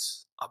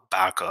needs a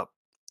backup,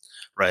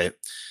 right?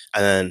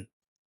 And then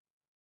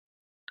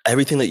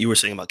everything that you were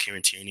saying about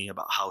Kieran Tierney,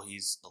 about how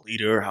he's a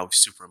leader, how he's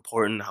super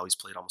important, how he's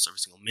played almost every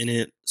single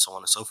minute, so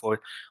on and so forth,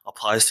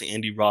 applies to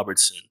Andy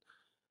Robertson,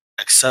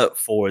 except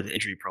for the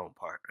injury-prone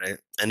part, right?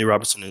 Andy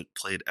Robertson had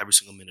played every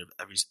single minute of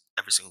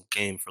every single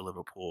game for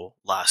Liverpool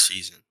last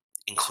season,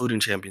 including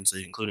Champions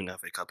League, including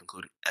FA Cup,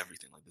 including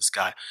everything. Like, this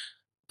guy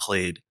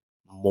played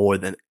more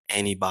than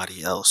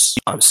anybody else.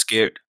 I'm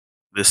scared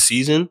this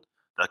season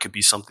that could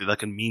be something that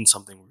could mean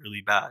something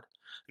really bad,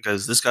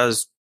 because this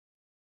guy's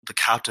the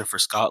captain for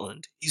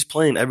Scotland. He's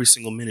playing every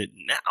single minute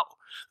now.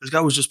 This guy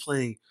was just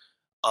playing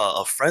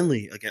a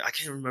friendly again. I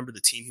can't remember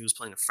the team he was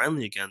playing a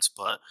friendly against,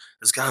 but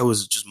this guy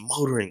was just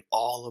motoring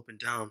all up and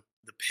down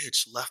the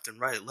pitch, left and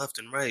right, left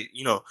and right.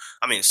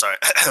 I mean, sorry,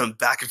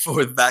 back and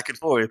forth, back and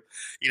forth.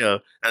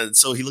 And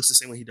so he looks the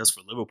same way he does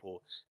for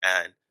Liverpool.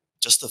 And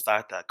just the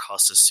fact that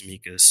Kostas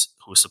Tsimikas,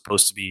 who was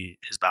supposed to be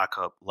his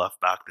backup left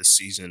back this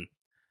season,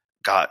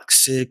 got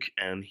sick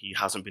and he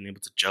hasn't been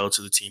able to gel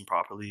to the team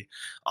properly.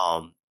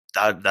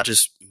 That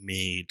just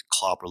made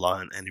Klopp rely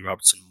on Andy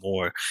Robertson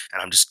more,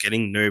 and I'm just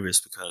getting nervous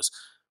because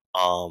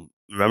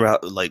remember how,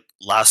 like,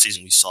 last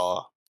season we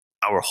saw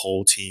our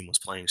whole team was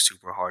playing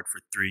super hard for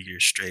 3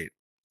 years straight,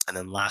 and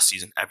then last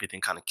season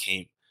everything kind of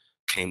came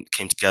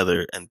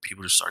together and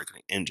people just started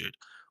getting injured.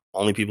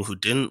 Only people who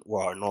didn't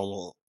were our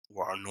normal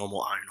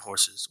iron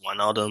horses: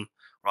 Wijnaldum,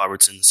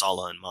 Robertson,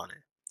 Salah, and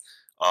Mane.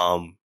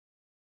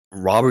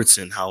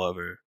 Robertson,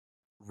 however,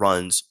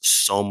 runs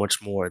so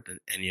much more than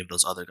any of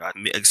those other guys,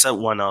 except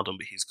Wijnaldum,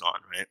 but he's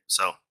gone, right?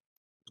 So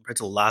compared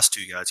to the last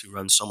two guys, he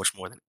runs so much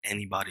more than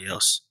anybody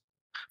else.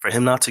 For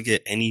him not to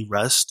get any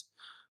rest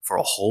for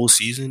a whole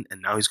season,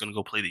 and now he's going to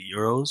go play the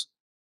Euros,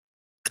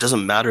 it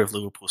doesn't matter if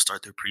Liverpool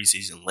start their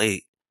preseason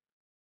late.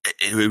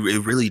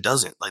 It really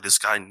doesn't. Like, this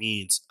guy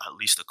needs at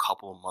least a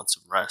couple of months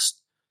of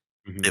rest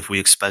if we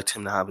expect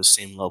him to have the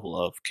same level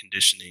of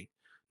conditioning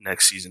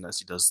next season as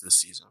he does this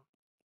season.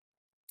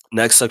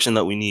 Next section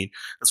that we need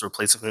is a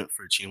replacement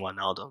for Gini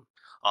Wijnaldum.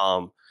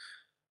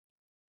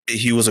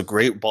 He was a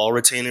great ball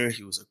retainer.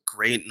 He was a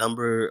great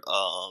number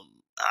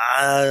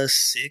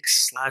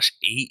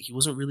 6/8. He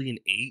wasn't really an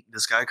 8.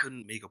 This guy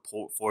couldn't make a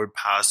forward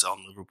pass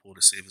on Liverpool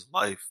to save his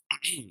life,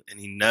 and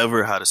he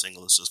never had a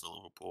single assist for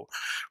Liverpool.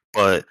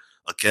 But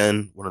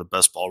again, one of the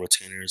best ball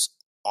retainers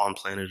on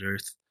planet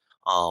Earth.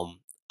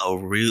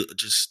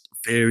 Just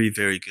very,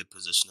 very good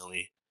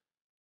positionally.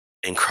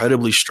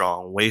 Incredibly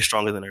strong, way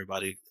stronger than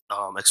everybody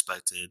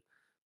expected.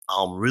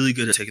 Really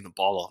good at taking the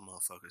ball off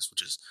motherfuckers,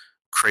 which is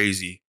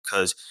crazy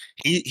because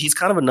he's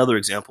kind of another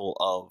example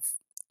of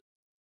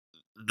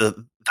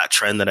that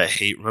trend that I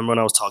hate. Remember when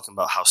I was talking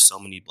about how so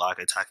many black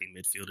attacking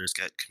midfielders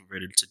get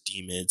converted to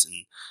D mids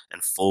and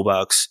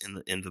fullbacks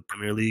in the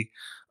Premier League?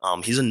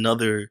 He's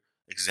another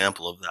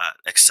example of that.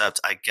 Except,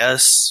 I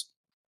guess,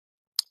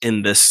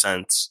 in this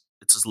sense,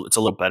 it's a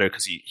little better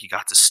because he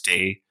got to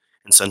stay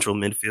in central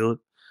midfield.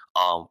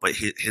 But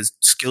his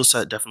skill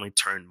set definitely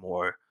turned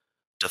more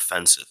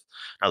defensive.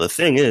 Now, the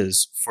thing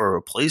is, for a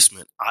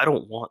replacement, I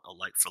don't want a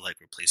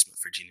like-for-like replacement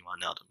for Gini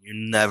Wijnaldum. You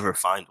never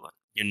find one.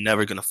 You're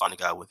never going to find a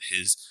guy with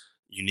his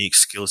unique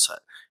skill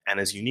set. And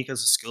as unique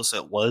as the skill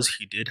set was,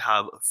 he did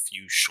have a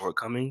few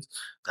shortcomings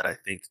that I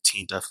think the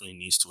team definitely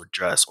needs to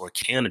address or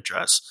can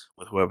address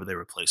with whoever they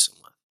replace him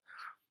with.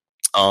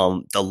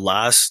 The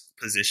last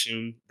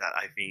position that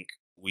I think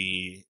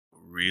we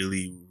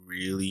really,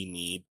 really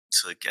need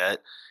to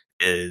get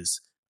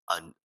is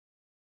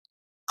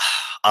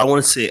I don't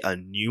want to say a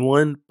new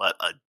one, but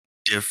a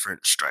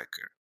different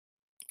striker.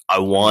 I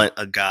want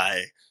a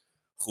guy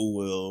who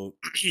will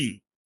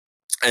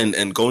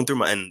and going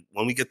through and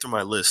when we get through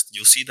my list,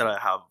 you'll see that I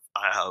have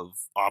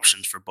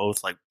options for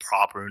both, like,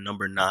 proper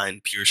number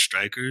 9 pure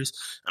strikers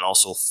and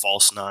also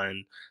false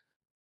 9,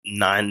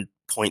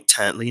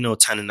 9.10,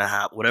 10 and a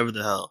half, whatever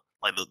the hell,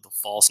 like the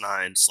false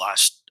 9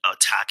 /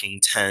 attacking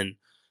 10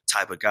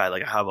 type of guy.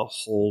 Like, I have a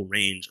whole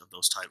range of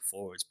those type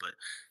forwards, but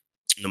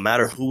no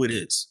matter who it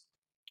is,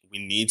 we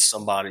need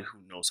somebody who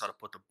knows how to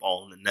put the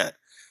ball in the net.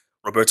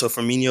 Roberto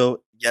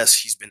Firmino, yes,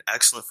 he's been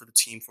excellent for the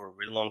team for a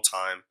really long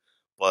time,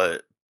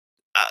 but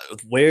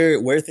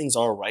where things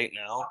are right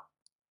now,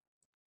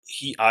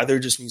 he either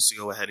just needs to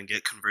go ahead and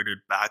get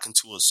converted back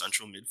into a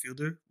central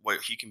midfielder where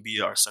he can be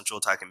our central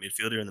attacking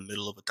midfielder in the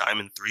middle of a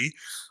diamond 3,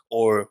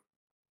 or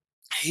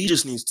he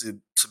just needs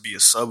to be a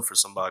sub for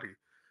somebody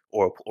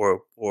or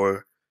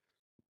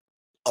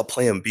a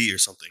plan B or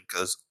something,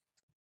 because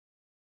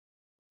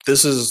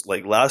this is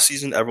like last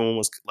season. Everyone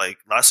was like,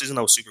 last season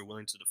I was super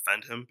willing to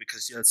defend him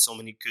because he had so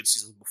many good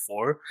seasons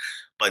before,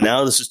 but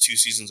now this is 2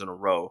 seasons in a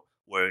row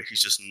where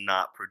he's just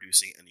not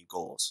producing any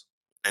goals,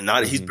 and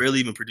he's barely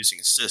even producing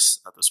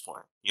assists at this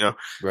point.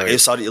 Right. I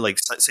gave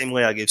same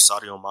way I gave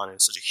Sadio Mane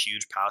such a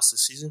huge pass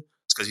this season.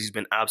 It's because he's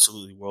been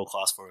absolutely world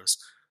class for us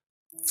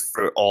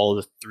for all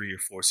the 3 or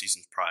 4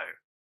 seasons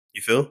prior.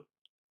 You feel?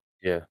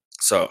 Yeah.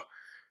 So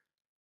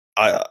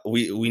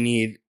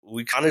we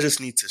kind of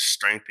just need to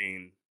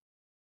strengthen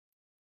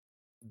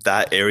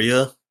that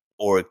area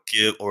or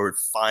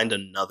find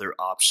another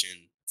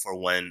option for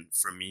when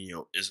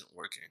Firmino isn't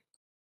working.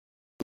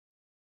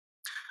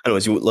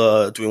 Anyways, do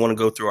we want to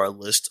go through our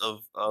list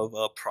of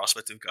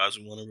prospective guys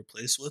we want to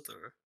replace with,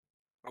 or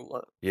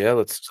what? Yeah,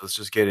 let's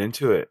just get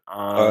into it.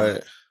 All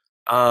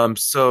right.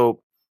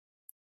 So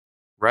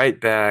right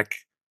back,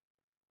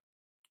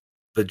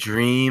 the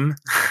dream,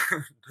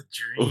 the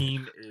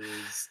dream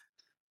is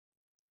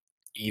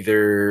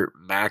either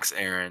Max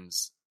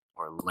Aarons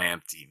or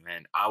Lamptey.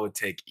 Man, I would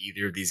take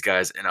either of these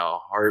guys in a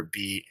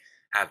heartbeat.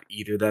 Have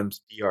either of them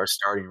be our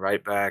starting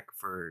right back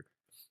for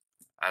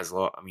as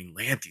long. I mean,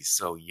 Lamptey's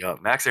so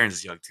young. Max Aarons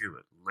is young too,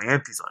 but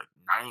Lamptey's like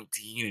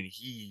 19 and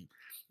he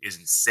is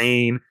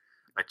insane.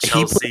 A He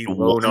Chelsea played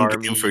loan one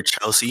army game for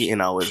Chelsea,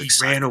 and I was he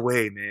excited. ran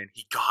away, man.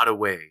 He got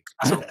away.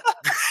 So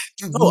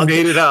Oh, he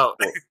made it out.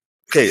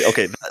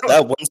 Okay.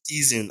 That one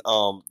season,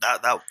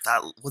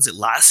 that was it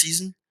last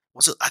season?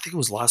 Was it? I think it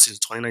was last season,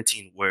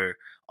 2019, where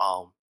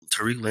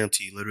Tariq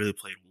Lamptey literally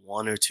played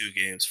 1 or 2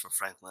 games for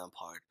Frank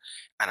Lampard,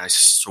 and I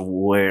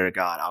swear to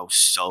God, I was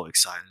so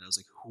excited. I was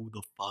like, "Who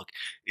the fuck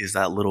is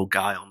that little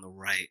guy on the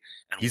right?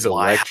 And He's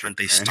why electric, haven't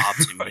they man.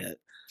 stopped him yet?"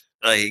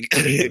 Like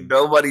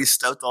nobody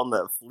stepped on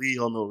that flea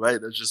on the right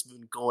that's just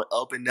been going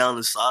up and down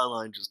the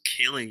sideline, just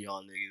killing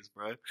y'all niggas,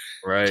 bro.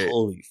 Right.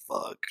 Holy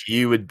fuck.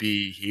 He would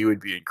be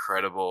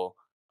incredible.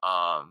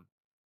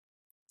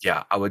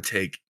 Yeah, I would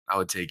take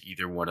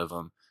either one of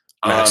them.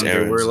 Max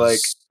There were Aarons like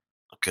is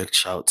a good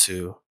shout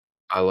too.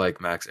 I like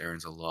Max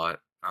Aarons a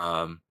lot.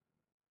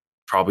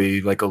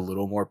 Probably like a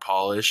little more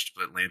polished,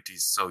 but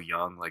Lamptey's so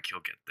young, like he'll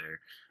get there.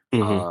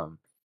 Mhm.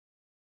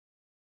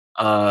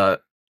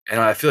 And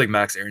I feel like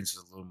Max Aarons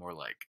has a little more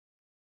like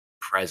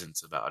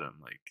presence about him,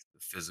 like the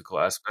physical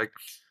aspect.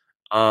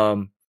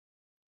 I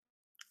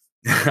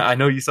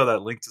know you saw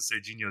that link to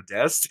Serginho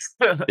Dest.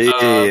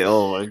 Yeah,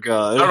 oh my I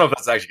god. don't know if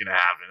that's actually gonna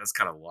happen. That's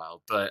kind of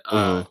wild, but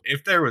Mhm.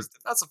 if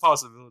that's a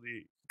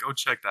possibility, go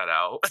check that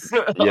out.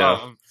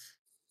 Yeah.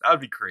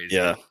 That'd be crazy.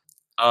 Yeah.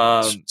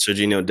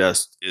 Serginho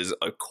Dest is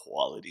a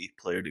quality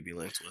player to be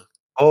linked with.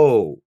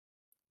 Oh,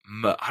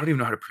 I don't even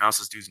know how to pronounce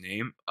this dude's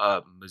name.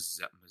 The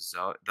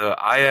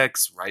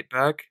Ajax right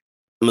back.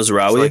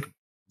 Mazraoui?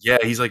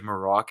 He's like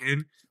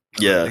Moroccan.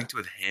 Yeah. Linked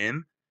with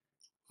him.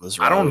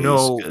 Mazraoui I don't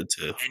know is good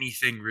too.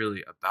 anything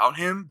really about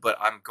him, but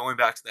I'm going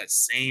back to that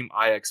same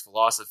Ajax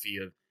philosophy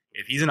of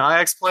if he's an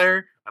Ajax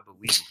player, I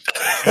believe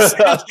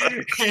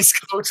him. He's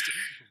coached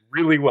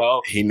really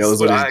well. He knows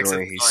what he's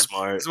doing. He's done.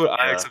 smart. This is what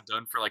Ajax have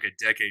done for like a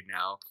decade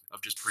now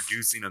of just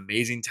producing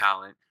amazing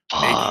talent.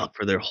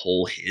 For their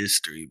whole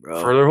history,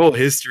 bro. For their whole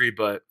history,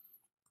 but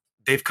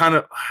they've kind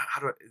of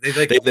they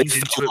eased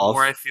into it off.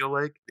 more. I feel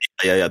like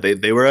Yeah.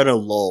 They were at a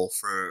lull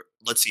for.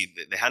 Let's see.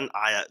 They had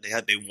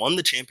they won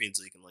the Champions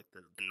League in like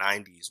the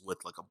 90s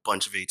with like a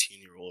bunch of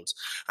 18-year-olds,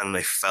 and then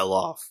they fell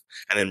off.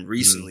 And then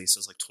recently,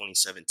 since like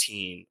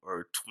 2017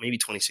 or maybe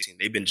 2016,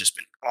 they've been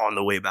on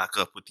the way back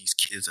up with these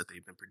kids that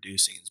they've been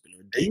producing. It's been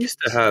ridiculous.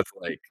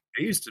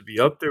 They used to be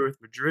up there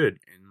with Madrid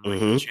in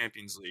like the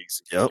Champions League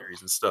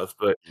series and stuff,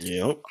 but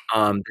they're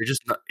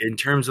just not, in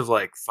terms of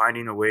like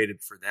finding a way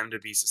for them to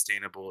be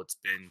sustainable. It's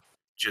been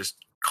just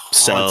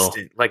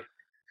constant, like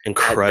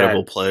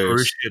incredible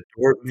players. Borussia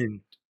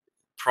Dortmund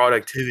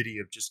productivity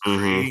of just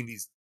creating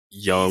these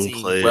young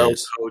players,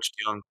 well-coached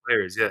young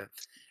players. Yeah,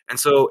 and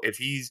so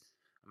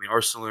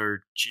Arsenal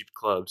are cheap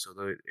club, so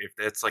if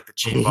that's like the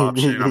cheap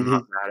option, I'm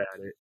not mad at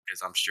it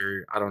because I'm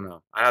sure I don't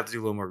know. I have to do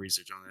a little more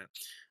research on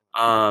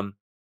that.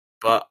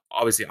 But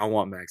obviously, I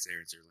want Max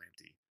Aarons or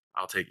Lamptey.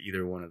 I'll take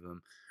either one of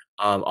them.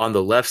 On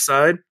the left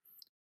side,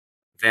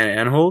 Van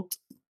Aanholt,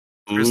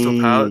 Crystal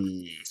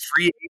Palace,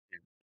 free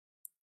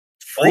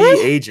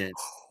agent.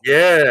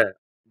 Yeah,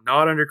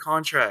 not under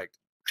contract.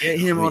 Get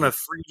him on a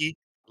free.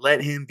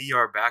 Let him be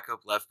our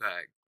backup left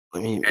back.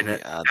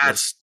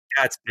 That's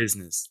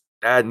business.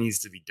 That needs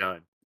to be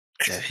done.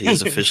 Yeah,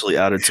 he's officially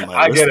added to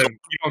my list. I get him.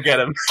 You don't get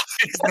him.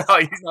 he's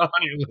not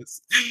on your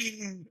list.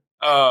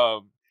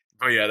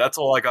 But yeah, that's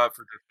all I got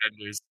for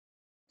defenders.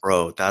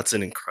 Bro, that's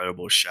an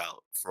incredible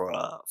shout for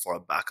a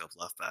backup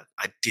left back.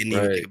 I didn't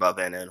even think about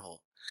Van Aanholt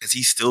because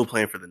he's still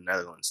playing for the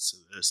Netherlands to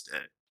this day.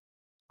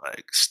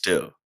 Like,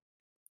 still.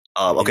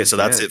 Okay, so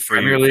that's it for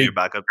your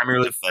backup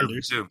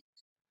defenders. Too.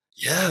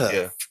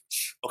 Yeah.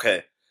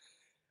 Okay.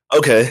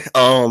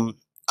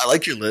 I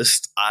like your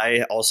list.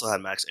 I also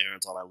had Max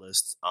Aarons on my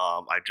list.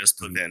 I just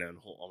put Van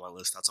Aanholt on my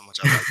list. That's how much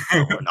I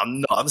like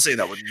him. I'm saying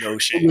that with no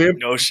shame.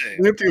 No shame.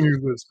 Lamptey on your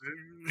list,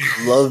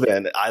 man. Love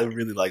Van. I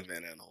really like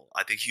Van Aanholt.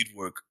 I think he'd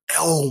work.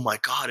 Oh my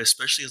god,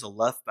 especially as a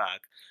left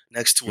back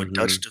next to a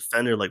Dutch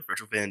defender like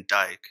Virgil van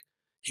Dijk.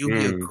 He would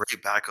be a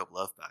great backup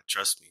left back.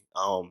 Trust me.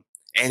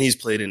 And he's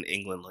played in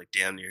England like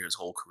damn near his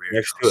whole career.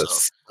 Next to a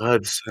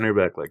stud center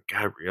back like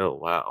Gabriel.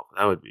 Wow,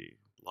 that would be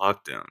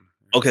lockdown.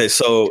 Okay,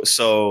 so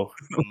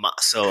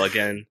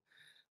again,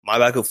 my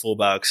backup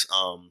fullbacks,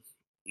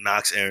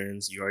 Max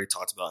Aarons, you already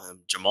talked about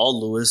him. Jamal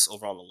Lewis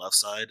over on the left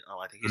side,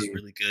 I think he's a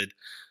really good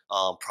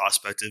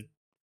prospective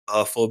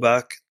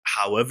fullback.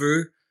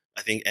 However,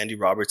 I think Andy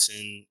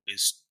Robertson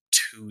is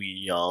too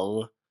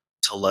young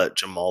to let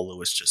Jamal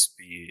Lewis just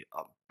be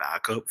a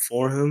backup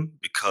for him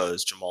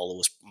because Jamal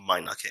Lewis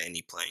might not get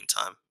any playing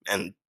time,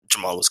 and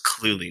Jamal Lewis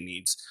clearly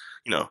needs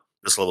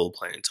this level of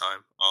playing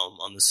time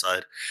on this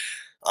side.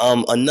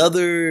 I'm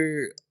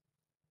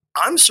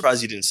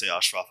surprised you didn't say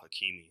Ashraf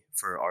Hakimi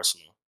for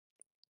Arsenal.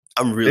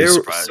 I'm really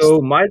surprised.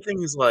 So my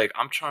thing is like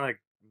I'm trying to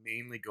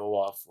mainly go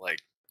off like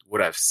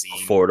what I've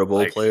seen, affordable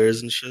like,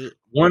 players and shit.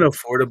 One,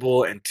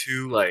 affordable, and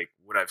two, like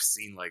what I've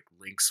seen like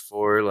links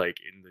for like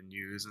in the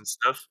news and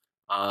stuff.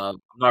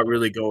 I'm not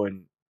really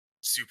going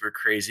super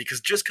crazy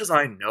because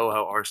I know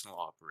how Arsenal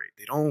operate.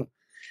 They don't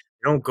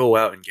go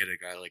out and get a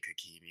guy like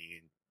Hakimi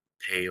and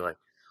pay like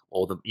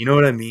all the, you know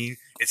what I mean?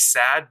 It's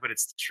sad, but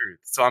it's the truth.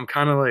 So I'm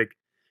kind of like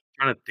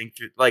trying to think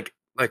through, like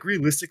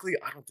realistically,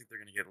 I don't think they're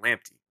gonna get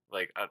Lamptey.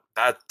 Like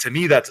that to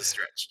me, that's a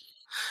stretch.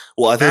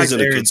 Well, I think he's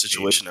in a good Aaron's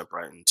situation at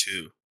Brighton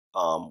too,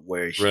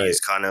 where he's Right.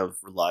 kind of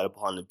relied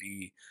upon to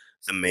be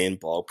the main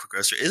ball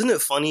progressor. Isn't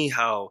it funny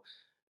how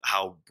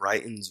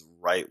Brighton's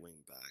right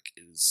wing back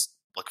is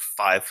like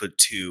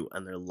 5'2"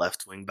 and their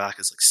left wing back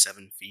is like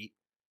 7 feet?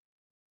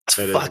 That's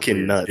That is fucking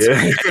weird. nuts.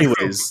 Yeah.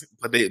 Anyways,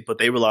 but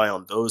they rely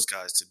on those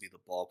guys to be the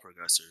ball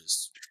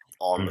progressors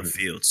on the Mhm.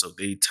 field, so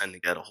they tend to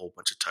get a whole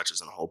bunch of touches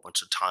and a whole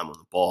bunch of time on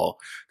the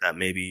ball that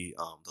maybe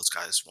those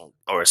guys won't,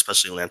 or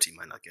especially Lamptey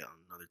might not get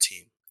on another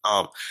team.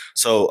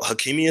 So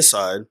Hakimi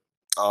aside,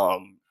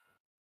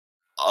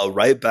 a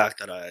right back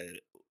that I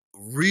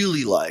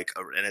really like,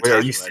 an Wait, are attacking you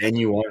right saying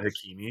you want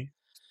Hakimi?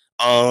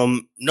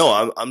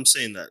 No, I'm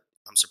saying that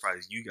I'm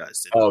surprised you guys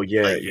didn't. Oh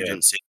yeah, like, you yeah.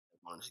 didn't say you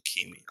wanted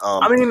Hakimi.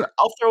 I mean,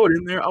 I'll throw it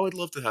in there. I would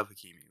love to have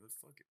Hakimi.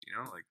 Fuck it, you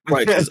know, like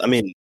right? Because I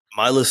mean,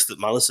 my list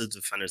of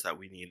defenders that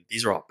we need,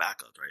 these are all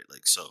backup, right?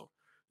 Like, so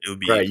it would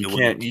be right. it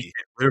wouldn't be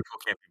Liverpool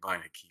can't be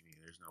buying Hakimi.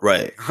 There's no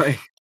right. way.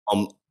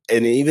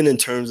 And even in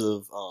terms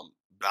of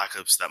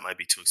backups that might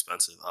be too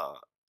expensive,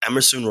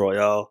 Emerson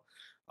Royale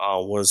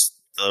is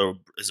a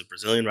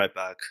Brazilian right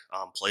back.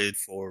 Played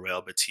for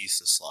Real Betis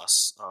this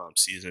last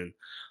season.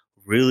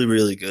 Really,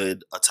 really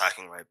good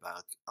attacking right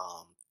back.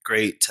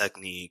 Great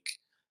technique,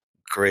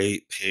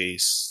 great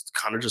pace.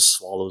 Kind of just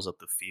swallows up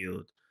the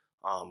field.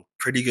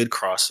 Pretty good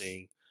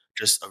crossing.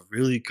 Just a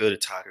really good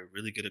attacker.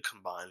 Really good at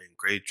combining.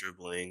 Great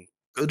dribbling.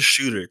 Good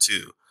shooter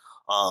too.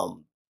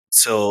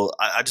 So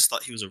I just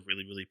thought he was a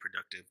really, really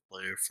productive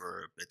player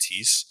for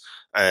Betis.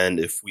 And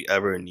if we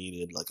ever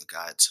needed like a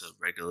guy to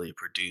regularly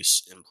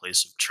produce in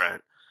place of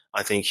Trent,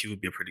 I think he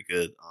would be a pretty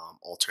good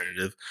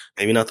alternative.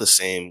 Maybe not the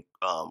same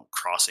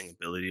crossing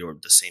ability or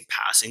the same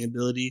passing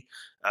ability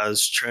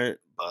as Trent,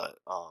 but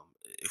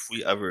if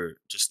we ever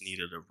just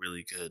needed a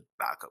really good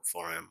backup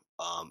for him,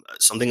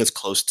 something as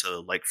close to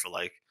like for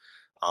like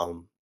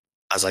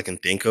as I can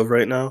think of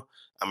right now,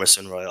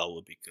 Emerson Royale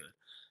would be good.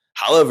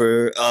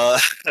 However,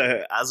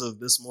 as of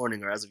this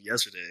morning or as of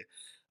yesterday,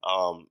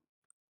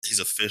 he's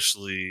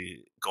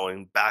officially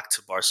going back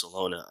to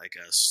Barcelona, I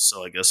guess.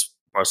 So I guess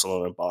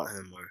Barcelona bought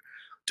him or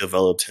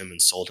developed him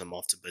and sold him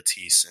off to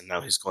Betis, and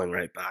now he's going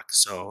right back.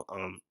 So,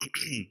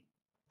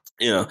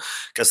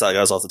 guess that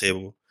guy's off the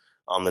table.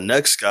 The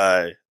next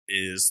guy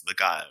is the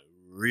guy I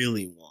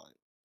really want.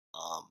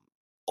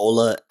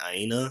 Ola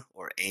Aina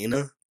or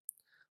Aina.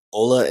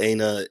 Ola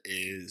Aina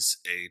is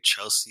a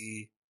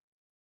Chelsea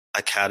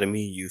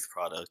Academy youth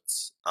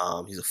product.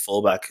 He's a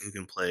fullback who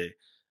can play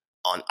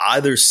on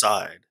either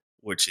side,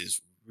 which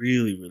is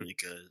really, really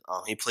good.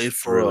 He played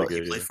for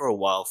for a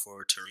while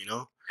for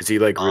Torino. Is he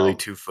like really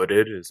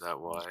 2-footed? Is that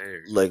why?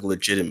 Or? Like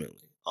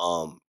legitimately.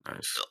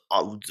 Nice.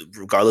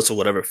 Regardless of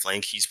whatever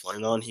flank he's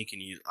playing on, he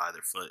can use either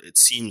foot. It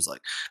seems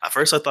like at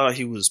first I thought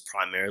he was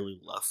primarily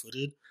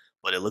left-footed,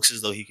 but it looks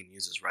as though he can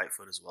use his right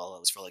foot as well.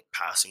 It's for like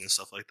passing and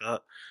stuff like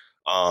that.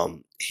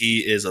 He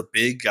is a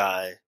big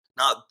guy,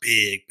 not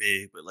big,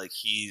 but like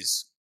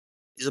he's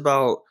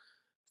about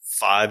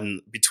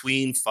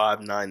between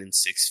 5'9" and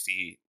 6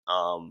 feet.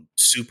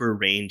 Super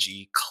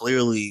rangy,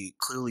 clearly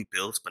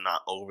built, but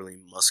not overly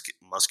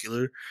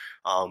muscular.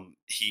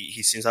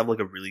 He seems to have like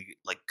a really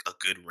like a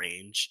good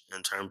range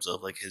in terms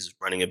of like his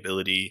running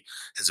ability,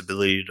 his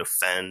ability to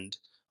defend.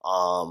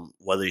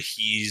 Whether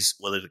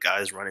the guy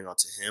is running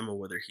onto him or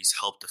whether he's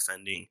help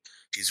defending,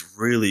 he's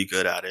really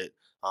good at it.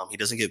 He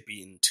doesn't get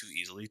beaten too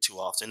easily, too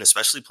often,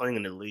 especially playing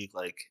in a league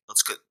like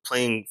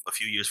playing a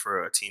few years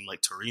for a team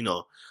like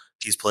Torino.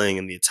 He's playing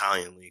in the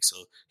Italian league,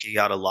 so he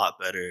got a lot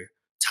better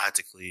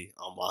tactically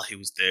while he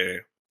was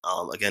there.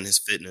 Again, his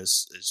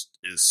fitness is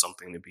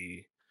something to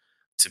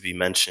be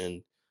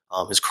mentioned.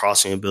 His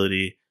crossing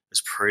ability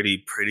is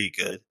pretty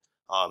good.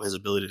 His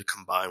ability to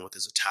combine with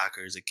his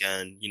attackers,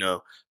 again,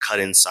 cut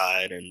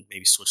inside and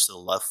maybe switch to the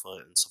left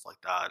foot and stuff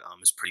like that,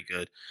 is pretty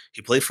good.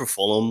 He played for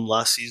Fulham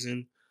last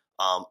season.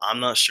 I'm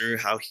not sure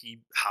how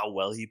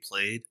well he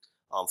played.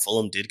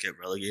 Fulham did get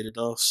relegated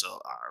though,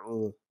 so I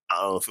don't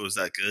know if it was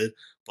that good,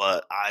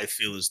 but I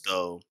feel as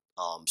though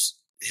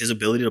his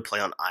ability to play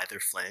on either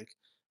flank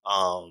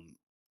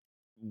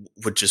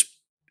would just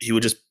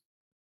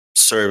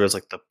serve as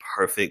like the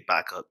perfect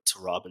backup to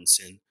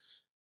Robertson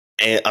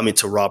and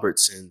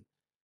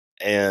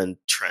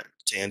Trent,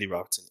 to Andy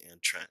Robertson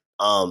and Trent.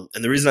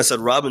 And the reason I said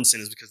Robinson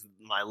is because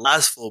my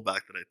last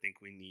fullback that I think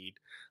we need,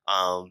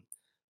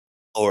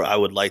 or I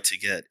would like to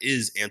get,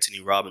 is Anthony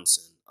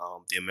Robinson,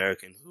 the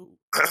American who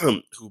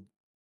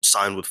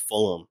signed with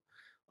Fulham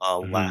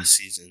Mhm. last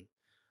season.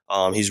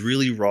 He's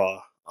really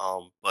raw,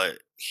 but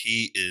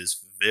he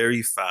is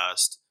very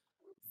fast,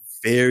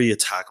 very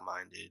attack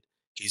minded.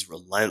 He's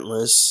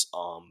relentless.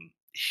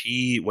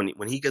 He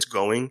when he gets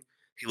going,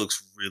 he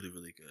looks really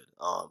really good.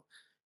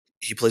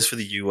 He plays for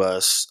the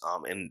U.S.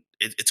 And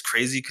it's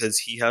crazy because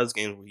he has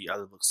games where he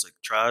either looks like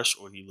trash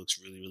or he looks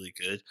really really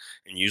good.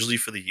 And usually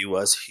for the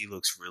U.S. he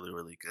looks really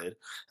really good.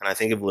 And I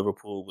think if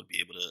Liverpool would be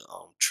able to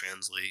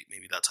translate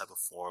maybe that type of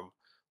form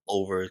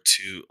over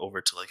to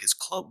like his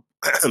club,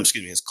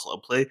 excuse me, his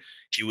club play,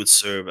 he would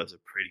serve as a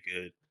pretty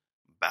good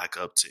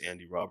backup to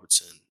Andy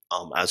Robertson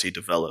as he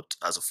developed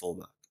as a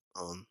fullback.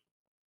 Um,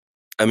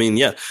 I mean,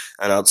 yeah,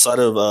 and outside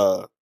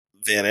of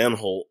Van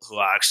Aanholt, who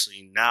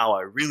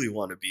I really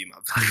want to be my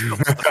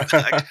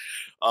backup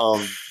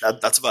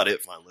fullback. That's about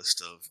it for my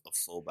list of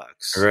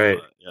fullbacks. Right.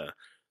 But yeah,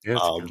 Yeah,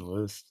 it's a good um,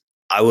 list.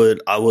 I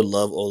would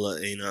love Ola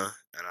Aina,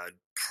 and I'd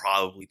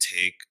probably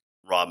take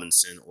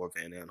Robinson or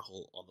Van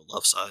Aanholt on the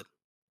left side.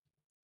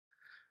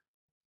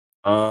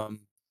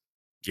 Um,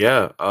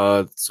 yeah.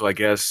 So I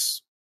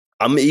guess.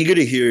 I'm eager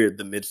to hear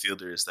the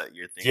midfielders that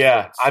you're thinking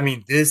Yeah, of. I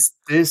mean this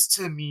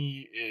to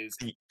me is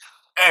Y-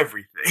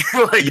 everything.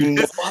 Like You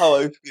know this, how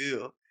I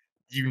feel.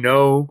 you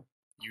know,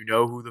 you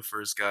know who the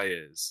first guy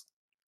is.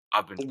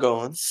 I've been Go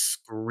on.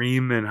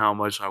 screaming how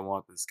much I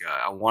want this guy.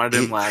 I wanted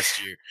him He,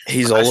 last year.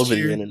 he's all Last over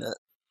the year, internet.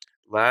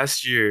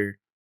 last year,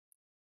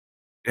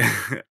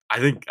 I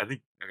think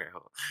okay,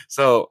 hold on.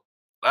 So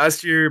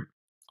last year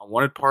I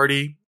wanted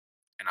Party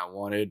and I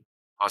wanted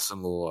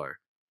Hassan Luar.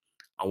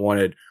 I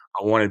wanted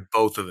I wanted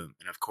both of them.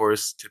 And of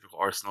course, typical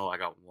Arsenal, I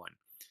got one.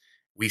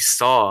 We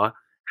saw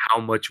how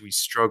much we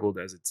struggled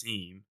as a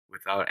team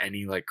without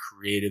any like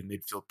creative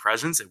midfield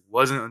presence. It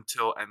wasn't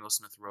until Emil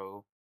Smith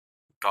Rowe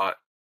got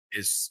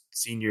his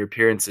senior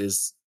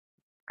appearances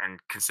and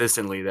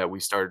consistently that we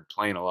started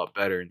playing a lot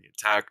better in the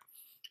attack.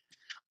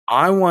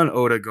 I want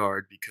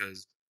Odegaard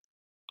because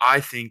I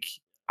think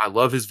I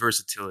love his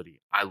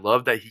versatility. I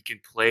love that he can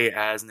play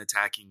as an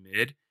attacking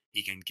mid.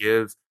 He can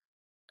give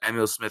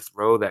Emil Smith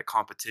Rowe that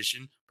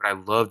competition, but I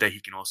love that he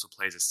can also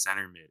play as a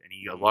center mid.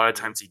 And a lot of Mhm.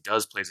 times he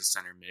does play as a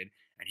center mid,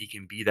 and he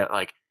can be that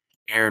like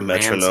Aaron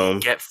Ramsey Metronome.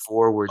 get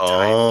forward type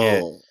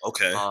mid. Oh,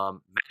 okay.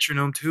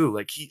 Metronome too.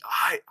 Like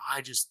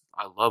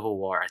I love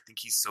Awar. I think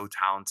he's so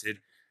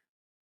talented.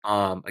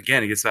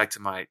 Again, it gets back to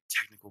my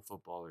technical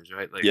footballers,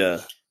 right? Like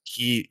Yeah.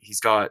 he's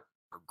got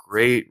a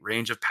great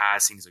range of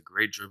passing. He's a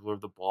great dribbler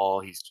of the ball.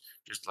 He's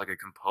just like a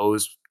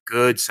composed,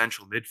 good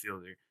central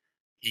midfielder.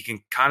 He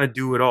can kind of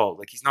do it all.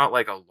 Like he's not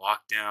like a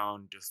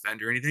lockdown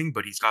defender or anything,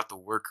 but he's got the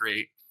work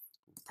rate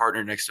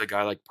partner next to a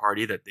guy like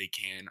Party that they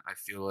can, I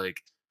feel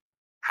like,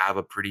 have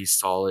a pretty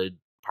solid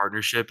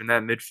partnership in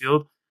that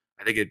midfield.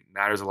 I think it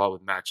matters a lot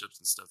with matchups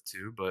and stuff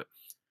too. But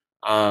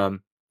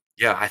um,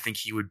 yeah, I think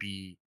he would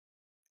be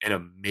an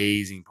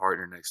amazing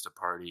partner next to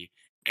Party.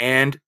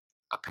 And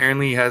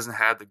apparently he hasn't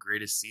had the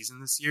greatest season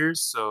this year,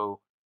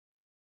 so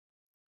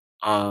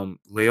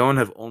Leon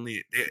have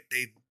only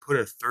they put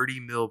a 30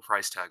 mil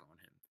price tag on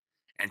him.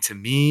 And to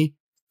me,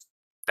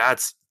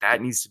 that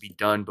needs to be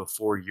done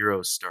before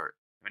Euros start.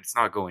 I mean, it's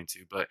not going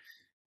to, but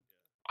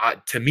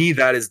to me,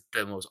 that is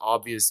the most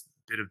obvious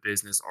bit of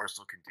business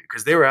Arsenal can do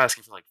because they were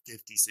asking for like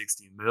 50,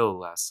 60 mil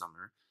last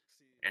summer,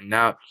 and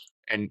now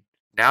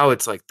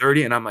it's like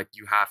 30, and I'm like,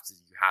 you have to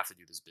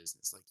do this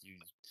business, like you.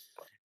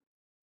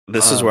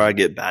 This is where I Um,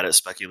 get bad at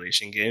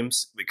speculation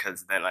games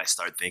because then I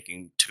start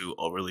thinking too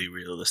overly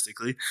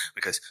realistically.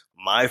 Because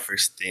my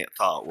first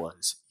thought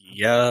was,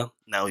 yeah,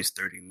 now he's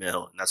 30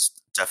 mil, and that's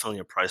definitely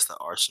a price that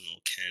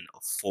Arsenal can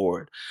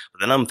afford.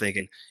 But then I'm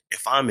thinking,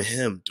 if I'm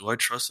him, do I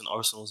trust in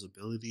Arsenal's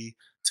ability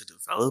to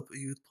develop a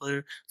youth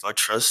player? Do I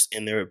trust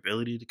in their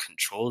ability to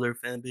control their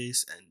fan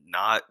base and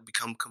not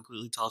become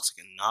completely toxic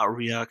and not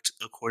react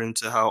according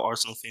to how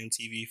Arsenal fan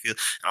TV feels?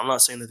 And I'm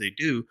not saying that they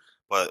do,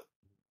 but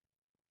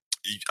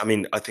I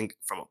mean, I think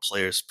from a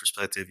player's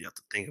perspective, you have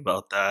to think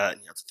about that,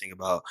 and you have to think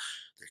about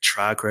their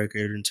track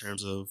record in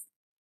terms of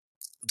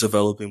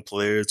developing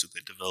players. Do they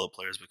develop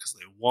players because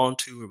they want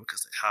to or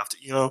because they have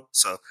to?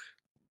 So,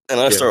 and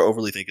I yeah. start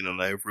overly thinking,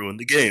 and I ruin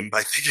the game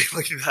by thinking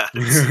like that.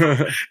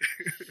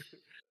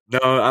 So,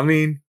 No, I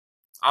mean,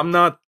 I'm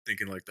not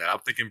thinking like that. I'm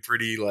thinking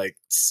pretty like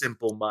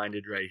simple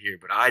minded right here,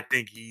 but I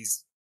think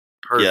he's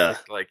yeah,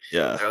 perfect. Like,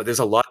 yeah, there's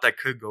a lot that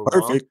could go wrong.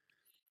 perfect.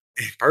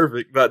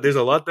 Perfect, but there's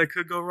a lot that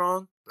could go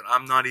wrong. But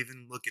I'm not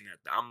even looking at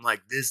that. I'm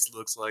like, this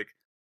looks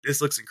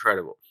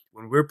incredible.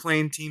 When we're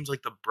playing teams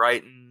like the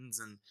Brightons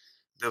and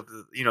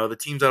the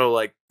teams that'll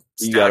like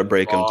You got to stack the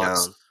break them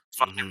box, down.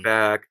 fight Hmm.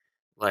 back,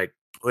 like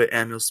put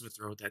Emil Smith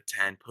Rowe at that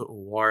 10, put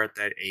War at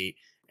that 8,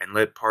 and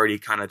let Party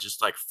kind of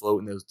just like float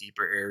in those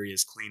deeper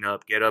areas, clean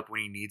up, get up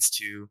when he needs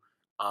to.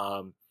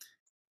 Um,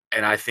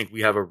 and I think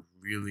we have a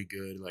really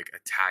good like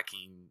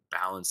attacking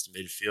balanced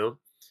midfield.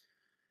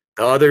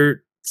 The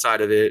other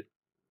side of it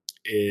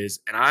is,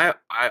 and I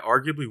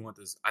arguably want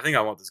this. I think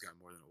I want this guy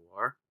more than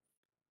Awar,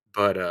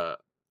 but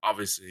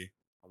obviously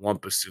I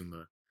want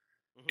Basuma,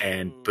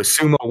 and Hmm.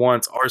 Basuma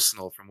wants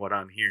Arsenal from what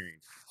I'm hearing.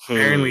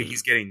 Apparently,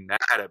 he's getting mad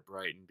at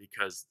Brighton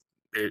because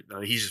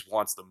he just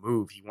wants the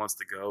move. He wants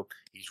to go.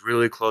 He's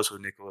really close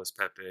with Nicolas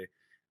Pepe.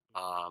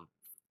 Um,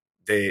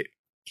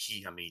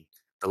 I mean,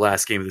 the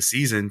last game of the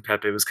season,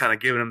 Pepe was kind of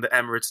giving him the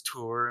Emirates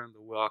tour and the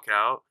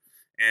walkout.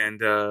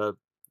 And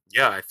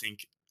yeah, I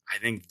think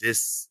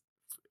this.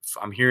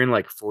 I'm hearing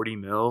like 40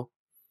 mil,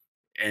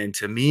 and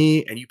to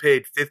me, and you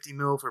paid 50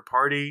 mil for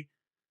Party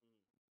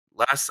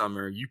last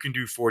summer. You can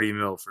do 40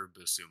 mil for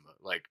Basuma.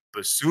 Like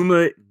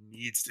Basuma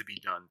needs to be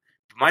done.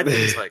 But my thing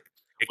is like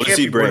it What can't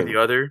does he be one or bring?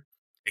 the other.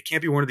 It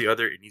can't be one or the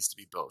other. It needs to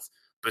be both.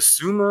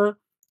 Basuma.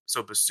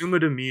 So Basuma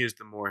to me is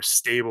the more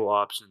stable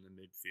option in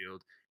the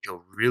midfield.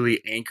 He'll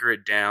really anchor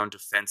it down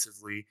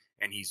defensively,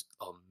 and he's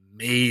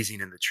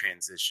amazing in the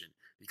transition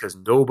because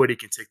nobody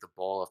can take the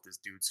ball off this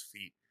dude's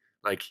feet.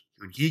 Like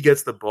when he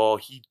gets the ball,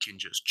 he can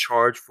just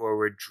charge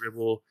forward,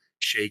 dribble,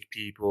 shake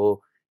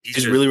people.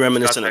 He's really got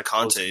reminiscent of that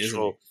close Conte, isn't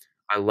control.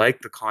 I like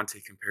the Conte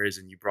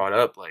comparison you brought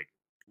up like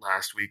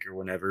last week or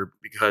whenever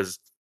because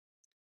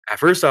at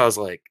first I was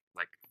like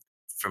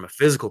from a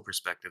physical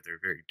perspective they're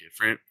very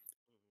different,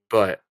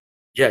 but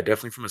yeah,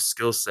 definitely from a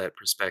skill set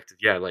perspective,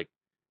 yeah, like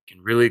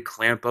can really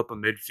clamp up a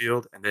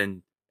midfield and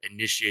then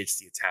initiates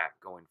the attack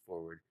going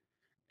forward.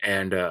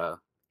 And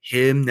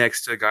him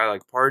next to a guy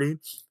like Party,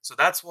 so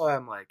that's why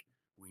I'm like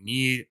we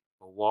need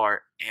Awar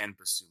and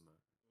Basuma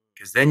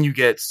because then you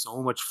get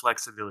so much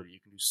flexibility. You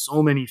can do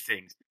so many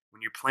things.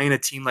 When you're playing a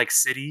team like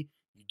City,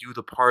 you do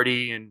the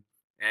Party and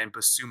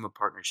Basuma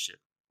partnership.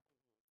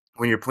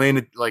 When you're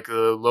playing like a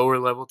lower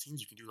level teams,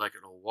 you can do like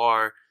an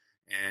Awar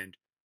and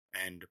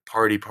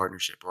Party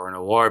partnership or an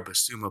Awar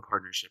Basuma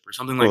partnership or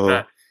something he? like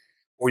that.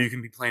 Or you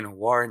can be playing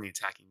Awar in the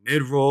attacking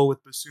mid role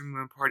with Basuma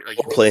and Party. Like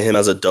Or play him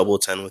as a double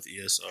 10 with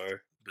ESR.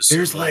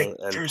 there's Basuma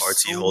and there's Party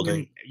so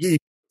holding. many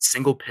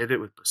single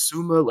pivot with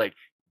Basuma. Like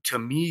to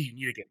me, you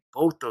need to get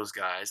both those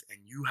guys, and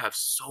you have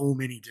so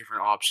many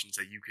different options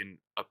that you can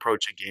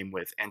approach a game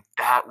with, and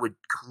that would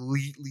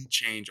completely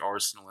change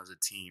Arsenal as a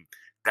team.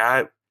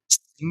 That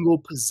single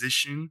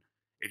position,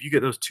 if you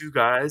get those two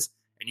guys,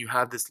 and you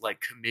have this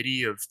like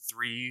committee of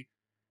three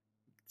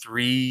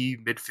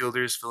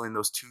midfielders filling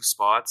those two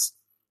spots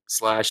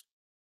slash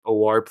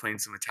Awar playing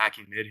some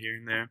attacking mid here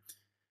and there,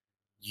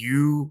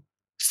 you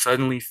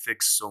suddenly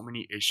fix so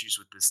many issues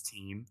with this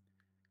team.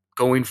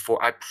 Going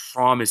for, I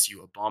promise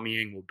you,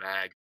 Aubameyang will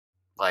bag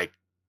like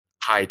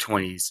high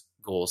 20s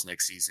goals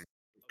next season.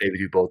 They would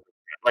do both.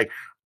 Like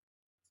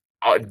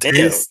Damn.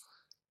 this,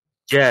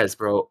 yes,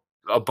 bro.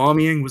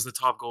 Aubameyang was the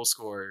top goal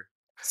scorer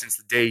since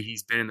the day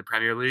he's been in the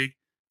Premier League.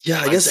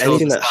 Yeah, I guess until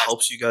anything this that last-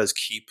 helps you guys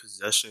keep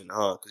possession,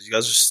 huh? Because you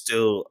guys are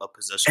still a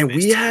possession. And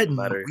we had no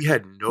matter.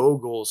 no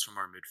goals from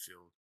our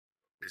midfield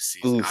this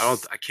season.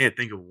 Oof. I can't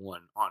think of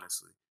one,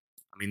 honestly.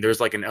 I mean, there's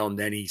like an El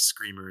Neni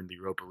screamer in the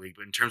Europa League,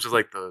 but in terms of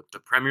like the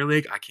Premier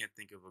League, I can't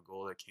think of a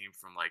goal that came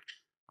from like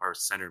our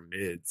center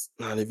mids.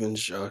 Not even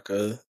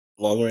Xhaka.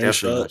 Long range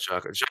Definitely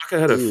shot. not Xhaka. Xhaka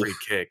had a Oof. free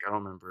kick. I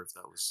don't remember if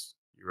that was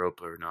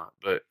Europa or not,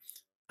 but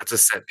that's a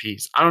set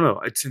piece. I don't know.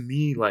 To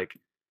me, like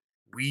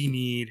we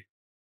need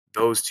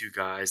those two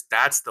guys.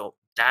 That's the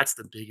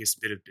biggest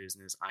bit of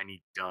business I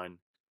need done.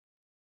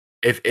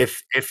 If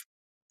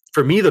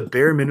for me, the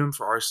bare minimum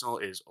for Arsenal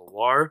is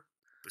Awar,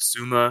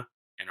 Basuma,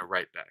 and a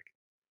right back.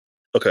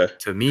 Okay.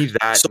 To me,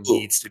 that So-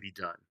 needs to be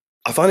done.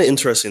 I find it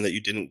interesting that you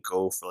didn't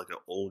go for like an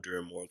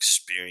older, more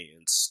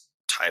experienced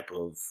type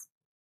of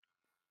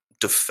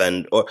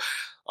defend or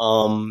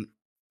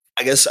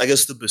I guess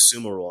the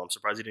Basuma role. I'm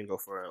surprised you didn't go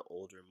for an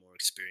older, more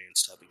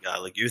experienced type of guy.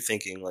 Like you're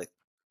thinking like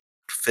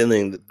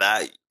filling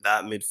that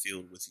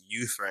midfield with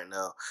youth right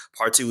now.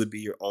 Partey would be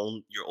your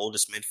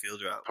oldest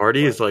midfielder at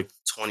Party is like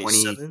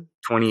 27?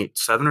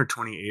 27 or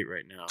 28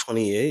 right now.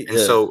 28. And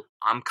yeah. so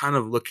I'm kind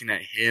of looking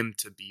at him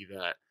to be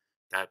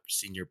that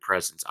senior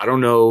presence. I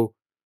don't know.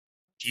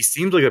 He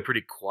seems like a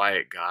pretty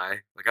quiet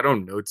guy. Like I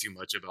don't know too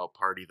much about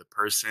Party the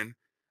person,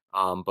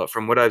 but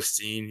from what I've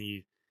seen,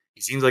 he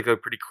seems like a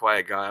pretty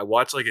quiet guy. I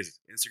watch like his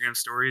Instagram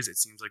stories. It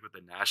seems like with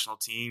the national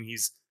team,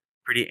 he's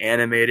pretty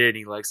animated. And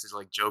he likes to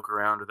like joke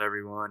around with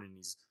everyone, and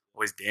he's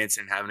always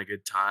dancing, having a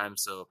good time.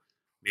 So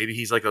maybe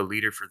he's like a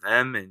leader for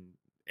them.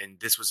 And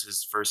this was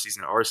his first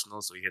season at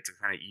Arsenal, so he had to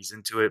kind of ease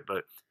into it.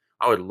 But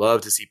I would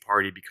love to see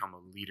Party become a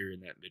leader in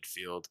that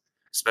midfield,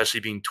 especially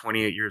being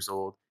 28 years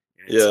old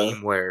in a Yeah.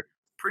 team where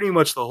pretty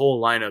much the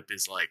whole lineup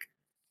is like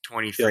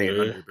 23 and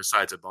Younger. under,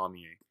 besides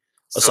Aubameyang.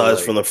 Aside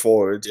from the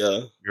forwards,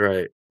 yeah.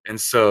 Right. And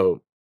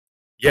so,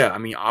 yeah, I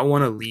mean, I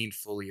want to lean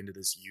fully into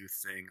this youth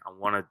thing. I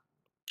want to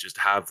just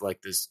have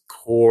like this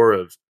core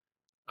of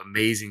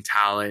amazing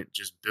talent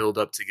just build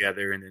up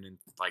together, and then in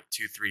like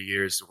 2-3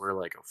 years we're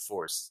like a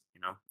force,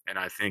 you know. And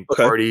I think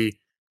Okay.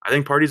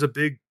 Party's a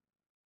big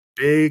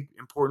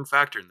important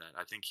factor in that.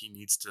 I think he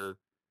needs to,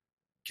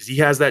 because he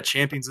has that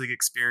Champions League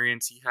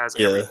experience. He has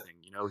Yeah. everything,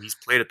 you know. He's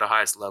played at the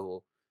highest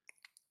level.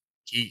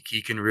 He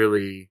can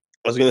really.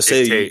 I was gonna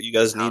say dictate you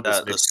guys how need this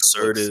that midfield looks.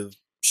 assertive,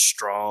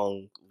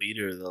 strong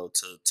leader though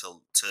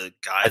to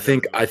guide. I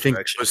think them in the right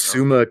direction, you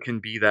know? Basuma can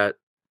be that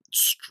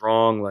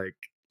strong like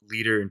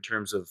leader in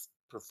terms of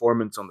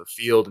performance on the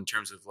field, in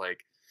terms of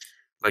like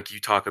like you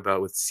talk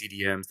about with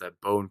CDMs, that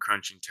bone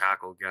crunching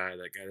tackle guy,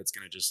 that guy that's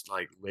gonna just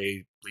like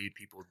lead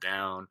people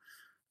down.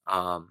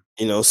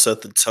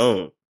 Set the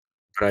tone.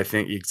 But I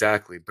think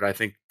exactly. But I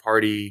think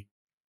Party.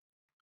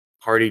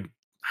 I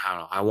don't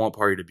know. I want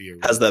Party to be a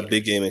Has that rebounder.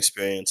 big game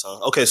experience, huh?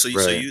 Okay, so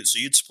Right.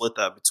 you'd split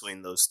that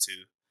between those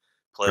two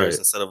players Right.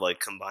 instead of like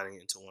combining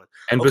it into one.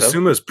 And Okay.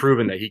 Basuma's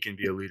proven that he can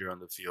be a leader on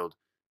the field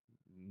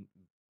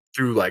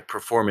through like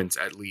performance,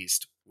 at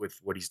least with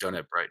what he's done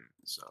at Brighton.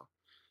 So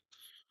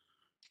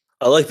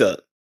I like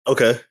that.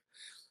 Okay.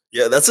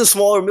 Yeah, that's a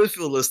smaller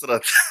midfield list that I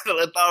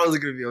thought it was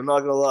gonna be. I'm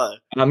not gonna lie.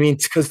 I mean,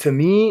 because to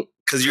me,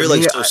 Because you're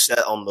like so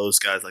set on those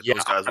guys. Like yeah,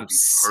 those guys I'm would be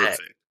set.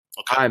 perfect.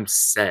 Okay. I'm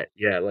set.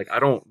 Yeah, like I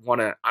don't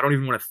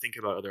even want to think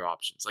about other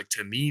options. Like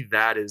to me,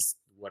 that is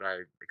what I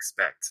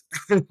expect.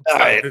 All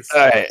right.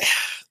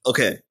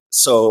 Okay,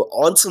 so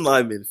on to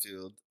my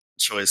midfield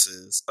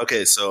choices.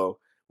 Okay, so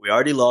we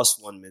already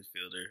lost one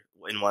midfielder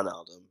in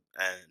Wijnaldum,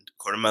 and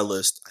according to my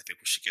list, I think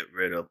we should get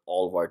rid of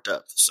all of our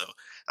depth. So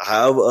I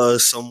have a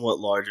somewhat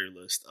larger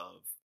list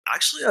of.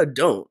 Actually, I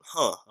don't.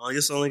 Huh? I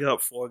guess I only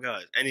got 4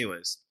 guys.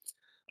 Anyways,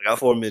 I got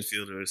 4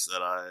 midfielders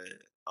that I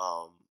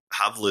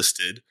have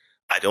listed.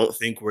 I don't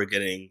think we're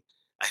getting.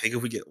 I think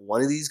if we get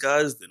one of these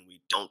guys, then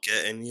we don't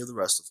get any of the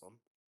rest of them.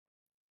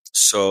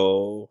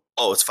 So,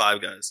 it's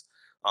 5 guys.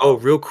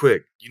 Real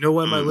quick, you know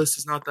why my list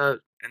is not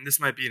that? And this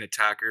might be an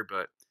attacker,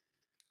 but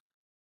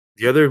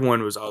the other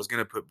one was I was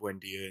gonna put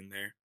Buendia in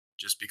there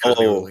just because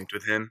we were linked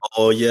with him.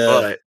 Oh yeah,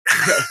 but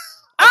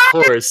of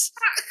course,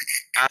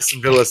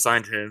 Aston Villa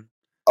signed him.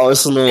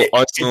 Arsenal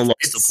lost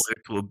the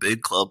player to a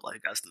big club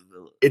like Aston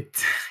Villa.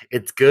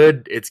 It's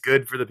good. It's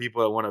good for the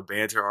people that want to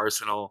banter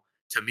Arsenal.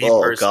 To me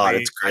personally, God,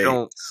 it's great. I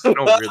don't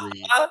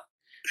really.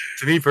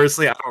 To me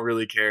personally, I don't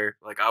really care.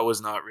 Like I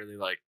was not really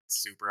like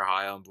super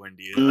high on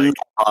Buendia.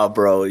 Like,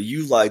 bro,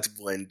 you liked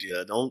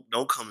Buendia.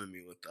 Don't come at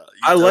me with that.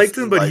 I liked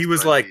him, but he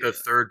was like the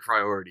third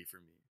priority for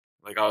me.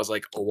 Like I was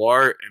like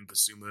Aouar and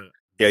Basuma.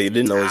 Yeah, you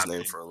didn't know his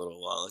name for a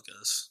little while, I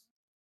guess.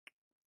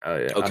 Oh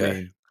yeah. Okay. I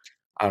mean,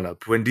 I don't know.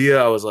 Buendia,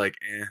 I was like,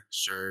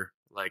 sure,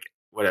 like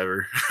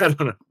whatever. I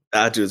don't know.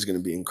 That dude's gonna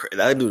be incredible.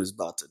 That dude is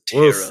about to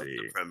tear up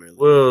the Premier League.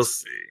 We'll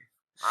see.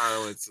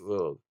 It's a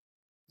little.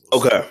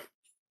 Okay.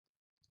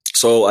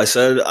 So I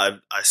said I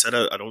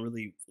don't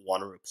really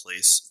want to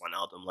replace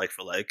Wijnaldum like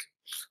for like.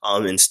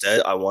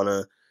 Instead, I want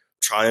to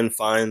try and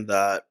find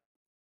that.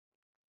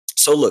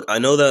 So look, I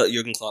know that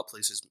Jurgen Klopp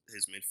plays his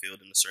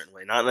midfield in a certain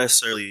way, not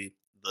necessarily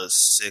the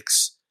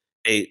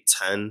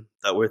 6-8-10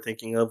 that we're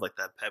thinking of, like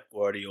that Pep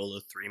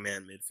Guardiola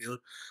 3-man midfield.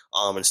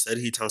 Instead,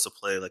 he tends to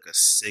play like a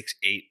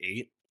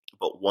 6-8-8,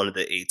 but one of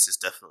the 8s is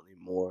definitely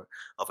more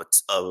of an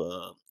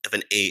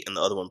 8, and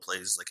the other one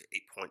plays like an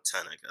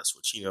 8.10, I guess,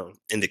 which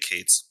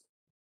indicates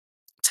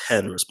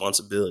 10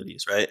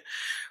 responsibilities, right?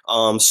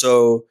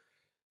 So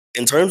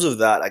in terms of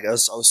that, I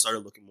guess I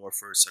started looking more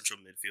for central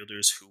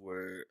midfielders who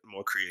were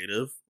more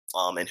creative,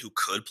 and who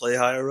could play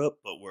higher up,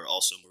 but were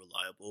also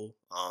reliable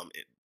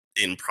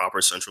in proper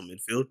central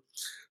midfield.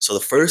 So the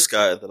first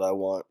guy that I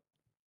want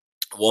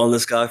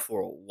this guy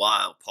for a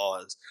while,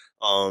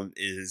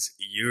 is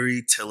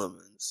Youri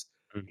Tielemans.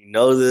 You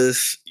know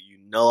this. You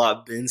know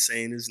I've been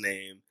saying his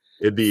name.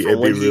 That'd be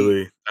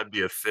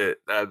a fit.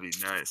 That'd be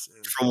nice.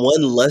 From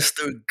when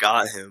Leicester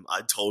got him,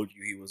 I told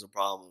you he was a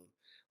problem.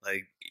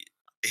 Like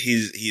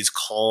he's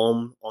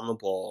calm on the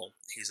ball.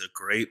 He's a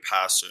great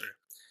passer.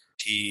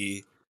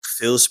 He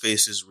fills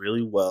spaces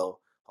really well.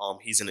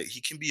 He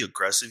can be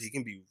aggressive. He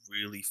can be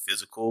really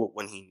physical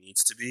when he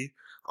needs to be.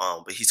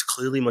 But he's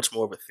clearly much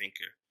more of a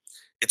thinker.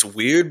 It's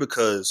weird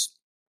because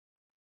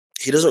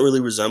he doesn't really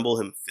resemble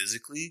him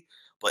physically,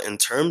 but in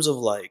terms of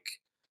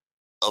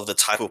of the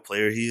type of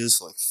player he is,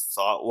 like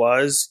thought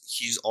wise,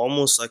 he's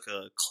almost like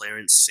a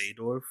Clarence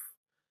Seedorf.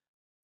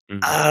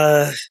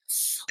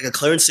 Like a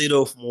Clarence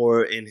Seedorf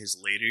more in his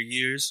later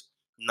years,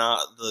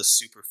 not the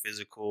super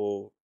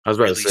physical. I was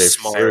about to say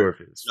smart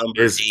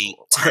number 8,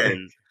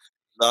 10.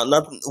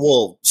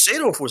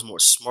 Seedorf was more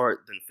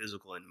smart than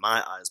physical in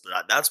my eyes,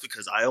 but that's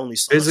because I only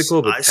saw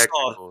physical, but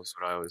technical is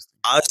what I always think.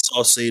 I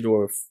saw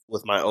Seedorf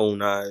with my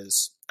own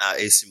eyes at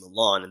AC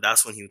Milan, and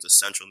that's when he was a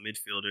central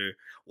midfielder.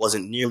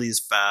 Wasn't nearly as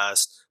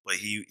fast, but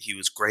he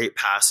was great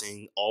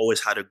passing.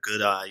 Always had a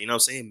good eye. You know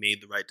what I'm saying?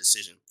 Made the right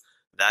decision.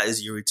 That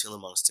is Youri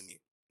Tielemans to me.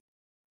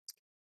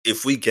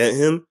 If we get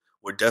him,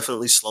 we're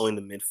definitely slowing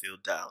the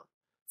midfield down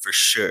for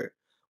sure.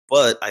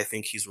 But I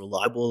think he's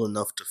reliable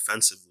enough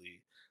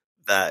defensively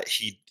that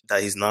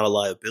he's not a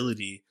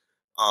liability.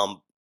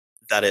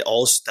 That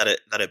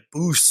it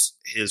boosts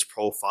his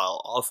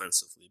profile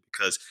offensively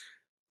because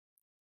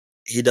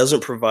he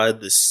doesn't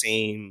provide the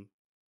same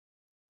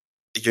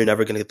 "you're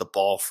never going to get the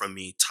ball from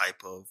me"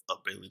 type of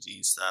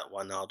abilities that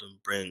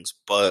Wijnaldum brings.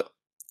 But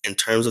in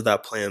terms of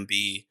that plan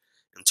B,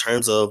 in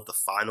terms of the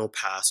final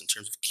pass, in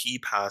terms of key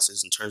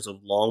passes, in terms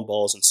of long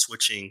balls and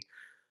switching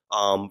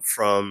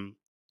from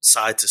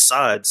side to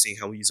side, seeing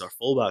how we use our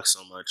fullback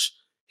so much,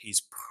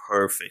 he's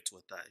perfect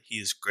with that. He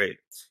is great.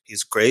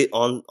 He's great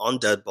on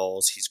dead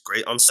balls. He's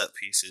great on set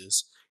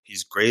pieces.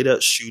 He's great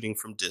at shooting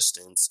from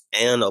distance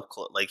and up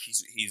close. Like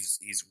he's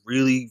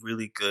really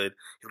really good.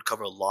 He would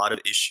cover a lot of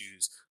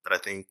issues that I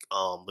think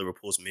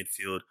Liverpool's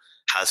midfield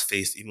has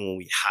faced even when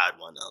we had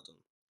Wijnaldum.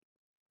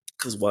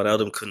 Because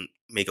Wijnaldum couldn't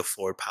make a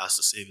forward pass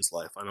to save his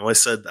life. I know I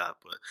said that,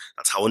 but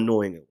that's how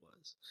annoying it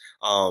was.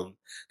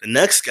 The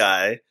next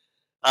guy,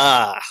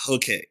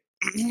 okay.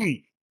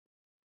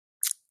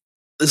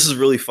 This is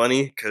really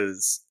funny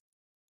because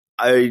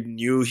I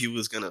knew he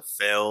was gonna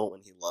fail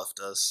when he left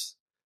us,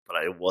 but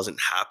I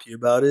wasn't happy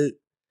about it.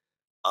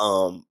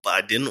 But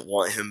I didn't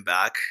want him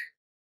back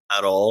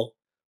at all.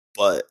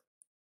 But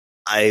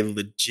I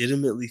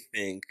legitimately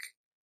think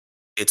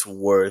it's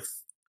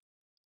worth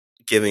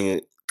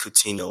giving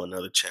Coutinho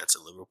another chance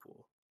at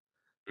Liverpool.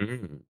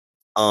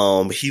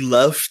 He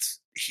left.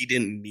 He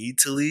didn't need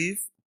to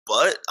leave,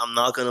 but I'm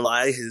not gonna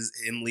lie.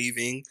 Him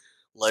leaving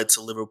led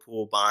to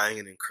Liverpool buying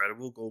an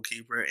incredible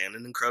goalkeeper and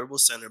an incredible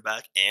center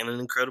back and an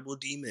incredible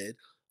D mid,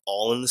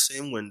 all in the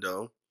same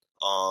window.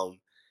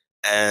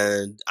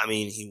 And I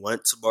mean, he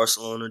went to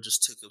Barcelona,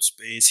 just took up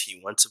space.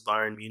 He went to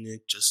Bayern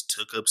Munich, just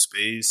took up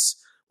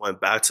space. Went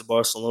back to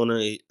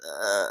Barcelona.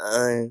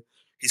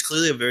 He's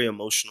clearly a very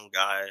emotional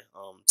guy.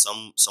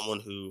 Someone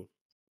who,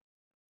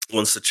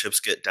 once the chips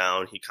get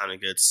down, he kind of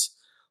gets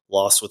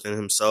lost within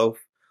himself.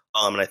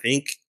 And I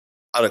think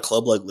at a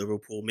club like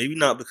Liverpool, maybe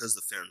not because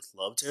the fans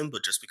loved him,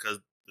 but just because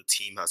the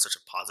team has such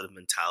a positive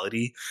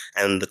mentality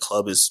and the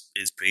club is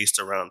based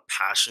around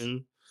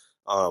passion.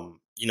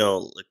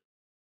 Like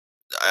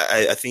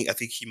I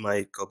think he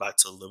might go back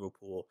to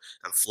Liverpool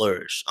and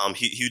flourish.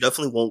 He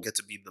definitely won't get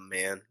to be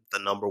the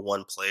number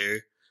one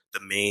player, the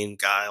main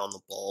guy on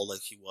the ball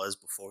like he was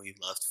before he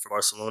left for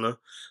Barcelona.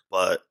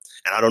 And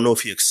I don't know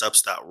if he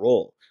accepts that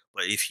role.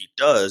 But if he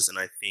does, then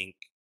I think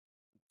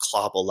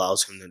Klopp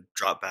allows him to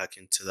drop back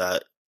into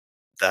that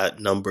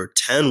number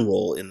 10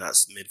 role in that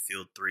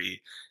midfield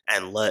three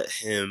and let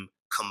him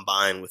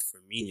combine with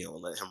Firmino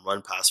and let him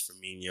run past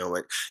Firmino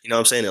and you know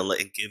what I'm saying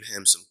and give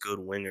him some good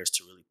wingers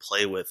to really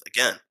play with.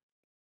 Again,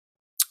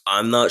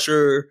 I'm not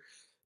sure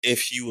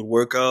if he would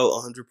work out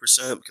 100%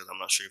 because I'm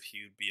not sure if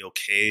he would be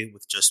okay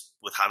with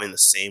having the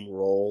same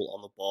role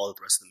on the ball that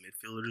the rest of the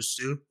midfielders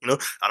do. You know,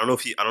 I don't know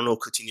if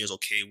Coutinho's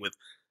okay with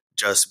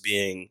just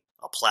being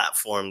a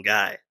platform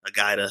guy, a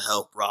guy to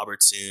help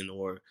Robertson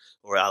or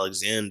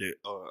Alexander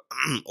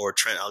or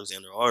Trent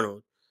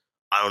Alexander-Arnold.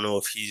 I don't know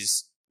if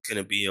he's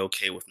gonna be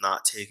okay with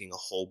not taking a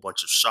whole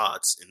bunch of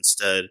shots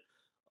instead.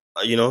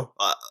 I'm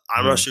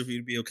not sure if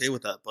he'd be okay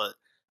with that, but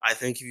I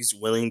think if he's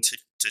willing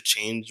to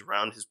change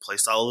around his play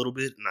style a little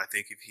bit, and I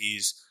think if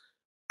he's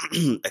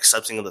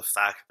accepting of the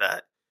fact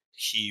that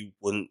he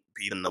wouldn't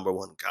be the number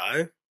one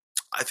guy,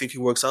 I think he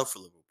works out for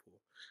Liverpool.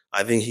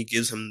 I think he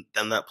gives them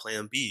that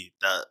plan B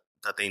that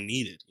they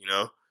needed.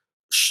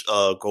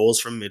 Goals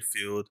from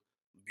midfield,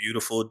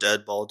 beautiful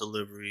dead ball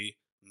delivery,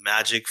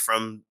 magic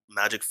from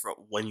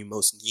when you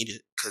most need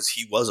it because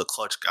he was a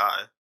clutch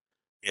guy.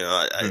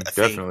 I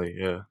Definitely, think,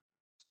 yeah.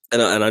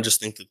 And I just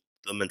think that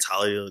the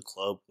mentality of the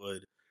club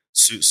would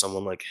suit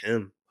someone like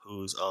him,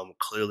 who's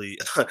clearly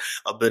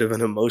a bit of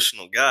an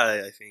emotional guy.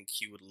 I think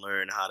he would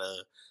learn how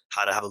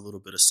to have a little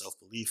bit of self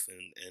belief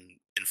and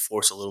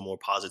enforce a little more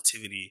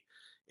positivity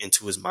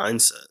into his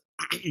mindset.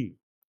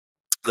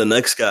 The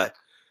next guy,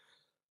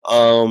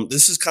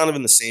 this is kind of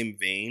in the same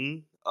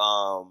vein,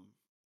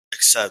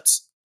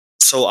 except.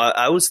 So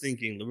I was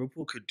thinking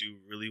Liverpool could do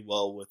really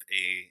well with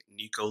a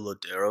Nico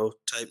Lodero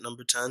type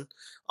number 10,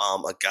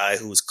 a guy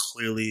who was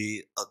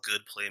clearly a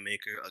good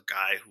playmaker, a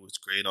guy who was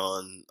great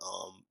on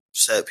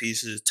set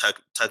pieces,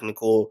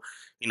 technical,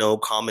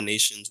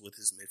 combinations with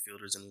his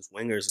midfielders and his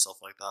wingers and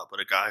stuff like that, but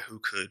a guy who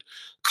could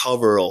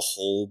cover a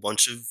whole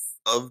bunch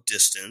of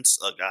distance,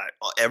 a guy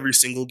every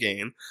single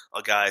game,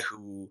 a guy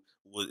who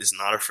is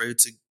not afraid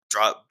to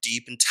drop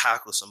deep and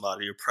tackle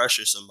somebody or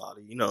pressure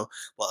somebody,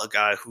 but a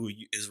guy who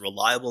is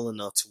reliable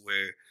enough to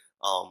where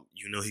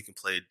he can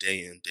play day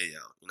in, day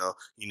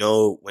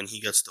out. When he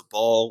gets the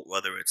ball,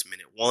 whether it's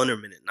minute 1 or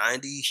minute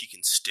 90, he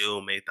can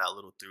still make that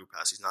little through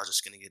pass. He's not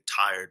just going to get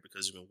tired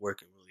because he's been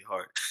working really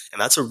hard.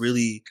 And that's a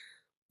really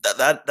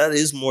that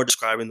is more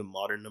describing the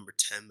modern number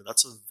 10, but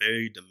that's a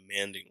very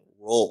demanding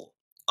role.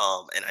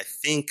 And I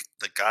think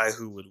the guy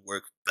who would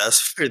work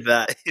best for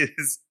that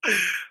is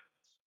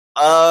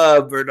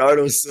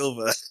Bernardo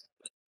Silva.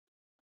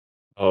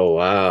 Oh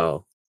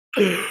wow.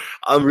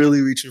 I'm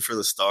really reaching for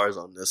the stars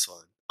on this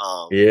one.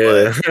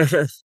 Yeah.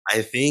 But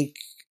I think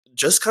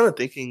just kind of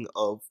thinking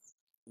of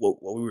what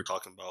we were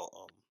talking about.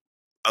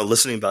 I'm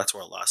listening back to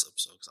our last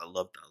episode because I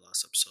loved that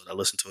last episode. I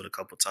listened to it a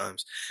couple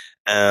times,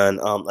 and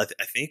I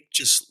think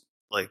just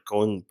like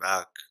going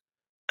back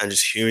and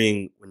just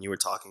hearing when you were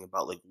talking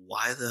about like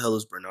why the hell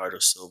is Bernardo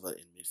Silva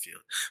in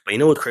midfield? But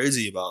what's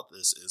crazy about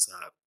this is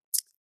that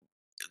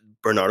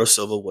Bernardo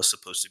Silva was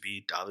supposed to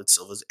be David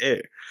Silva's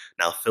heir.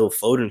 Now Phil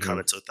Foden kind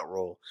of took the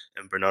role,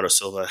 and Bernardo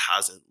Silva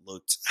hasn't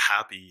looked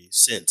happy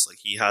since. Like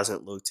he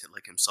hasn't looked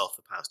like himself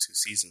the past 2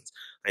 seasons.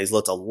 And he's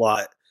looked a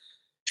lot.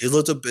 He's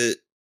looked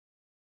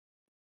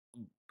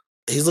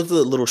a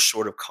little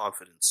short of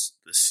confidence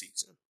this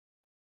season.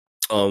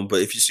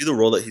 But if you see the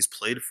role that he's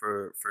played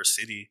for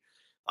City,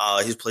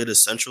 he's played a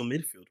central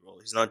midfield role.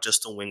 He's not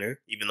just a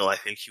winger, even though I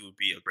think he would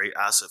be a great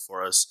asset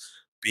for us,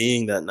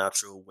 being that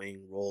natural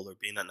wing role or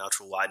being that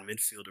natural wide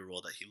midfielder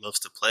role that he loves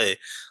to play.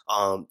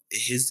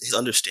 His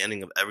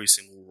understanding of every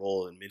single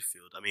role in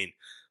midfield. I mean,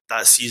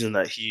 that season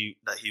that he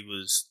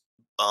was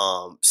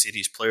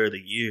City's Player of the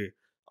Year.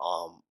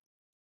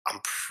 I'm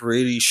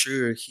pretty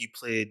sure he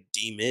played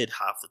D mid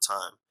half the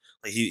time.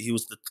 Like he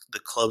was the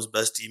club's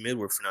best D mid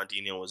where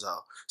Fernandinho was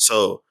out.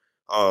 So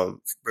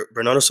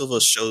Bernardo Silva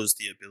shows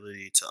the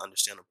ability to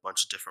understand a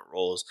bunch of different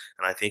roles,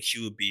 and I think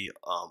he would be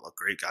a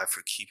great guy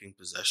for keeping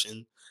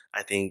possession.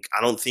 I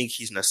don't think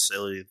he's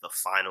necessarily the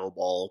final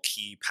ball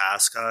key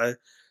pass guy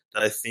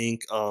that I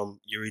think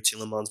Yuri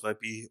Tillemans might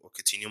be or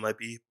Coutinho might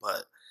be,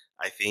 but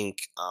I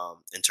think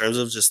in terms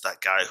of just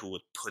that guy who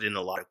would put in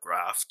a lot of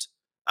graft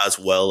as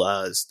well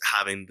as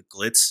having the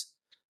glitz.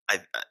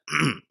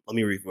 Let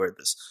me reword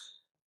this.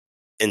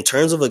 In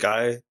terms of a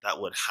guy that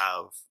would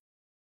have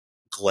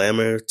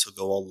glamour to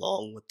go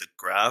along with the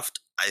graft,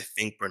 I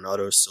think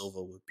Bernardo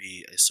Silva would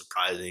be a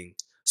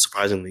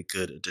surprisingly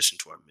good addition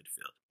to our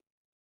midfield.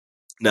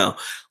 Now,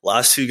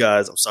 last two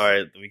guys, I'm sorry,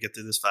 let me get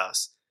through this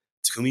fast.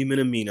 Takumi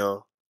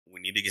Minamino,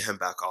 we need to get him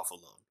back off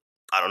alone.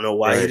 I don't know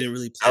why he didn't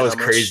really play that was that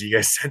much. crazy. You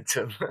guys sent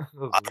him.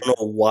 I don't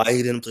know why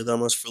he didn't play that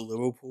much for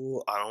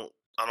Liverpool. I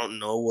don't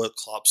know what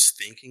Klopp's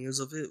thinking is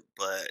of it,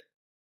 but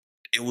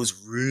it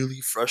was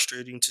really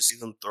frustrating to see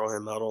them throw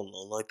him out on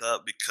loan like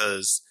that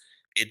because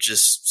it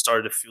just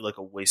started to feel like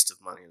a waste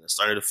of money, and it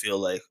started to feel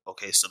like,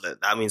 okay, so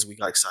that means we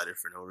got excited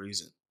for no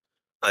reason.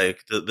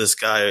 Like this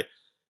guy,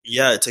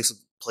 yeah, it takes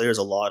players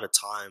a lot of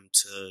time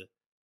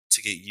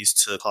to get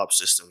used to the Klopp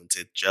system and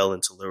to gel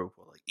into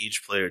Liverpool. Like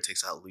each player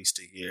takes at least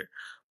a year,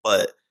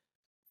 but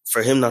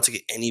for him not to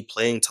get any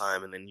playing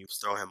time and then you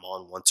throw him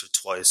on once or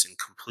twice in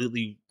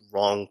completely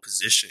wrong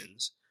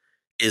positions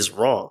is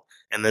wrong.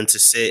 And then to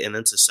send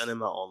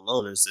him out on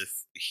loan as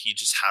if he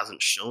just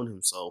hasn't shown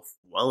himself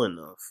well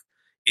enough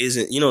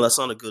isn't, that's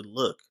not a good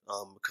look.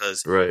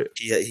 Because Right.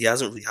 he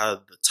hasn't really had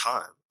the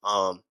time.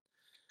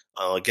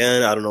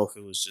 Again, I don't know if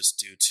it was just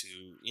due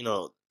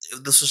to,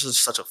 this was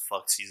just such a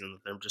fucked season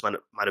that there just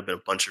might have been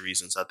a bunch of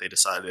reasons that they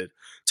decided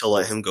to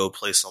let him go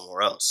play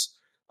somewhere else.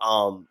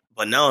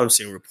 But now I'm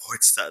seeing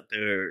reports that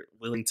they're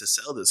willing to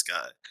sell this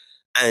guy.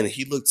 And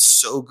he looked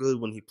so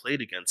good when he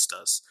played against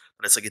us.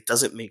 But it's like, it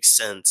doesn't make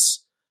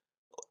sense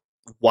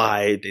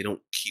why they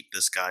don't keep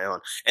this guy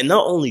on. And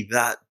not only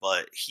that,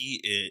 but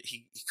he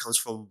comes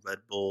from Red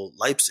Bull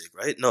Leipzig,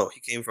 right? No,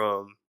 did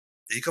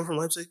he come from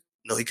Leipzig?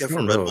 No, he came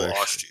from Red Bull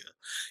Austria.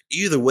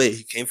 Either way,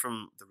 he came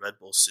from the Red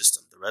Bull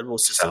system. The Red Bull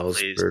system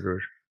plays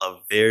a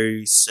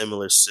very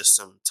similar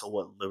system to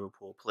what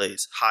Liverpool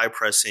plays. High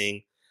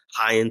pressing,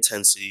 high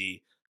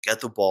intensity, get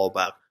the ball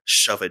back,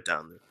 shove it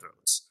down their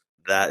throats.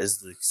 That is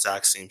the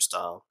exact same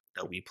style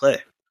that we play.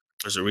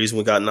 There's a reason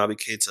we got Naby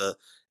Keita,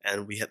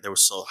 and there were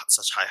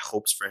such high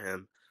hopes for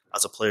him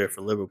as a player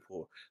for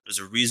Liverpool. There's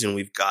a reason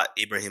we've got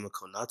Ibrahima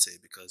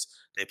Konate, because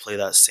they play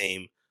that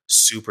same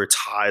super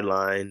tie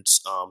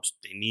lines.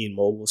 They need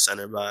mobile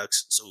center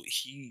backs. So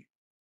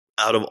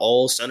out of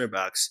all center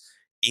backs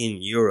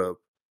in Europe,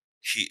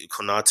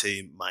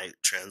 Konate might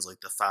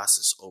translate the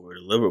fastest over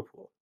to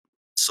Liverpool.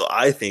 So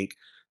I think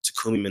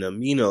Takumi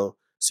Minamino,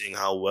 seeing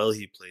how well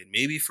he played,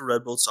 maybe for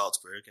Red Bull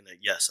Salzburg, and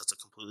yes, that's a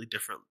completely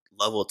different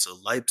level to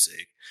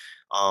Leipzig.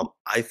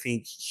 I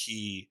think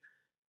he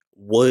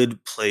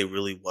would play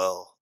really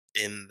well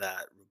in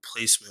that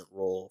replacement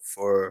role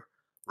for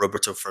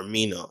Roberto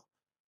Firmino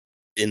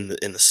in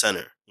the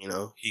center.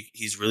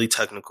 He's really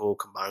technical,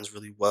 combines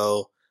really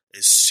well,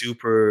 is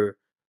super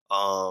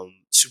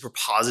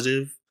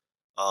positive,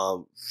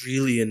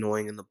 really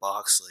annoying in the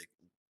box, like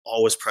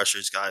always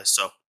pressures guys.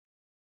 So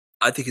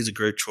I think he's a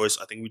great choice.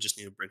 I think we just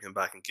need to bring him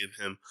back and give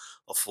him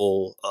a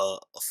full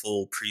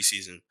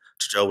preseason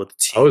to gel with the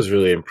team. I was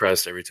really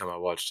impressed every time I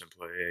watched him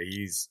play.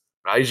 Yeah,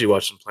 I usually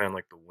watch him play on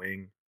like the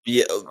wing.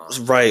 Yeah,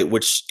 right,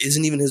 which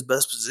isn't even his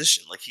best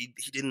position. Like he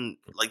didn't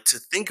like to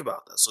think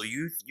about that. So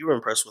you were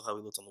impressed with how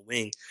he looked on the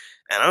wing,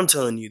 and I'm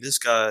telling you, this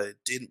guy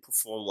didn't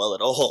perform well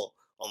at all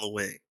on the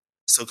wing.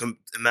 So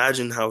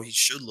imagine how he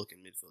should look in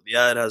midfield.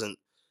 Yeah, it hasn't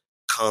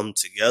come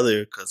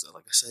together because,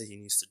 like I said, he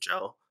needs to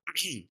gel.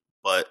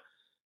 But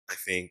I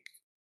think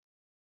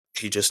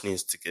he just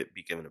needs to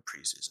be given a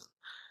preseason.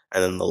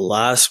 And then the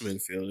last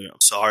midfielder,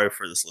 I'm sorry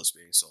for this list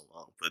being so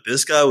long, but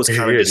this guy was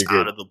kind of just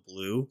out of the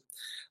blue.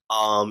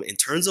 In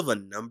terms of a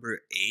number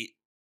 8,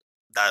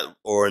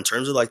 or in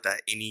terms of like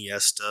that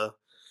Iniesta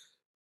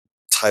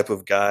type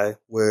of guy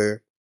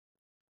where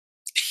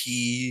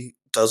he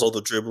does all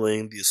the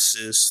dribbling, the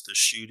assists, the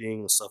shooting,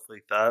 and stuff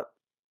like that,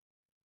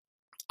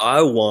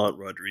 I want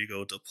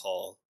Rodrigo de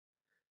Paul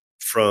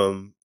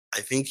from, I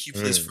think he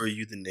plays for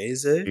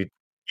Udinese.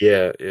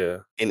 Yeah.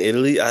 In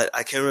Italy. I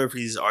can't remember if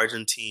he's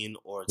Argentine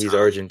or Italian.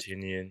 He's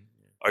Argentinian.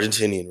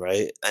 Argentinian,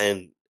 right?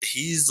 And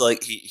he's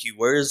like he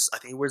wears, I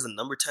think he wears the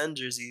number 10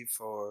 jersey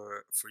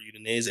for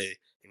Udinese,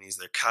 and he's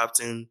their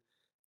captain.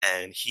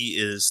 and he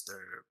is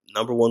their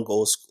number one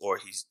goal scorer.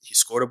 He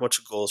scored a bunch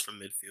of goals from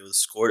midfield,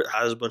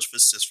 has a bunch of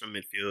assists from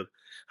midfield,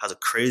 has a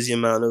crazy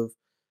amount of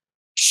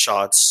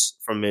shots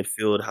from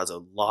midfield, has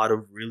a lot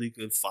of really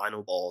good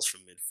final balls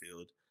from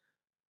midfield.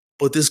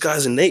 But this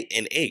guy's an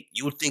eight.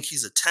 You would think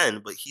he's a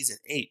 10, but he's an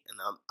 8. And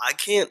I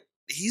can't.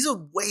 He's a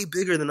way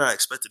bigger than I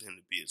expected him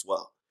to be as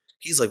well.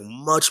 He's like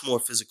much more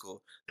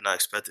physical than I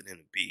expected him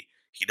to be.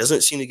 He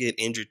doesn't seem to get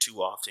injured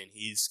too often.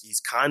 He's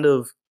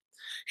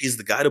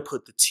the guy to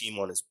put the team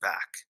on his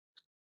back.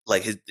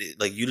 Like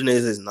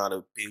Udinese is not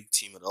a big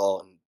team at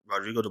all, and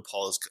Rodrigo De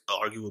Paul is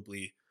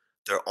arguably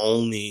their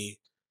only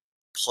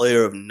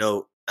player of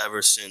note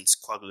ever since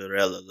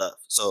Quagliarella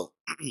left. So,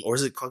 or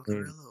is it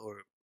Quagliarella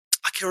or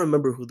I can't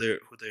remember who their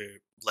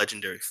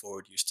legendary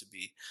forward used to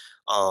be.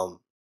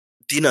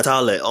 Di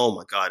Natale. Oh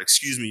my God!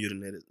 Excuse me,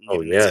 Udinese.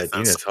 Oh yeah,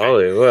 Di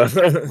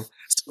Natale.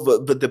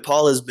 But De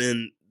Paul has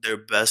been their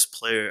best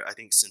player, I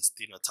think, since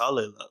Di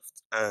Natale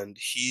left, and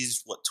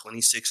he's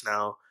 26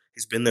 now.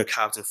 He's been their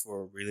captain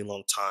for a really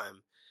long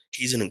time.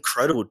 He's an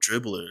incredible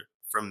dribbler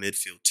from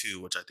midfield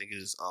too, which I think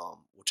is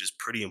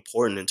pretty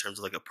important in terms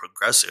of like a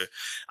progressor.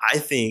 I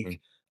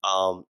think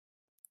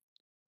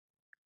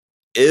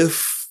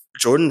if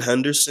Jordan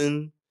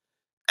Henderson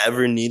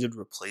ever needed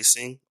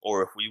replacing,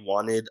 or if we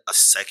wanted a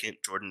second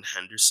Jordan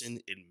Henderson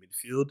in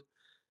midfield,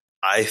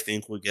 I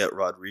think we'll get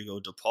Rodrigo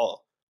De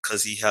Paul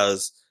because he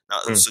has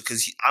I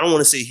don't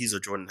want to say he's a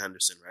Jordan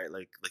Henderson, right?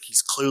 Like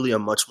he's clearly a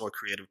much more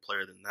creative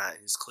player than that.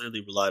 He's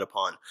clearly relied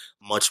upon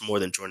much more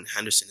than Jordan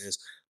Henderson is.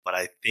 But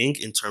I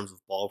think in terms of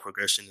ball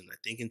progression, and I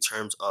think in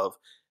terms of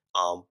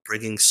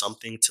bringing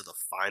something to the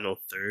final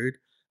third,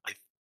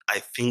 I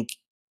think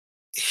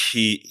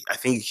he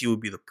would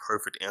be the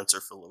perfect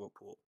answer for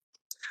Liverpool.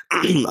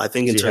 I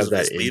think in terms of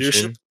his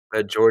leadership,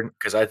 that Jordan,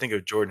 because I think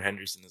of Jordan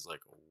Henderson as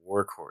like a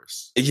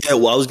workhorse. Yeah,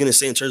 well, I was gonna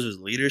say in terms of his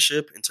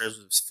leadership, in terms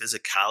of his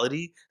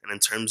physicality, and in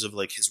terms of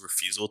like his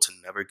refusal to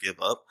never give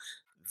up,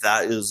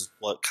 that is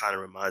what kind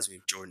of reminds me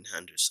of Jordan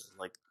Henderson.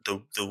 Like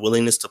the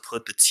willingness to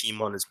put the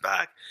team on his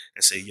back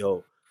and say,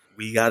 "Yo,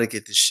 we got to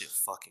get this shit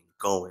fucking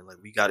going." Like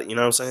we got to, you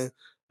know what I'm saying?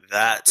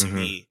 That to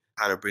me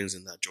kind of brings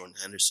in that Jordan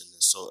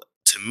Hendersonness. So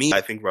to me,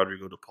 I think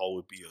Rodrigo De Paul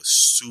would be a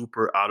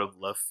super out of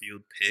left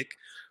field pick.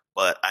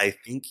 But I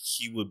think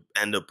he would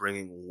end up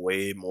bringing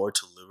way more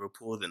to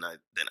Liverpool than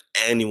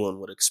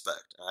anyone would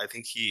expect. I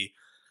think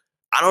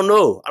I don't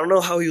know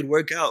how he would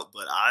work out,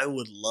 but I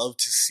would love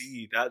to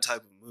see that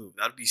type of move.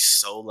 That'd be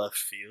so left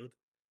field.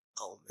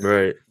 Oh man.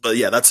 Right. But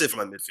yeah, that's it for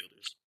my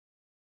midfielders.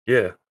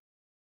 Yeah.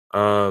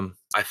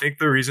 I think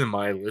the reason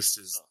my list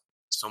is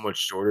so much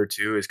shorter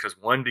too is because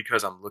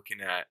I'm looking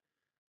at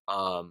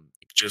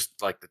just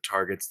like the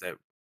targets that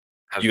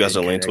you guys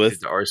are linked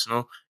with to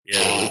Arsenal.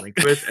 Yeah,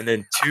 linked with, and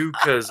then 2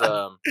 because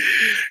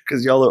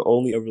y'all are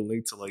only ever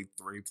linked to like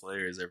 3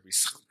 players every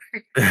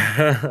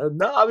summer.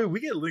 No, I mean we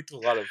get linked to a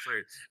lot of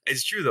players.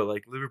 It's true though.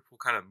 Like Liverpool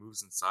kind of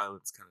moves in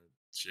silence, kind of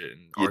shit,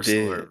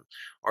 and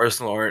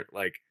Arsenal aren't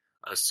like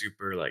a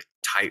super like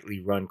tightly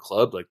run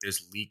club. Like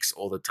there's leaks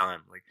all the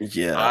time. Like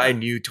I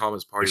knew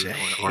Thomas Partey was going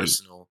to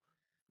Arsenal,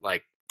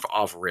 like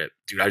off rip,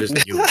 dude. I just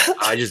knew it.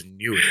 I just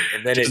knew it,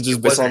 and then it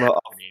wasn't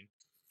happening.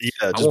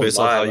 Yeah, just based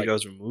on how you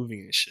guys were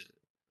moving and shit.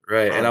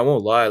 Right, and I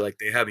won't lie, like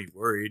they had me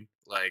worried,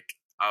 like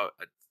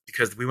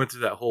because we went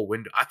through that whole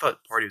window. I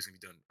thought the party was gonna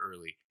be done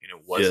early, and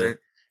it wasn't.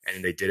 Yeah.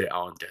 And they did it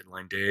on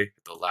deadline day,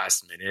 at the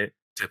last minute,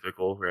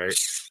 typical, right?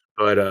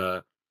 But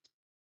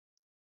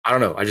I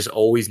don't know. I just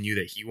always knew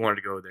that he wanted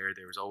to go there.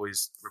 There was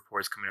always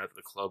reports coming out that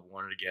the club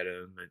wanted to get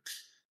him, and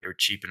they were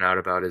cheaping out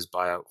about his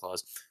buyout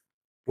clause.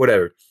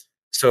 Whatever.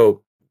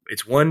 So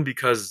it's 1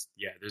 because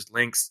there's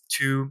links.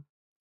 2.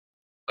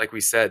 Like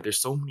we said,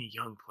 there's so many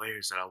young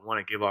players that I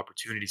want to give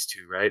opportunities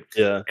to, right?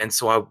 Yeah. And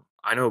so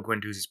I know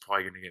Guendouzi's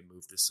probably going to get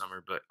moved this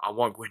summer, but I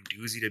want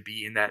Guendouzi to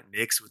be in that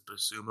mix with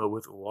Basuma,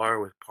 with Aouar,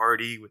 with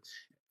Partey,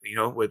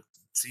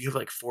 so you have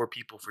like 4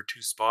 people for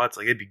 2 spots.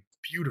 Like it'd be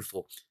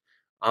beautiful.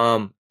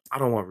 I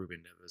don't want Ruben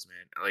Neves,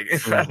 man.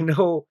 Like I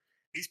know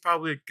he's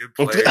probably a good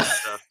player and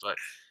stuff, but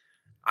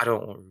I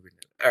don't want Ruben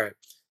Neves. All right,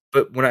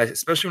 but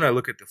especially when I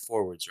look at the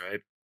forwards, right?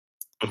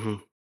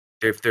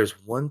 If there's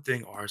one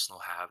thing Arsenal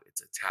have,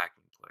 it's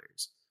attacking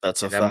players.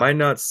 That's a fact. That might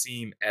not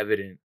seem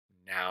evident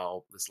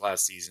now this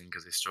last season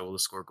because they struggle to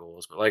score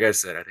goals, but like I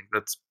said, I think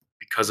that's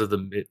because of the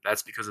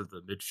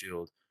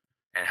midfield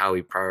and how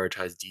we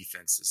prioritize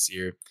defense this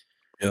year.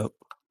 Yep.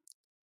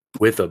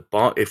 With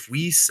if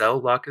we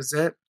sell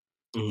Lacazette,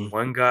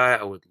 one guy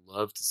I would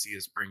love to see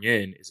us bring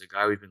in is a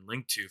guy we've been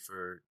linked to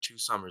for 2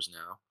 summers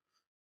now,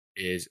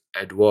 is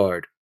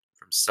Edouard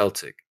from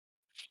Celtic.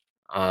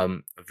 A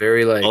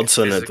very like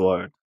Odsonne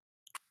Edouard.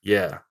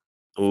 Yeah.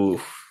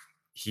 Ooh.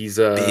 He's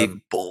a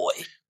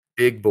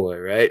big boy,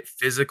 right?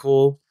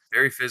 Physical,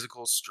 very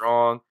physical,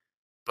 strong,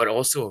 but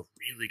also a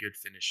really good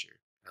finisher,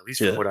 at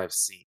least from what I've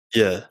seen.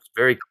 Yeah.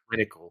 Very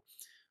clinical.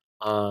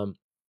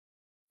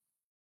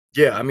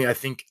 Yeah, I mean, I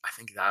think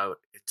that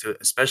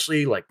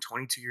especially like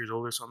 22 years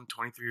old or something,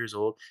 23 years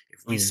old,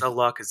 if we sell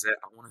Lacazette,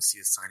 I want to see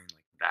a signing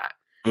like that.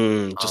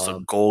 Just a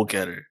goal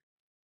getter.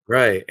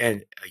 Right,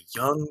 and a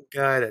young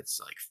guy that's,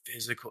 like,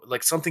 physical,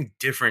 like, something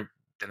different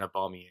than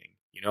Aubameyang,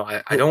 you know?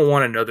 I Well, don't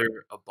want another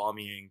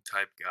Aubameyang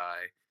type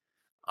guy,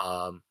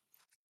 um,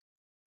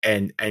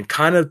 and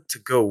kind of to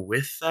go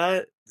with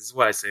that, this is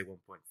why I say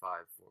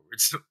 1.5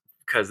 forwards,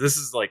 because this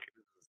is, like,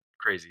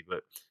 crazy,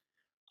 but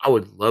I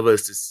would love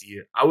us to see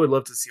it. I would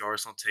love to see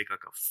Arsenal take,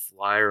 like, a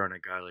flyer on a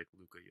guy like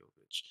Luka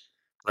Jovic.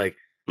 Like,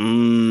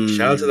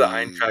 shout out to the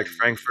Eintracht mm,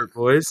 Frankfurt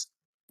boys,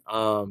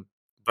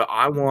 but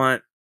I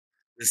want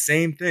the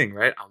same thing,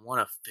 right? I want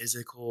a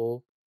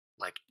physical,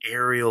 like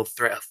aerial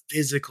threat, a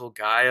physical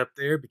guy up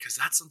there because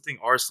that's something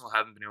Arsenal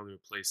haven't been able to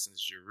replace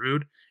since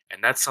Giroud,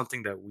 and that's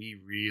something that we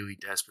really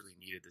desperately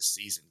needed this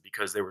season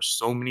because there were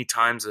so many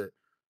times that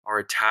our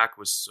attack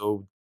was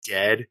so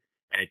dead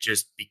and it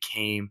just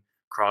became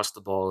cross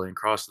the ball and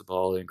cross the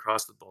ball and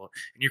cross the ball,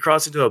 and you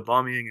cross into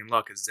Aubameyang and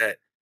Lacazette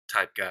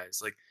type guys.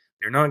 Like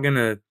they're not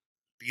gonna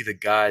be the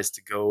guys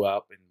to go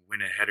up and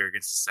win a header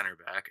against the center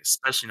back,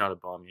 especially not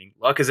Aubameyang.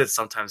 Lacazette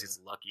sometimes gets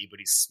lucky, but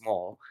he's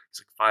small.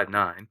 He's like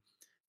 5'9".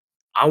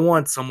 I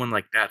want someone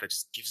like that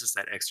just gives us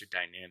that extra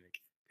dynamic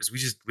because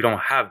we don't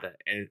have that.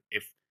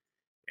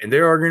 And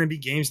there are going to be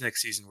games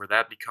next season where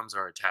that becomes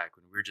our attack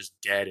when we're just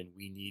dead and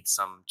we need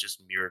some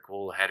just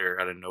miracle header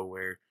out of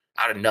nowhere,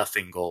 out of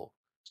nothing goal.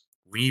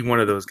 We need one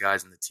of those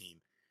guys in the team.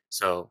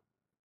 So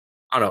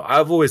I don't know.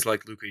 I've always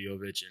liked Luka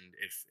Jovic, and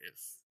if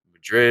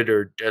Madrid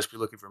are desperately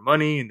looking for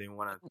money and they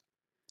want to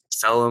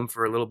sell him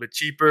for a little bit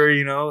cheaper,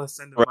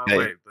 send him my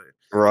right, way.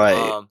 right.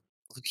 Um,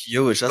 Look,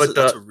 Jovic, but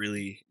that's a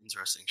really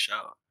interesting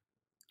shout.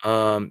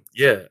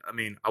 yeah, I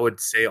mean, I would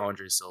say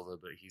Andre Silva,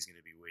 but he's going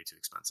to be way too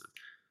expensive.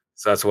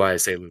 So that's why I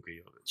say Luka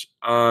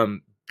Jovic.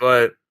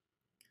 But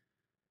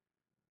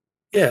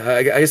yeah,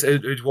 I guess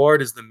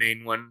Edouard is the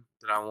main one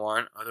that I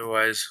want.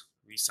 Otherwise,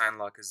 we sign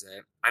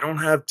Lacazette. I don't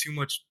have too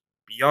much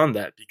beyond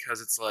that because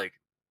it's like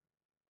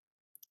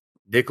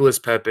Nicolas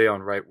Pepe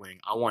on right wing.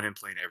 I want him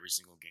playing every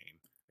single game.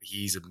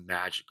 He's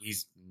magic.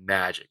 He's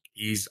magic.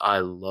 I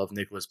love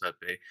Nicolas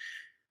Pepe.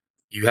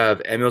 You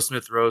have Emil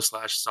Smith Rowe /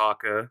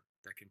 Saka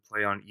that can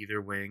play on either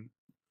wing,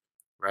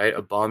 right?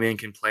 Aubameyang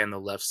can play on the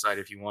left side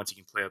if he wants. He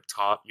can play up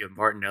top. You have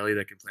Martinelli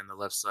that can play on the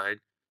left side.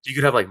 So you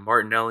could have like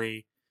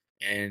Martinelli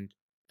and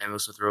Emil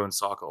Smith Rowe and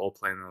Saka all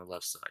playing on the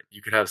left side.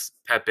 You could have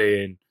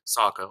Pepe and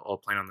Saka all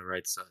playing on the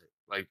right side,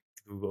 like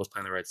who both play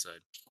on the right side.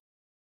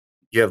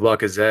 You have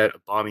Lacazette,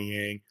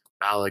 Aubameyang,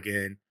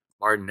 Balogun,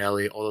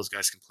 Martinelli. All those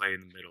guys can play in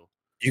the middle.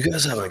 You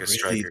guys have As a like a really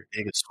striker.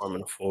 big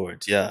assortment of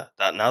forwards. Yeah.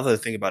 That now that I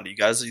think about it, you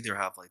guys either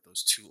have like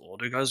those two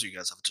older guys, or you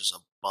guys have just a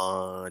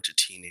bunch of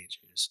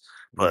teenagers,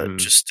 but Mm-hmm.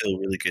 just still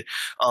really good.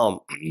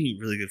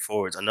 Really good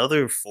forwards.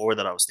 Another forward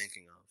that I was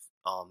thinking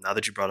of. Now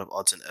that you brought up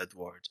Anton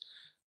Edward,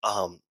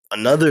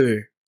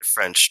 another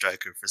French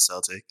striker for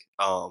Celtic.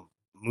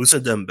 Moussa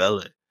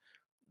Dembele,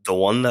 the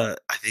one that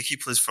I think he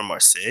plays for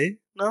Marseille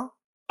now.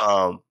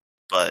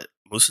 But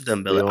Moussa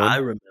Dembele, I Leon.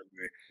 remember.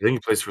 I think he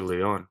plays for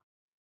Leon.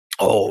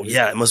 Oh Maybe?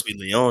 yeah, it must be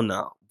Leon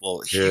now.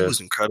 Well, he Yeah. was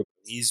incredible.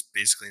 He's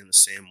basically in the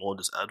same mold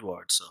as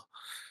Edward. So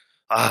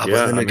but Yeah,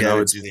 then I mean, I again,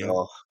 would it's do that.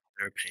 Leon.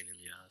 They're a pain in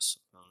the ass.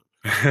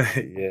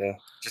 Yeah.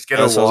 Just get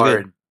a That sounds war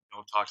good. and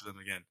don't talk to them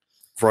again.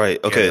 Right.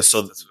 Yeah, Okay. that's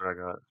what I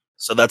got.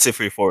 So that's it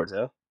for your forwards,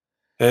 yeah.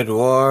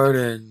 Edouard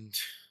and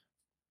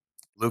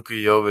Luka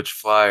Jovic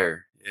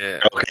flyer.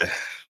 Yeah. Okay.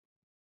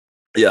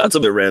 Yeah, that's a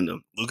bit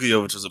random. Luka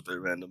Jovic was a bit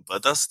random,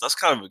 but that's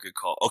kind of a good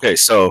call. Okay,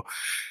 so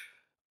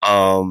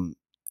um,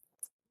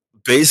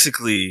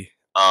 basically,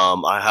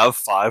 I have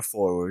 5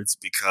 forwards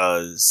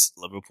because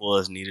Liverpool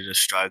has needed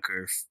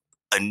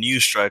a new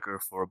striker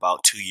for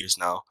about 2 years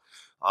now.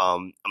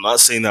 I'm not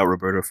saying that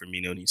Roberto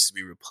Firmino needs to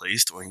be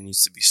replaced or he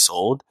needs to be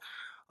sold,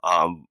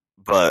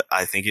 but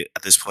I think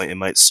at this point it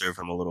might serve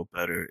him a little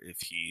better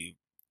if he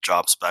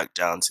drops back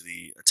down to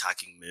the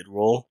attacking mid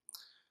role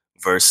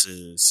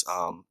versus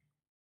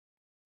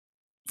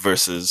He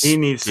versus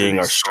needs to being be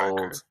our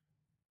striker. sold.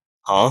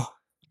 Huh?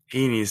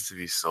 He needs to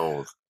be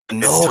sold. It's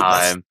No,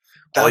 time.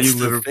 All that's you the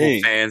Liverpool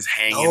thing. fans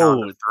hanging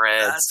on the No,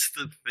 threads, that's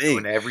the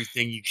doing thing.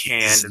 everything you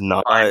can He's to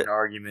not. find an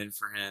argument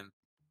for him.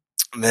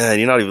 Man,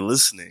 you're not even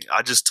listening.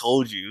 I just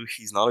told you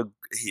he's not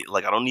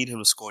like I don't need him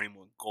to score any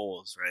more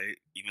goals, right?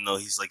 Even though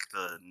he's like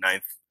the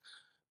 9th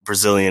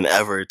Brazilian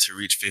ever to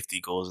reach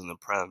 50 goals in the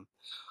Prem.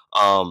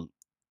 Um,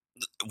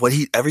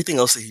 everything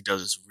else that he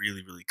does is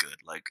really really good.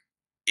 Like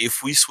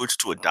if we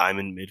switched to a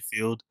diamond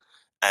midfield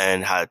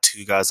and had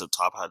 2 guys up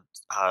top,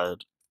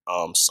 had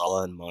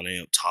Salah and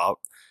Mane up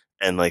top,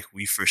 and like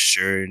we for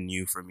sure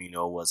knew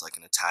Firmino was like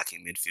an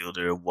attacking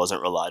midfielder,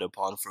 wasn't relied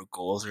upon for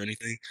goals or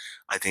anything.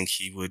 I think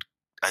he would.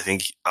 I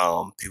think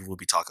people would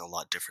be talking a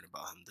lot different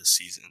about him this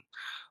season.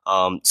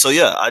 So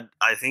yeah,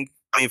 I think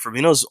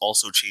Firmino's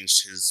also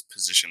changed his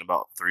position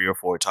about 3 or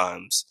 4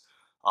 times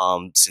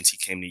since he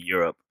came to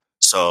Europe.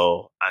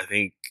 So I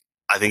think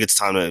it's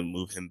time to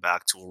move him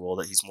back to a role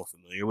that he's more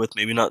familiar with.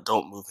 Maybe not.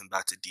 Don't move him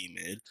back to D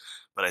mid,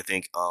 but I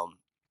think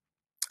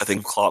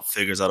Klopp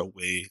figures out a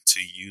way to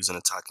use an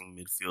attacking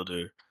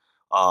midfielder.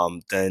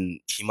 Then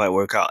he might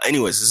work out.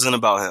 Anyways, this isn't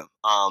about him.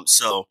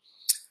 So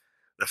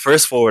the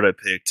first forward I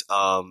picked,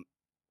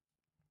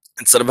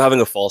 instead of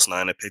having a false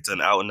nine, I picked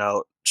an out and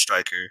out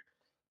striker.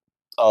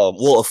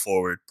 Well, a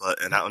forward,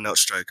 but an out and out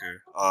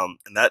striker. And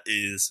that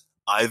is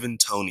Ivan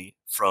Toney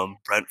from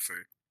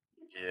Brentford.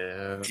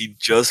 Yeah. He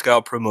just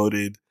got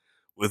promoted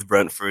with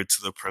Brentford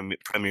to the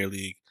Premier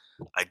League.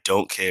 I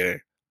don't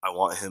care. I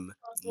want him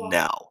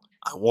now.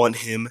 I want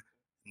him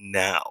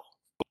now.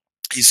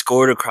 He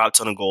scored a crap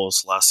ton of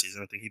goals last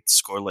season. I think he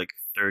scored like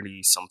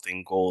 30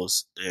 something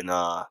goals in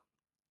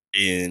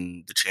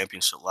the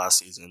championship last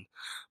season.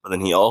 But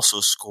then he also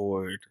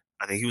scored,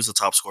 I think he was the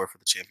top scorer for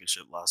the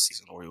championship last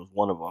season, or he was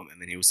one of them.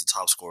 And then he was the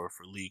top scorer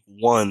for League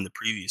One the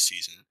previous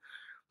season.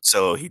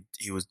 So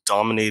he was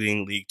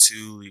dominating League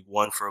Two, League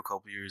One for a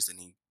couple years. Then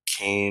he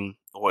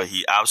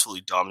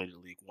absolutely dominated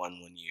League One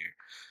year.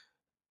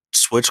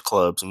 Switched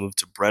clubs and moved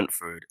to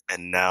Brentford,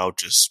 and now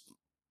just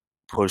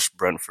pushed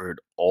Brentford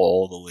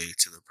all the way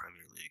to the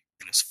Premier League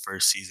in his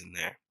first season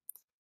there.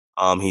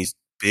 He's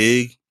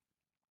big,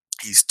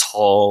 he's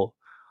tall.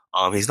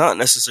 He's not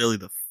necessarily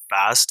the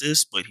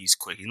fastest, but he's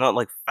quick. He's not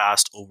like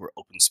fast over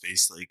open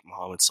space like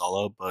Mohamed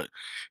Salah, but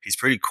he's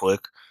pretty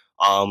quick.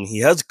 He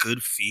has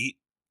good feet.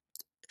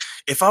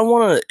 If I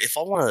wanna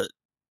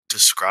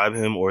describe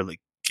him or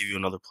like give you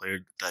another player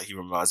that he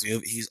reminds me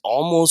of, he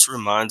almost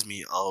reminds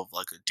me of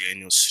like a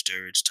Daniel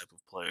Sturridge type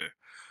of player.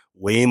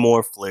 Way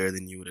more flair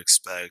than you would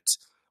expect.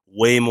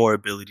 Way more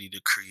ability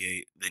to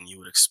create than you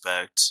would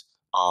expect.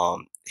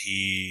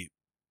 He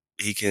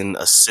can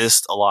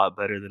assist a lot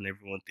better than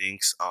everyone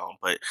thinks.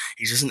 But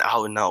he's just an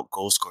out and out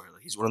goal scorer.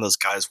 Like, he's one of those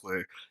guys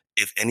where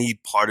if any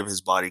part of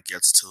his body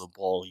gets to the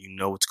ball, you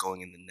know it's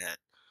going in the net.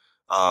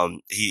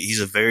 He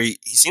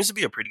seems to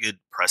be a pretty good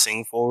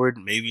pressing forward.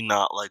 Maybe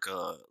not like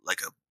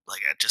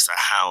just a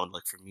hound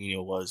like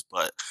Firmino was,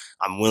 but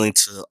I'm willing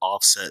to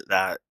offset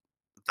that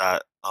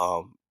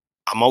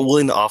I'm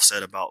willing to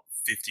offset about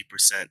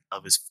 50%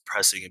 of his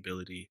pressing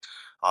ability,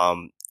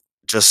 um,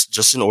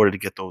 just in order to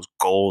get those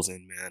goals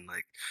in, man.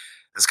 Like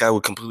this guy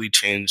would completely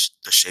change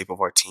the shape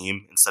of our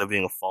team. Instead of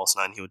being a false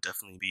nine, he would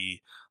definitely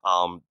be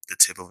the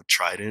tip of a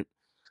trident.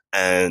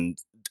 And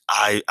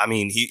I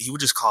mean, he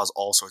would just cause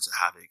all sorts of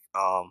havoc.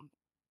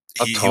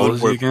 How He tall would is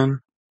he work. again?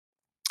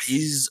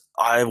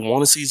 I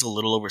want to say he's a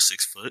little over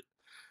 6 foot.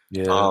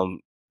 Yeah. Um,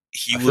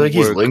 he I feel like would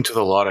he's work. linked with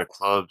a lot of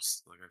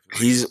clubs. Like I feel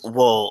like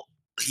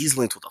He's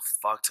linked with a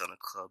fuck ton of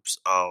clubs.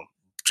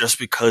 Just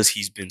because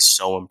he's been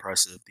so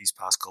impressive these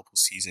past couple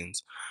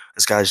seasons.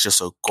 This guy's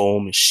just a goal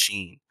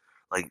machine.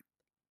 Like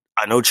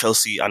I know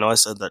Chelsea. I know I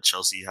said that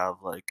Chelsea have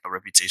like a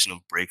reputation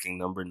of breaking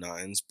number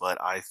nines, but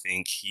I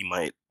think he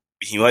might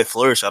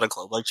flourish at a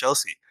club like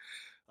Chelsea.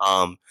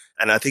 Um,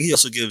 and I think he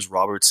also gives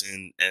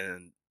Robertson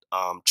and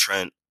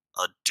Trent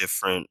a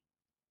different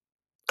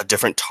a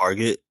different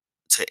target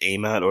to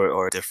aim at,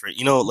 or a different,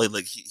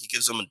 like he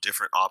gives them a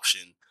different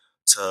option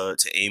to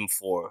aim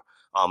for,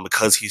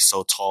 because he's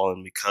so tall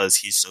and because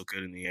he's so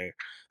good in the air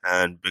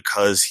and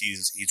because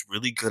he's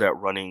really good at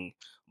running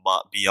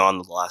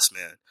beyond the last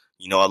man.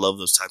 I love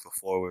those type of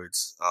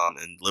forwards,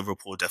 and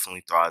Liverpool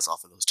definitely thrives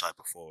off of those type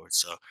of forwards.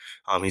 So,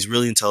 he's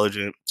really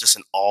intelligent, just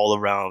an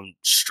all-around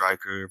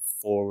striker,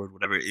 forward,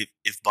 whatever.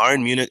 If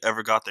Bayern Munich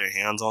ever got their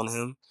hands on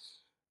him,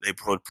 they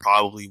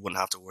probably wouldn't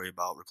have to worry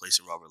about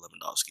replacing Robert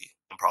Lewandowski.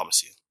 I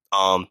promise you.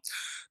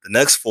 The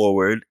next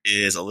forward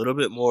is a little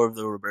bit more of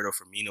the Roberto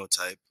Firmino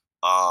type.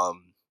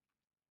 Um,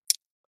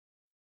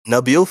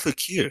 Nabil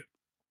Fekir.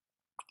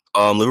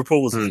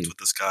 Liverpool was linked with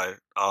this guy.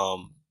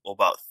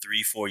 About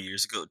 3-4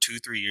 years ago,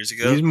 2-3 years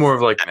ago. he's more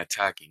of like an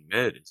attacking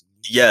mid, isn't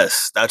he?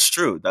 Yes, that's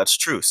true. That's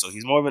true. So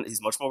he's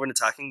much more of an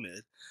attacking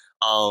mid.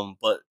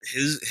 But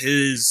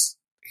his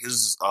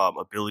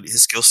ability,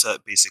 his skill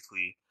set,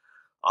 basically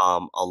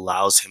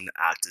allows him to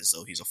act as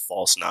though he's a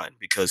false nine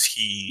because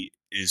he's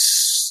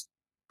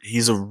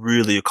a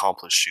really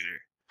accomplished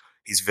shooter.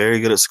 He's very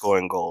good at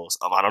scoring goals.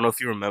 I don't know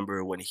if you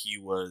remember when he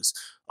was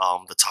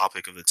the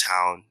topic of the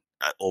town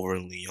over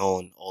in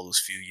Lyon all those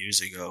few years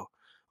ago.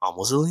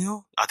 Was it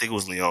Lyon? I think it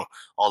was Lyon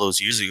all those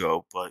years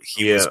ago. But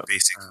he was Yeah.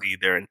 basically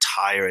their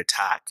entire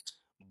attack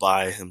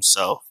by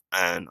himself.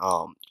 And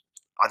I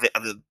think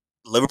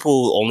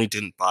Liverpool only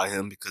didn't buy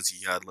him because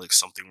he had like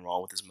something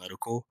wrong with his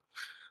medical.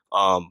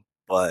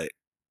 But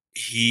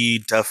he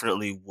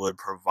definitely would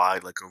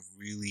provide like a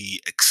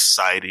really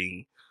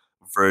exciting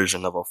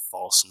version of a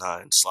false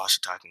nine slash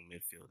attacking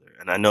midfielder.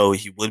 And I know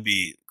he would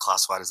be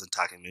classified as an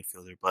attacking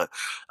midfielder, but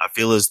I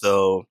feel as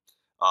though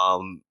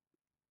um,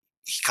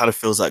 he kind of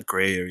fills that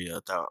gray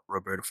area that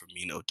Roberto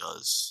Firmino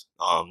does.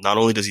 Not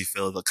only does he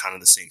fill the kind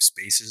of the same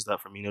spaces that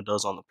Firmino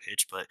does on the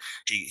pitch, but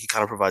he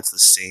kind of provides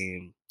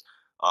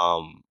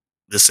um,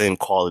 the same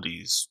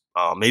qualities.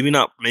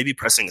 Maybe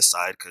pressing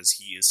aside because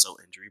he is so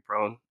injury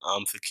prone,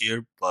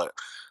 Fakir. But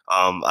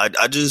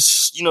I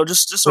just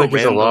just I feel a like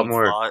he's a lot random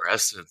more thought.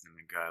 aggressive than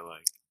a guy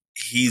like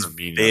He's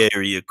Firmino.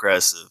 very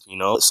aggressive,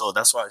 So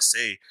that's why I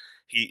say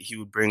he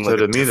would bring So like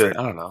a to me, different.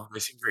 I don't know. They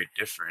seem very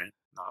different.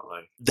 Not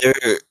like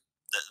They're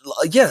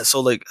yeah. So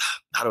like,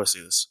 how do I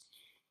say this?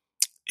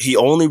 He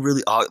only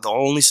really the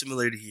only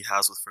similarity he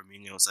has with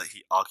Firmino is that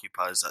he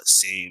occupies that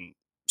same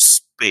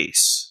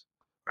space,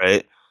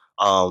 right?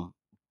 Um,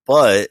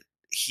 but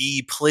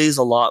he plays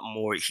a lot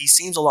more. He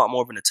seems a lot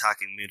more of an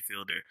attacking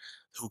midfielder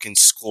who can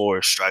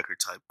score striker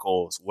type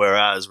goals.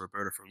 Whereas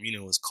Roberto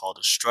Firmino is called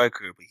a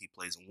striker, but he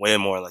plays way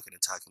more like an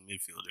attacking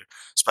midfielder,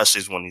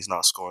 especially when he's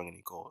not scoring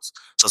any goals.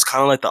 So it's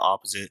kind of like the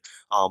opposite.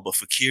 But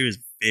Fekir is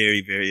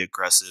very, very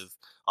aggressive.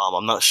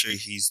 I'm not sure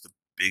he's the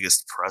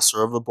biggest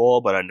presser of the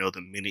ball, but I know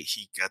the minute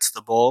he gets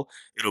the ball,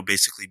 it'll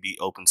basically be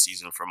open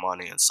season for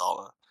Mane and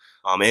Salah.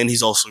 And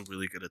he's also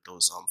really good at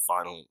those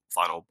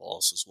final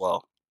balls as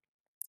well.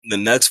 The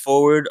next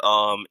forward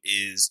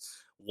is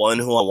one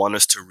who I want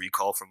us to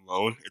recall from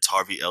loan. It's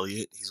Harvey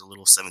Elliott. He's a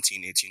little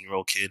 17,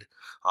 18-year-old kid.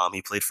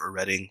 He played for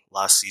Reading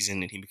last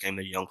season, and he became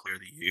the Young Player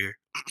of the Year.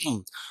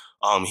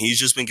 He's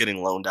just been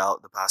getting loaned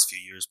out the past few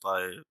years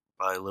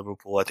by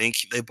Liverpool. I think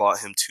they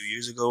bought him 2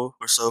 years ago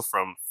or so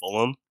from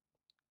Fulham,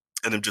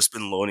 and have just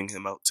been loaning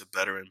him out to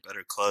better and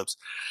better clubs.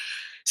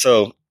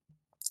 So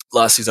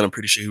last season, I'm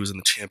pretty sure he was in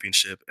the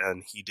Championship,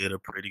 and he did a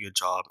pretty good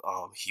job.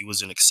 He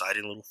was an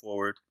exciting little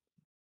forward.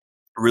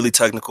 Really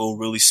technical,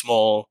 really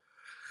small,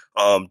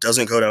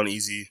 doesn't go down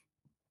easy.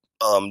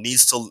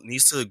 Needs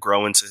to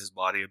grow into his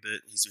body a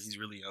bit. He's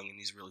really young and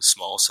he's really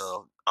small.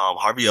 So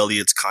Harvey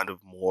Elliott's kind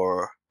of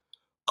more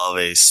of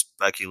a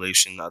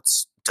speculation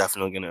that's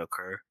definitely going to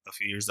occur a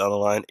few years down the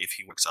line if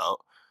he works out.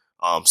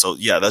 So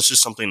yeah, that's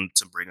just something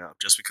to bring up.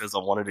 Just because I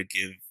wanted to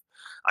give,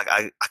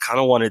 I kind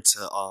of wanted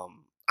to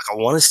I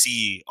want to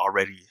see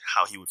already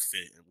how he would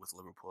fit with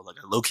Liverpool. Like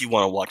I low key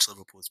want to watch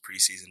Liverpool's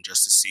preseason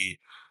just to see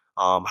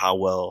how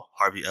well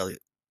Harvey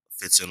Elliott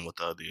fits in with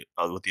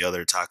the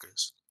other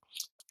attackers.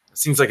 It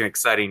seems like an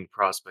exciting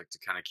prospect to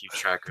kind of keep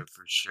track of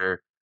for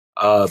sure.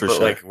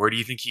 Like, where do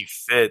you think he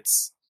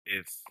fits?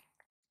 If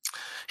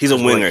he's a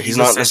winger, he's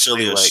not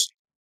necessarily he's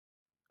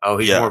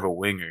more of a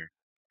winger.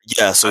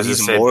 Yeah, so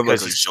he's more of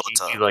like a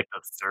Jota, he'd be like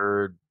the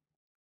third,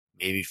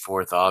 maybe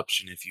fourth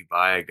option if you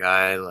buy a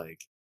guy.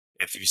 Like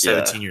if you're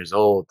 17 years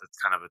old, that's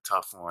kind of a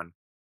tough one.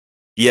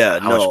 Yeah,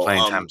 how much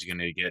playing time is you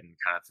going to get and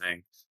kind of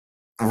thing.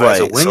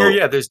 Right. As a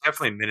winger, there's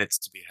definitely minutes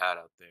to be had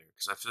out there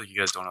because I feel like you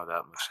guys don't have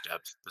that much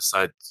depth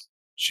besides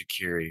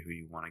Shaqiri, who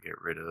you want to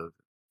get rid of,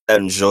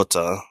 and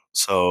Jota.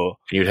 So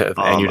you'd have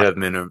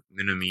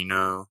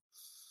Minamino,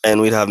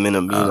 and we'd have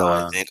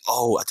Minamino. I think.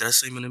 Oh, did I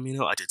say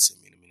Minamino? I did say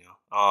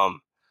Minamino.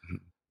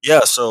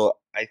 Yeah. So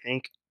I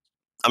think,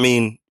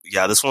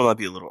 this one might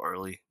be a little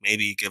early.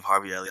 Maybe give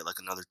Harvey Elliott like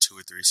another 2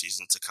 or 3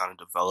 seasons to kind of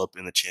develop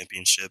in the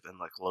Championship and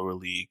like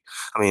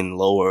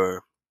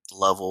lower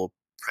level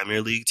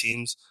Premier League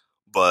teams.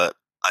 But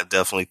I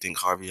definitely think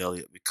Harvey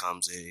Elliott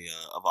becomes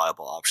a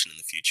viable option in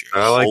the future.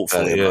 I like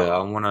that. Yeah,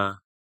 I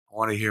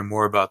want to hear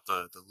more about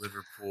the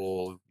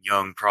Liverpool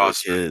young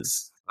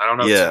prospects. I don't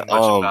know too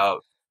much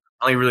about.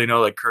 I only really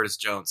know like Curtis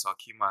Jones, so I'll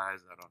keep my eyes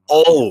out on him.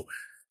 Oh,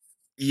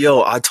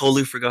 yo, I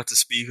totally forgot to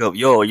speak up.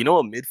 Yo, you know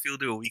a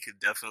midfielder we could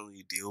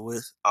definitely deal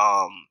with?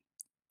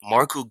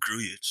 Marco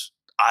Grujic.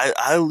 I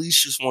at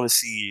least just want to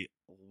see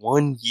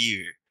 1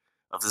 year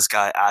of this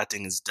guy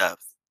acting his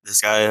depth. This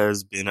guy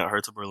has been at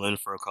Hertha Berlin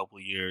for a couple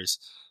of years,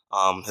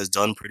 has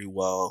done pretty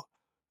well.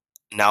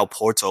 Now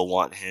Porto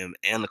want him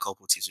and a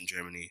couple of teams in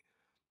Germany.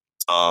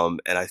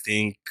 And I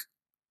think,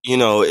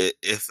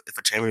 if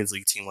a Champions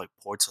League team like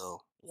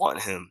Porto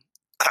want him,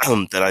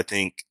 then I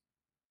think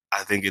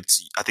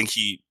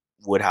he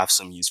would have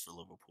some use for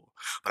Liverpool.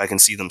 But I can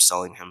see them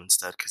selling him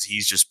instead because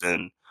he's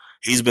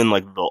been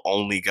like the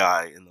only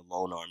guy in the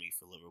loan army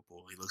for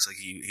Liverpool. He looks like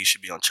he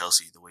should be on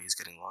Chelsea the way he's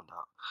getting loaned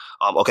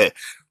out. Okay.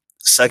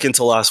 Second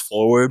to last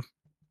forward.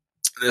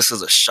 This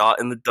is a shot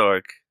in the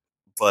dark,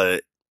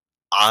 but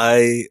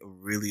I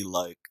really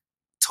like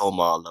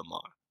Thomas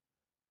Lemar.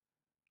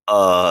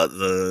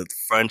 The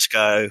French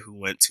guy who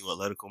went to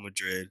Atletico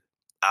Madrid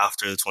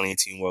after the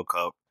 2018 World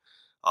Cup,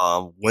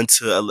 went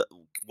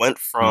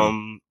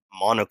from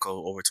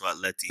Monaco over to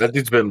Atleti. That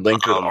dude's been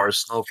linked with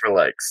Arsenal for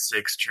like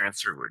 6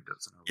 transfer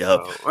windows.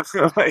 Yep.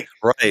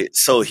 Right.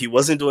 So he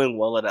wasn't doing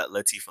well at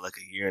Atleti for like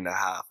a year and a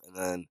half, and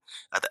then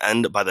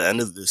by the end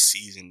of this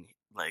season,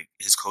 like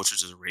his coach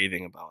was just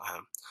raving about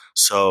him.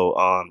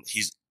 So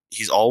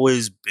he's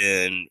always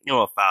been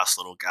a fast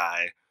little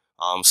guy,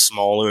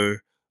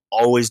 smaller,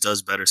 always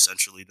does better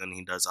centrally than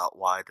he does out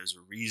wide. There's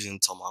a reason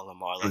Thomas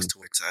Lemar likes to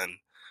wear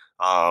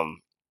 10.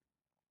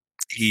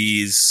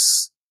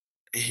 He's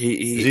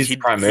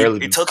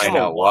primarily it took him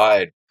out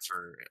wide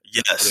for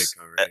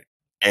Atletico, right?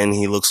 And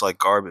he looks like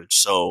garbage.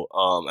 So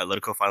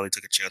Atletico finally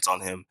took a chance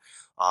on him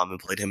and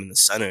played him in the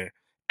center.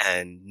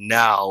 And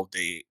now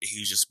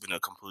he's just been a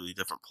completely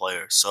different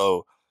player.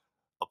 So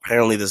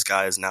apparently this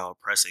guy is now a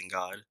pressing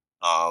god.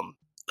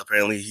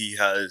 Apparently he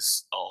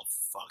has a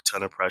fuck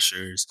ton of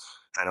pressures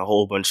and a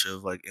whole bunch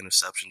of like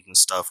interceptions and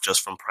stuff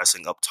just from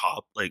pressing up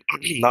top, like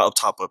not up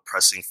top, but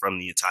pressing from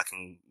the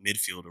attacking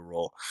midfielder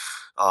role.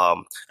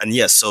 And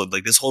yes, so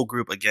like this whole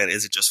group again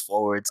isn't just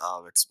forwards.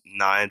 It's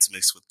 9s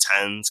mixed with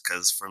 10s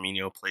because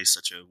Firmino plays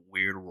such a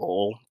weird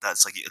role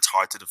that's like it's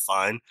hard to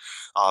define.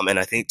 And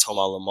I think Thomas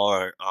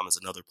Lemar is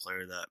another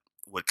player that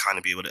would kind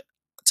of be able to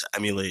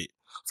emulate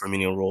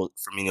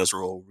Firmino's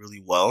role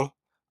really well.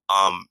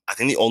 I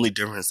think the only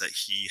difference that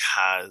he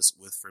has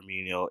with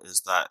Firmino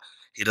is that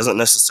he doesn't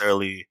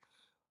necessarily.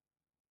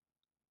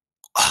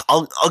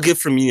 I'll give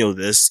Firmino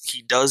this.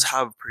 He does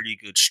have pretty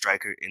good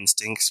striker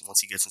instincts once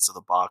he gets into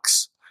the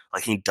box.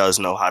 Like he does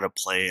know how to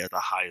play at the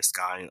highest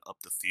guy up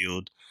the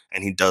field,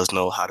 and he does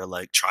know how to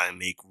like try and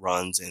make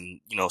runs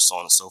and so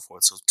on and so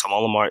forth. So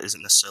Tamal Lamar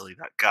isn't necessarily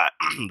that guy,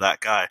 that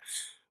guy,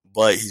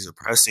 but he's a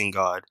pressing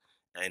god,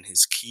 and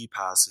his key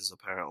passes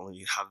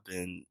apparently have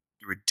been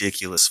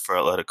ridiculous for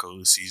Atletico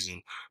this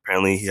season.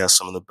 Apparently, he has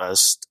some of the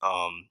best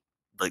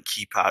like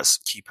key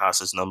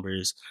passes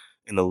numbers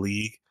in the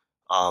league.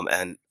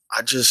 And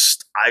I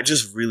just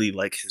really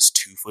like his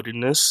two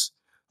footedness.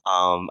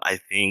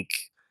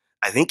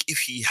 I think if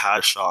he had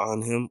a shot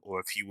on him, or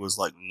if he was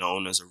like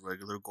known as a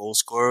regular goal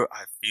scorer,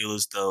 I feel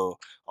as though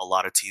a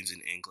lot of teams in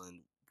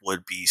England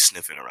would be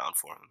sniffing around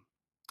for him.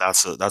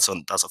 That's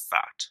a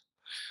fact.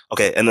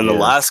 Okay, and then the Yeah.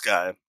 last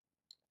guy,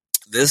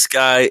 this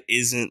guy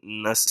isn't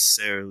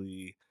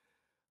necessarily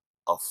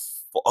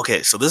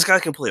okay. So this guy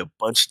can play a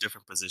bunch of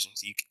different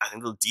positions. I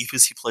think the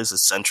deepest he plays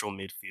is central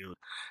midfield,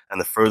 and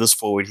the furthest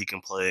forward he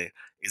can play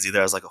is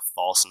either as like a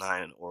false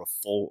nine or a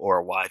full or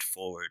a wide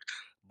forward.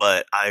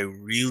 But I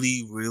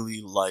really,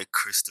 really like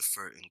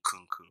Christopher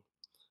Nkunku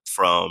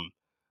from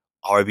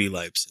RB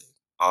Leipzig.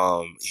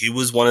 He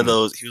was one of Mm.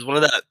 those. He was one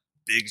of that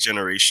big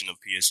generation of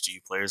PSG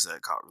players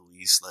that got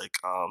released, like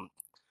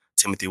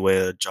Timothy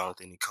Weah,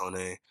 Jonathan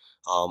Ikone,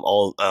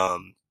 all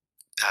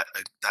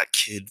that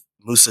kid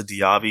Musa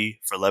Diaby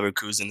for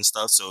Leverkusen and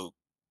stuff. So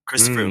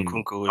Christopher Mm.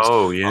 Nkunku is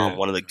Oh yeah.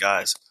 one of the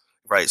guys,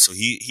 right? So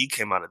he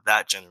came out of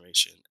that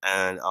generation,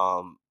 and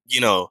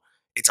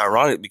it's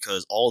ironic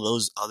because all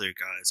those other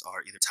guys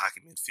are either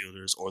attacking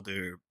midfielders or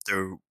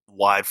they're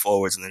wide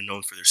forwards, and they're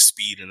known for their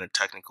speed and their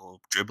technical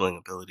dribbling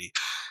ability.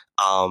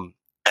 Um,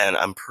 and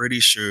I'm pretty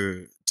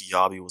sure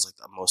Diaby was like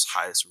the most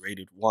highest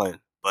rated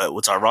one. But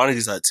what's ironic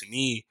is that to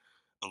me,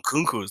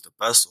 Nkunku is the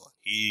best one.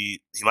 He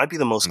might be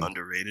the most Mm.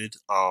 underrated.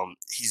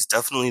 He's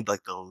definitely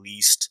like the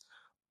least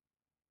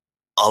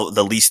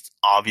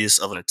obvious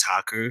of an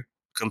attacker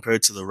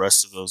compared to the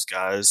rest of those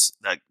guys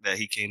that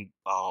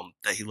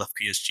he left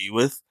PSG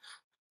with.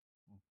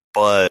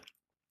 But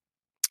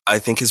I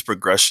think his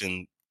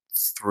progression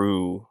with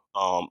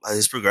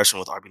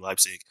RB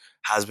Leipzig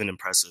has been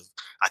impressive.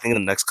 I think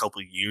in the next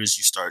couple of years,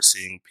 you start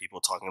seeing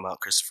people talking about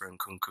Christopher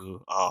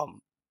Nkunku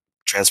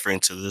transferring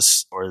to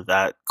this or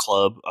that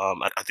club.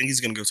 I think he's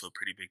going to go to a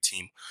pretty big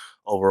team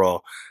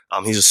overall.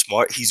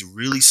 He's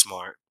really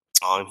smart.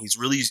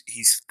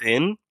 He's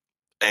thin,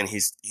 and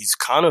he's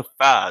kind of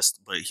fast,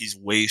 but he's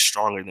way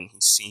stronger than he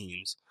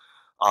seems.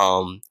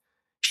 Um,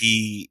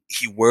 he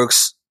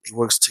works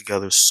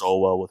together so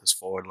well with his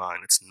forward line.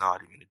 It's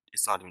not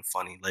even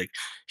funny. Like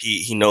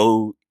he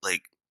know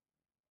like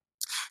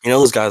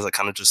those guys that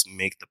kind of just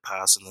make the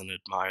pass and then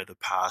admire the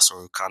pass,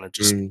 or kind of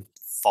just Mm.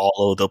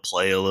 follow the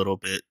play a little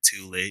bit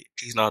too late.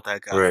 He's not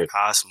that guy. Right.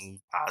 Pass,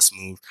 move, pass,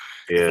 move.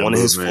 If Yeah. one of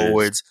his Movement is.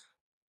 forwards,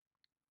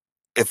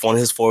 if one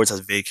of his forwards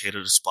has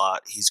vacated a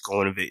spot, he's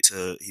going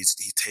he's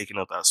taking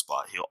up that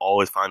spot. He'll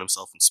always find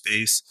himself in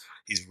space.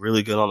 He's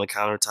really good on the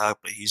counterattack,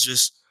 but he's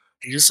just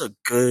a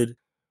good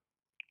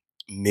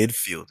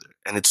midfielder.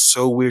 And it's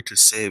so weird to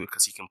say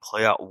because he can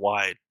play out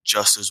wide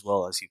just as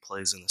well as he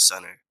plays in the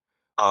center.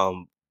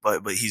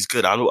 But he's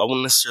good. I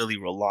wouldn't necessarily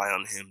rely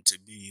on him to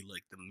be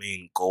like the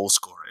main goal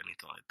scorer or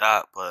anything like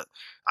that. But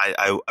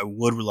I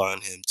would rely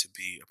on him to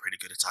be a pretty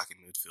good attacking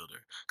midfielder,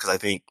 because I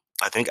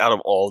think out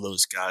of all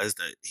those guys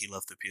that he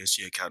left the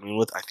PSG academy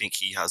with, I think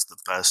he has the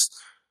best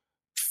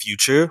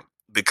future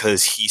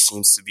because he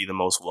seems to be the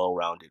most well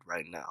rounded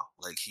right now.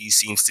 Like he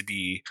seems to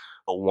be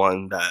a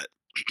one that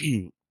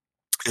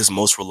is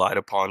most relied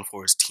upon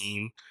for his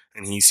team,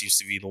 and he seems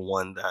to be the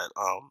one that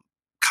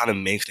kind of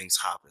makes things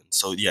happen.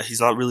 So yeah, he's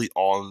not really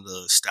on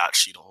the stat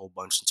sheet a whole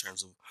bunch in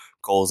terms of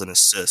goals and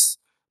assists.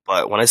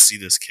 But when I see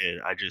this kid,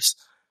 I just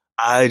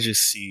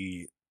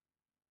see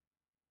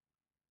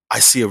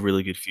a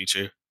really good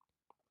future.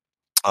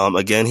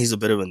 Again, he's a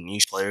bit of a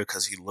niche player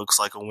because he looks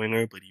like a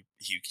winger, but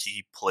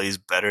he plays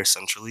better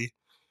centrally.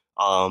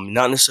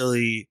 Not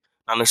necessarily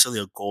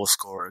a goal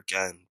scorer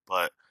again,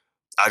 but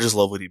I just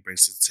love what he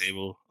brings to the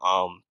table.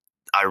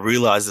 I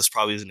realize this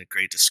probably isn't a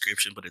great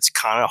description, but it's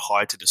kind of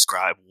hard to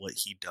describe what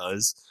he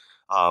does.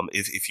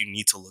 If you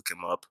need to look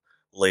him up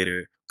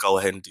later, go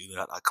ahead and do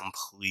that. I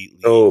completely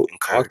So talk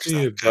encourage to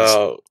me that because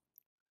about.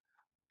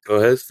 Go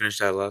ahead. Finish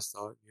that last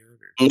thought.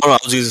 Yeah. no, I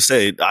was going to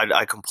say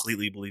I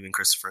completely believe in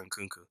Christopher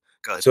Nkunku.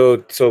 Go ahead.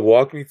 So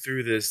walk me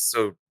through this.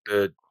 So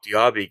the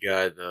Diaby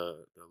guy,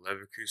 the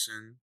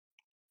Leverkusen.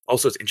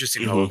 Also, it's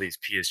interesting how all Hmm. these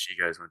PSG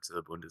guys went to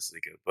the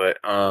Bundesliga. But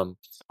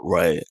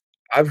Right.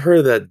 I've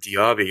heard that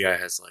Diaby guy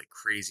has like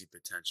crazy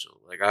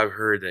potential. Like I've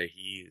heard that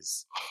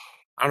he's.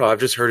 I don't know. I've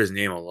just heard his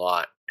name a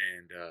lot.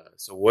 And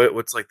so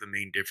what's like the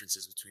main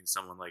differences between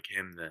someone like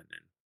him then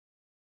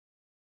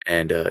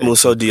and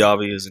Musa Kunku?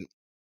 Diaby is an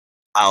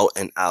out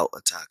and out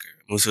attacker.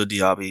 Musa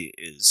Diaby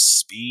is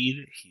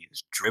speed, he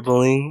is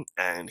dribbling,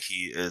 and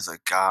he is a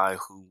guy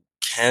who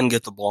can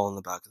get the ball in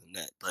the back of the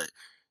net. But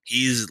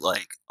he's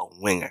like a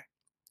winger.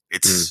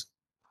 It's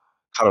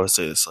how do I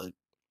say this? Like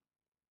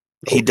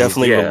he Oh,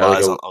 definitely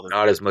relies on other.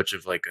 Not as much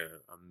of like a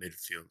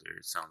midfielder.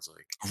 It sounds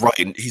like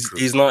right.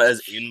 He's not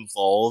as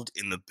involved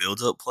in the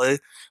build-up play,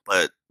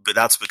 but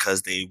that's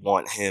because they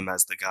want him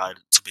as the guy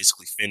to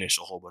basically finish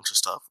a whole bunch of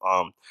stuff.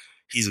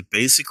 He's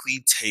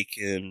basically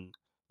taken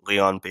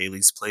Leon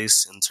Bailey's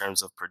place in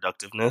terms of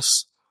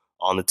productiveness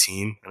on the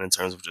team and in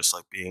terms of just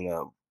like being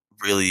a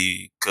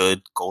really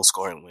good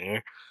goal-scoring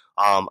winger.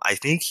 I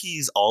think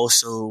he's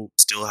also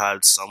still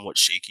had somewhat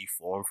shaky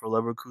form for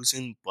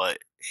Leverkusen, but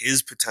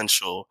his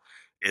potential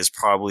is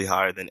probably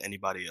higher than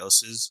anybody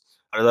else's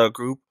out of that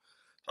group.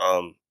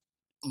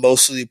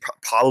 Mostly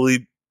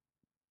probably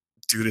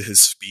due to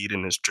his speed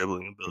and his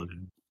dribbling ability.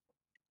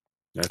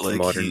 That's like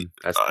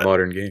the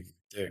modern game.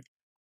 There.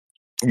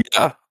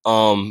 Yeah.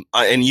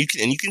 And you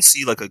can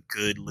see like a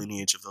good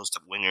lineage of those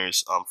type of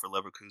wingers. For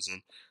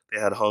Leverkusen, they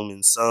had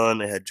Heung-min Son,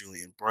 they had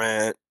Julian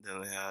Brandt,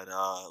 then they had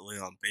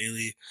Leon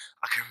Bailey.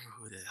 I can't remember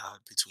who they had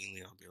between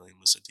Leon Bailey and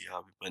Moussa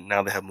Diaby, but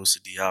now they have Moussa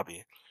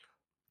Diaby.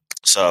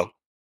 So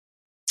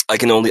I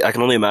can only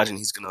imagine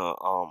he's gonna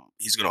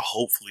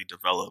hopefully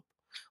develop.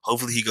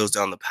 Hopefully he goes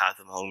down the path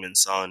of Heung-min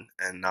Son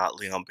and not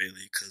Leon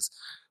Bailey, because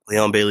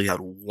Leon Bailey had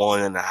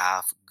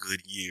 1.5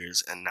 good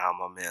years, and now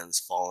my man's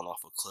falling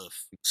off a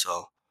cliff.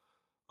 So,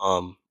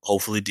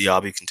 hopefully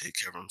Diaby can take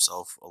care of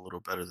himself a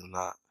little better than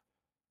that.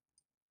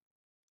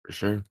 For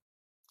sure.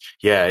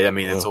 Yeah, I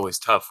mean, it's always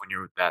tough when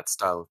you're that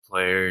style of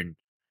player and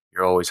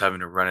you're always having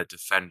to run at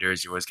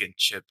defenders. You're always getting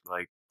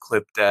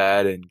clipped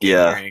at and getting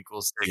your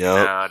ankles taken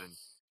out and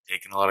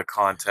taking a lot of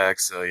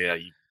contact. So, yeah,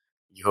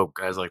 you hope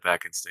guys like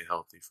that can stay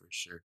healthy for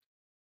sure.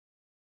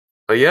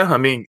 But, yeah, I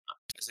mean,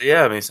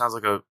 it sounds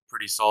like a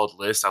pretty solid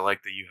list. I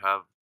like that you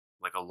have,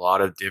 like, a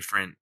lot of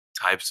different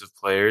types of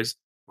players.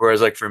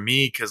 Whereas, like, for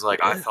me, because,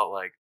 like, I felt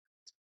like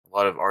a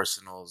lot of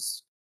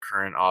Arsenal's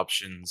current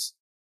options,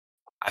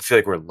 I feel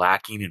like we're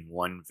lacking in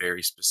one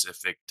very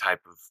specific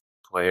type of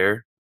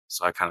player.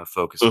 So I kind of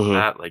focus on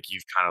that. Like,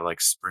 you've kind of,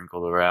 like,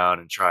 sprinkled around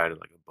and tried,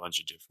 like, a bunch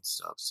of different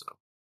stuff. So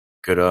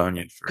good on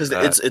you for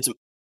that. Because it's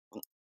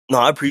no,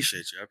 I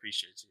appreciate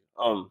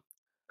you.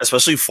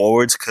 Especially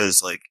forwards,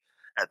 because, like,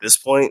 at this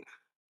point,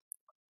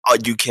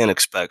 you can't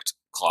expect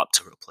Klopp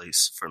to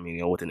replace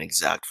Firmino with an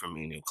exact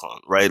Firmino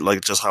clone, right?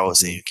 Like, just how I was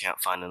saying, you can't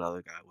find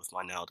another guy with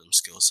Wijnaldum's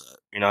skill set.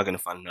 You're not going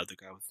to find another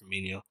guy with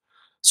Firmino.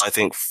 So I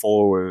think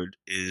forward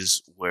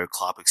is where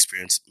Klopp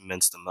experiments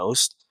the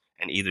most,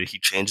 and either he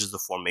changes the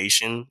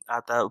formation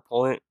at that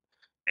point,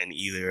 and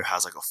either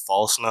has like a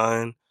false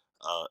 9,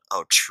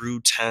 a true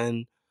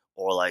 10,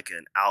 or like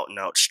an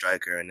out-and-out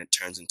striker, and it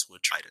turns into a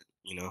trident,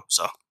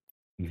 So,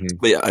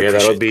 but yeah,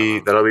 that'll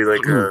be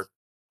like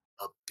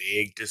a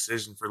big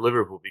decision for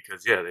Liverpool,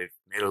 because they've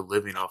made a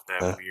living off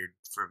that weird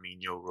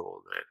Firmino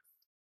role that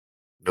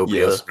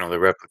nobody else can really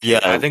replicate. Yeah,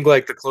 I think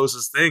like the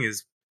closest thing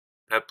is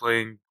Pep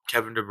playing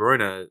Kevin De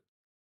Bruyne.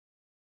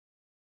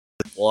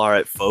 Well, all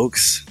right,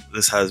 folks,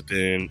 this has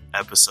been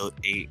episode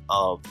 8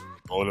 of the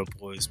Rabona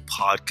Boys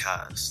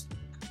podcast.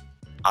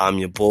 I'm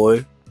your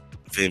boy,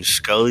 Vin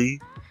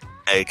Scully,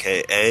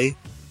 aka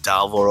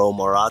Dalvaro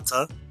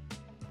Morata.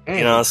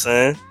 You know what I'm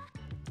saying?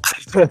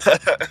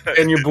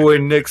 And your boy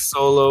Nick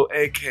Solo,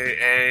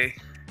 aka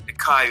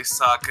Bukayo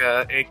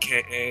Saka,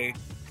 aka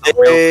the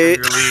real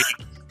Premier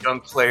League Young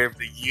Player of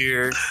the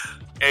Year,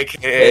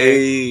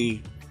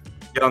 aka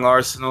Young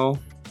Arsenal,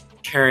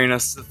 carrying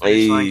us to the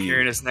finish line,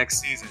 carrying us next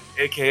season,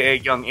 aka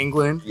Young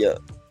England,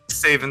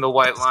 saving the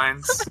white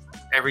lines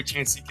every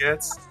chance he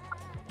gets.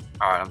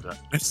 All right, I'm done.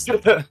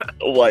 The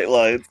white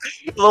lines.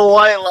 The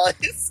white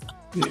lines.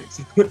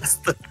 It's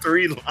the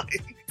 3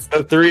 lines.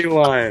 The 3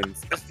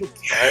 lines.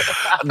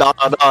 No.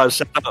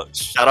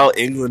 Shout out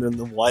England and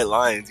the white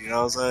lines. You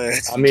know what I'm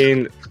saying? I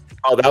mean,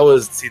 that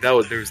was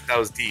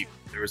deep.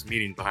 There was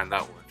meaning behind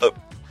that one.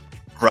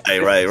 Right.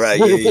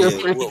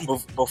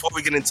 Yeah. Before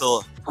we get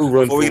into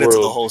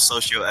the whole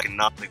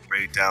socioeconomic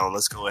breakdown,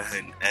 let's go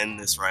ahead and end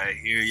this right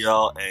here,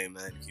 y'all. Hey,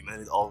 man, if you made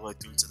it all the way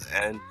through to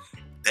the end,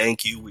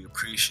 thank you. We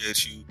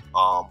appreciate you.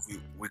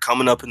 We're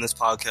coming up in this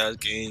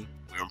podcast game.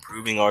 We're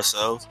improving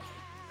ourselves,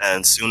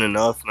 and soon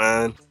enough,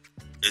 man,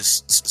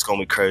 it's gonna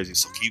be crazy.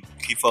 So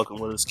keep fucking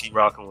with us, keep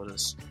rocking with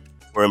us.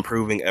 We're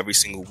improving every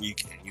single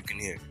week, and you can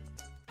hear.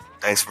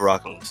 Thanks for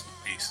rocking with us.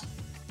 Peace.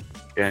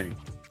 Gang.